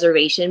on the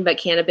reservation, but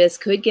cannabis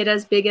could get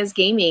as big as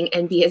gaming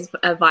and be as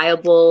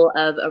viable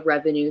of a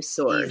revenue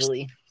source.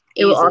 Easily.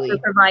 It will also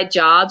provide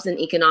jobs and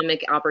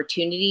economic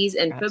opportunities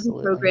and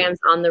programs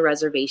on the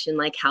reservation,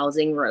 like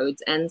housing,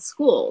 roads, and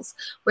schools,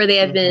 where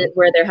there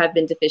have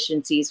been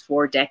deficiencies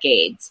for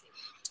decades.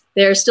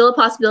 There is still a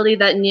possibility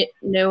that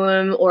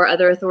NOAM or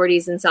other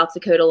authorities in South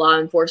Dakota law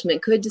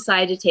enforcement could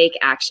decide to take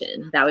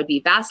action. That would be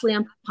vastly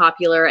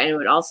unpopular and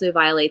would also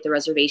violate the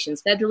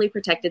reservation's federally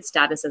protected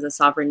status as a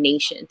sovereign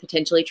nation,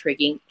 potentially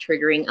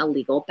triggering a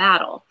legal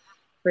battle.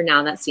 For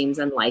now, that seems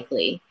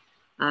unlikely.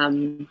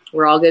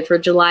 We're all good for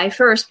July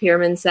 1st,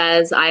 Pearman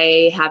says.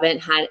 I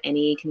haven't had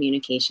any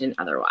communication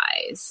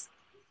otherwise.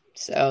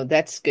 So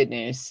that's good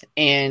news.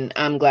 And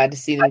I'm glad to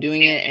see them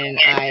doing it. And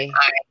I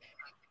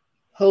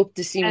hope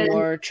to see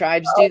more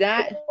tribes do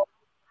that.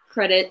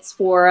 Credits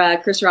for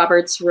Chris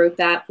Roberts wrote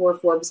that for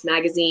Forbes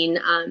magazine.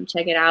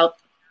 Check it out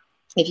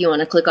if you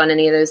want to click on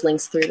any of those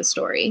links through the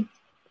story.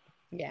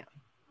 Yeah.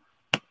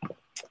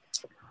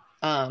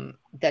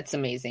 That's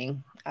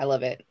amazing. I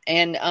love it.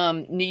 And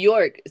New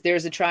York,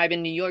 there's a tribe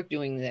in New York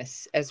doing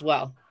this as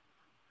well.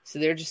 So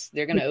they're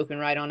going to open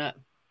right on up.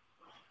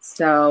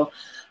 So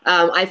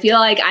I feel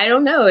like, I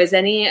don't know,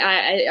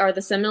 are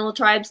the Seminole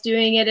tribes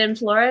doing it in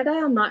Florida?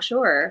 I'm not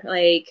sure.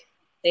 Like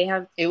they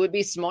have. It would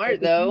be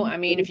smart though. I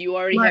mean, if you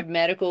already have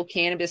medical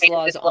cannabis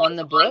laws on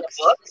the books.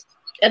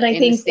 And I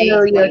think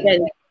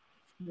the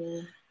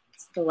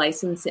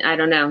licensing, I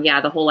don't know.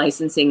 Yeah, the whole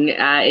licensing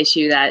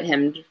issue that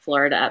hemmed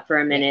Florida up for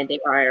a minute. They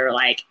probably were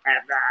like,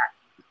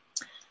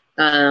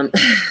 we're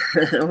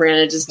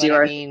gonna just do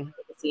our.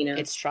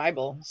 It's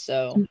tribal,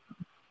 so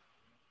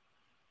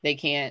they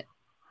can't.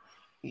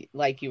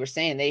 Like you were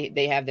saying,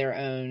 they have their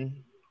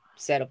own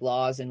set of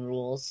laws and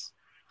rules.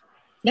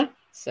 Yeah.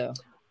 So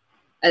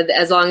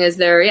as long as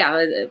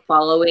they're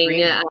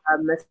following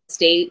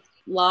state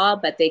law,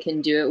 but they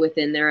can do it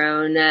within their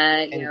own.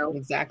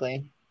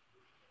 Exactly.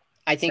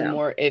 I think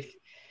more if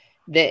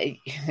they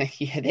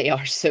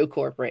are so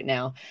corporate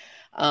now.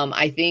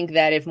 I think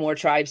that if more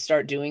tribes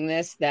start doing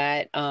this,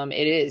 that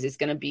it's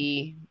going to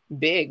be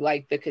big,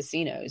 like the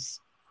casinos.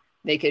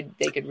 They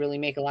could really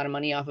make a lot of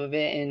money off of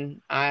it,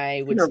 and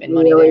I would spend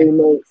money there.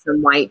 Make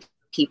some white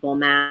people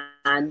mad.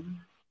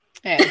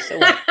 Yeah, so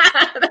what?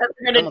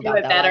 They're going to do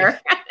it better.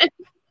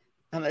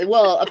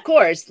 Well, of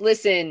course.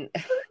 Listen,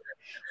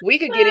 we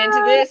could get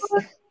into this.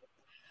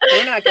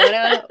 We're not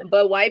gonna,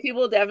 but white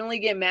people definitely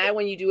get mad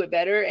when you do it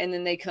better, and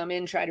then they come in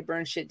and try to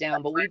burn shit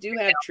down. But we do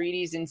have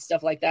treaties and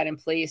stuff like that in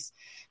place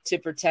to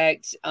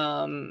protect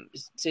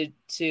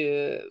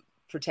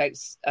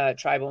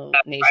tribal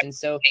nations.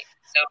 So,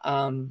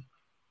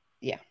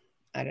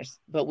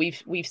 but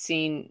we've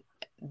seen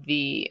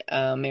the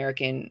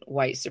American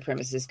white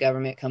supremacist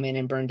government come in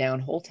and burn down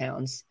whole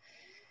towns,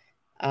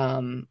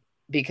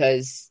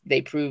 because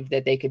they proved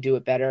that they could do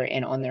it better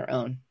and on their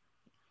own.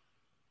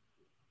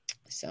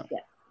 So.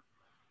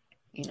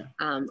 Yeah.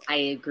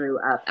 I grew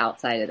up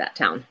outside of that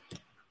town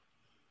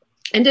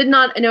and did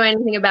not know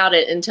anything about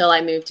it until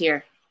I moved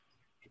here.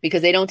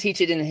 Because they don't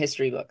teach it in the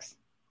history books.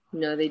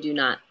 No, they do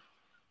not.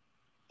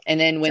 And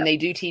then when they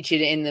do teach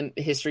it in the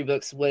history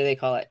books, what do they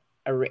call it?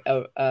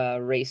 A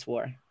race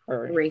war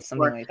or Race something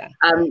war. like that.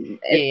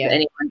 If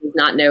anyone does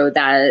not know,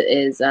 that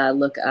is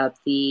look up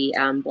the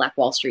Black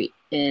Wall Street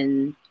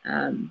in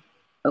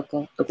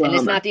Oklahoma. And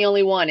it's not the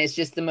only one. It's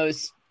just the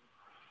most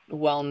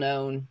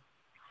well-known.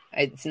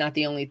 It's not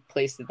the only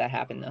place that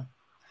happened, though.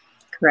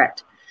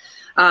 Correct.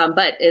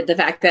 But the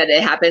fact that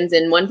it happens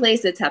in one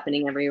place, it's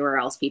happening everywhere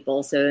else,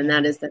 people. So, and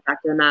that is the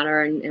fact of the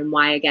matter, and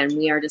why, again,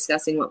 we are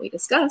discussing what we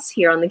discuss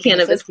here on the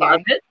Cannabis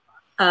Closet.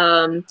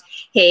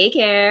 Hey,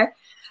 Care.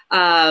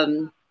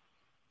 So,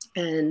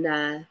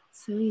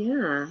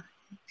 yeah.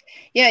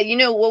 Yeah, you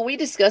know, what we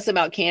discuss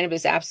about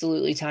cannabis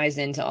absolutely ties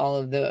into all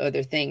of the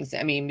other things.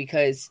 I mean,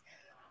 because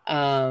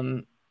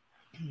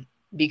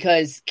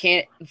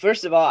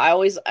first of all,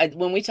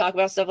 when we talk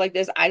about stuff like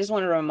this, I just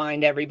want to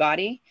remind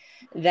everybody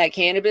that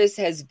cannabis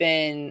has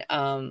been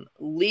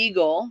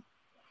legal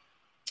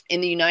in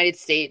the United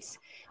States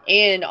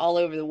and all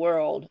over the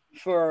world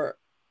for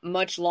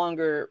much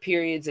longer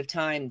periods of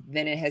time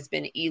than it has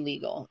been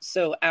illegal.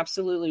 So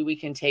absolutely, we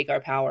can take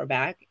our power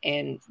back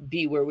and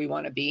be where we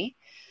want to be.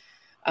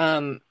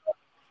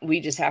 We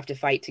just have to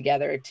fight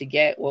together to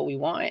get what we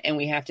want, and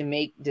we have to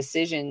make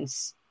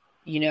decisions,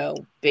 you know,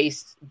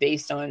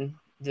 based on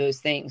those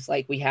things.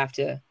 Like, we have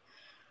to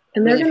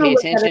really pay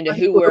attention to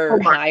who we're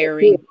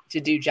hiring to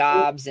do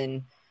jobs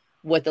and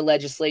what the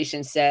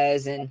legislation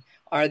says, and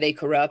are they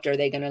corrupt? Are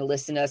they going to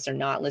listen to us or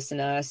not listen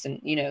to us? And,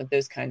 you know,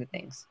 those kind of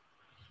things.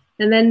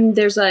 And then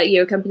there's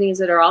companies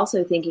that are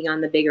also thinking on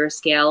the bigger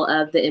scale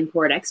of the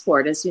import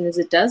export. As soon as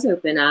it does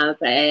open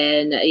up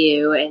and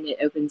it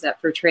opens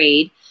up for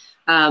trade,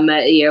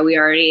 we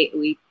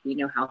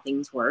know how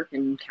things work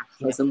and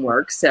capitalism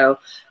works. So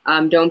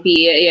don't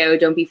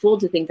be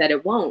fooled to think that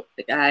it won't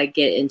get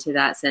into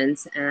that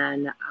sense.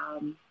 And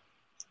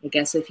I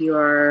guess if you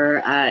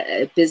are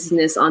a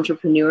business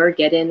entrepreneur,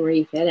 get in where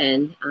you fit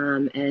in,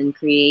 and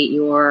create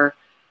your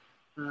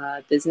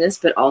business,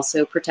 but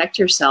also protect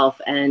yourself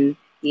and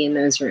be in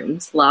those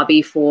rooms.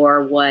 Lobby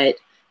for what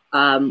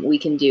we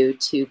can do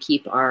to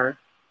keep our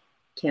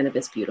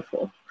cannabis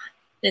beautiful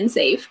and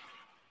safe.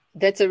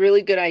 That's a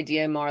really good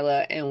idea,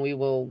 Marla, and we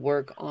will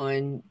work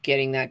on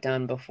getting that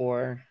done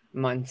before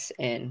months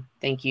end.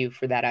 Thank you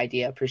for that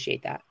idea.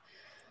 Appreciate that.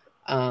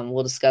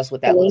 We'll discuss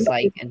what that looks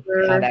like and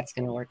how that's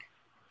going to work.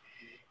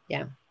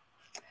 Yeah.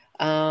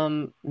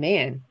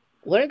 Man,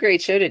 what a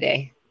great show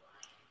today.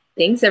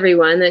 Thanks,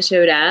 everyone that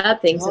showed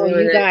up. Thanks,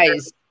 everyone, you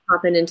guys,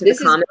 popping into the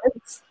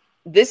comments.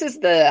 This is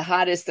the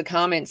hottest the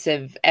comments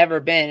have ever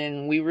been,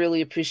 and we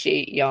really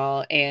appreciate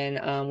y'all.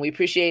 And we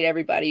appreciate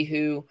everybody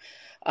who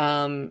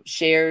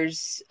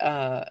shares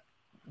the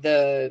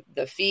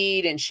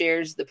feed and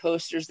shares the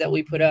posters that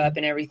we put up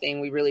and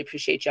everything. We really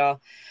appreciate y'all.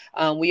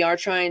 We are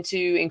trying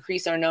to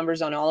increase our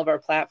numbers on all of our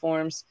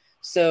platforms,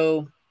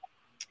 so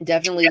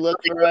definitely look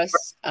for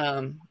us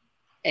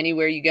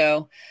anywhere you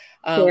go.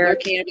 We're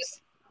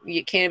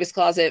Cannabis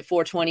Closet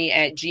 420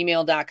 at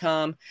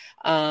gmail.com.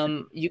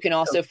 You can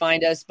also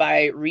find us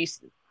by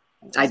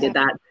I did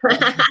that.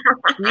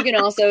 You can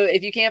also,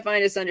 if you can't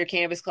find us under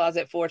Cannabis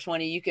Closet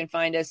 420, you can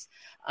find us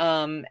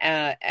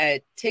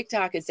at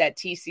TikTok. It's at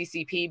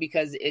TCCP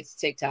because it's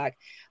TikTok.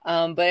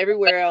 But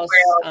everywhere else,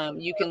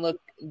 you can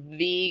look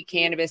the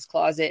Cannabis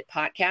Closet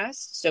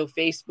Podcast. So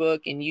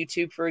Facebook and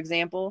YouTube, for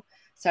example,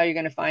 that's how you're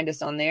going to find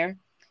us on there.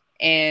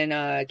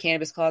 And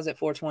Cannabis Closet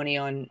 420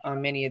 on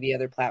many of the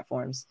other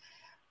platforms.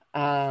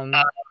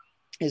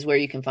 Is where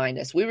you can find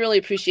us. We really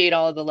appreciate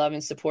all of the love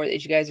and support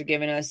that you guys are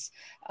giving us.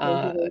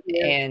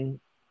 And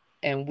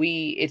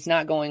it's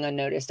not going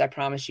unnoticed. I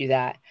promise you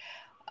that.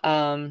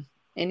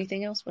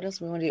 Anything else? What else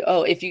do we want to do?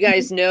 Oh, if you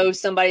guys know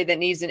somebody that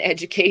needs an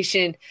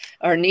education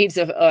or needs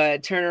a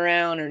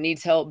turnaround or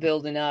needs help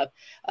building up,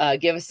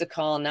 give us a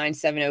call,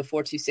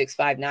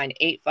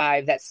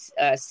 970-426-5985. That's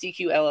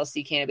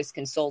CQLLC Cannabis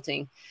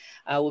Consulting.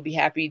 We'll be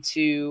happy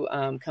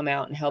to come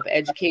out and help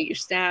educate your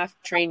staff,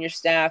 train your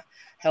staff,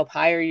 help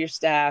hire your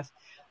staff,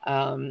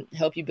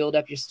 help you build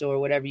up your store,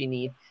 whatever you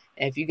need.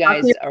 And if you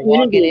guys are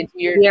walking into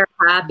we are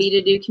happy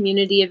to do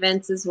community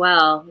events as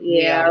well.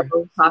 Yeah,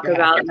 we'll talk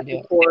about and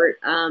support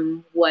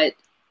what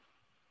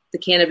the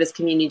cannabis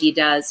community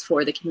does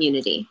for the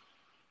community.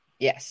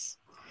 Yes.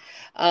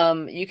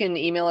 You can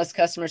email us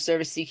customer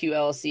service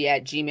CQLC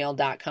at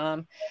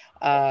gmail.com.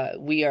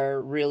 We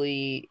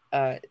really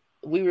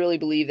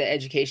believe that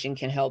education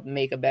can help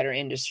make a better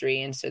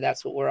industry. And so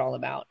that's what we're all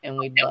about. And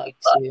we'd love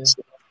to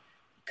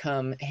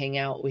come hang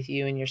out with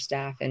you and your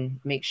staff and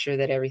make sure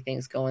that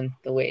everything's going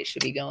the way it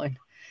should be going.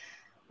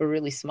 We're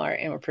really smart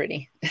and we're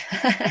pretty.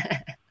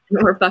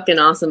 We're fucking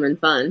awesome and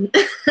fun.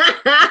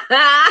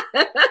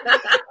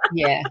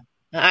 Yeah.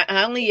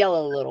 I only yell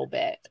a little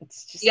bit.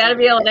 It's just you got to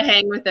be able to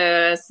hang with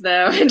us,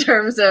 though, in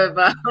terms of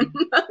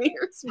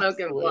you're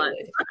smoking blunt.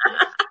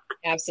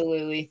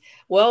 Absolutely.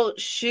 Well,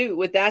 shoot.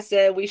 With that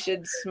said, we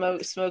should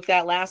smoke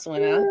that last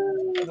one, huh?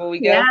 Before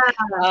we go.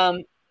 Yeah.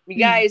 You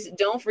guys,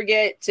 don't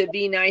forget to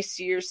be nice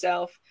to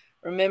yourself.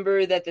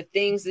 Remember that the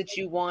things that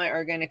you want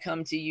are going to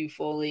come to you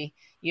fully.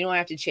 You don't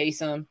have to chase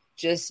them.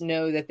 just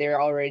know that they're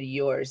already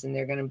yours and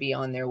they're going to be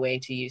on their way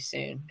to you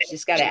soon. You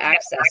just got to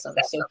access them.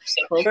 So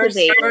first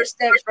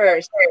step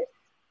first,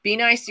 be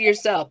nice to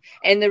yourself.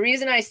 And the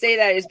reason I say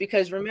that is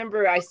because,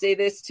 remember, I say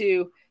this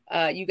too,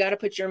 you got to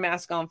put your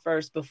mask on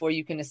first before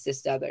you can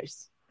assist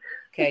others.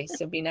 Okay,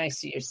 so be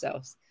nice to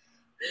yourselves.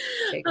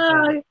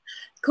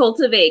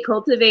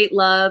 Cultivate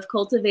love,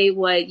 cultivate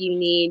what you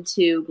need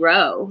to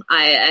grow.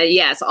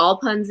 Yes, all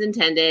puns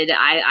intended.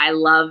 I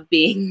love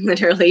being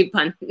literally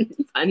pun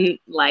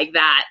like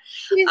that.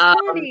 It's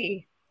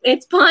funny.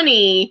 It's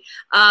punny.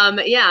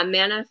 Yeah,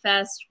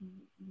 manifest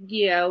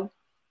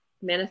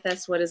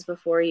what is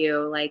before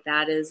you. Like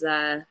that is,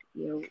 I've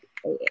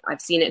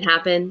seen it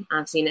happen.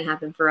 I've seen it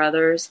happen for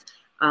others.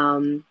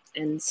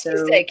 And so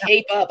you said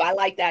cape up. I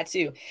like that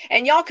too.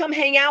 And y'all come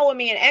hang out with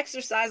me and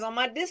exercise on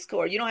my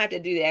Discord. You don't have to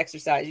do the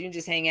exercise. You can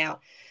just hang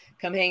out.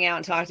 Come hang out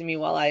and talk to me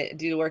while I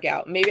do the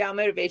workout. Maybe I'll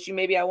motivate you.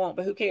 Maybe I won't,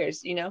 but who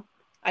cares?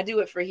 I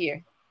do it for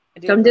here.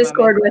 Come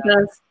Discord with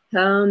us.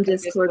 Come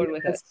Discord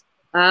with us.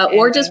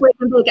 Or just wait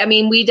and book. I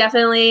mean, we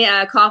definitely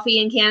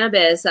coffee and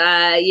cannabis.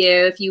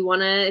 If you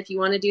wanna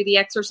do the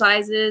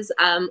exercises,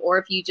 or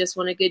if you just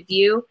want a good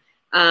view,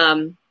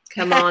 come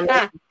on,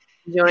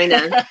 join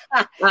us.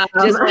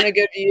 Just want a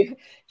good view.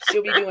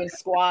 She'll be doing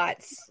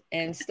squats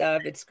and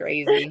stuff. It's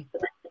crazy.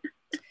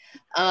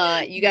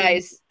 You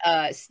guys,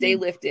 stay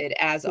lifted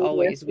as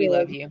always. We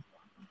love you.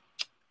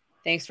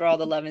 Thanks for all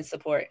the love and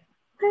support.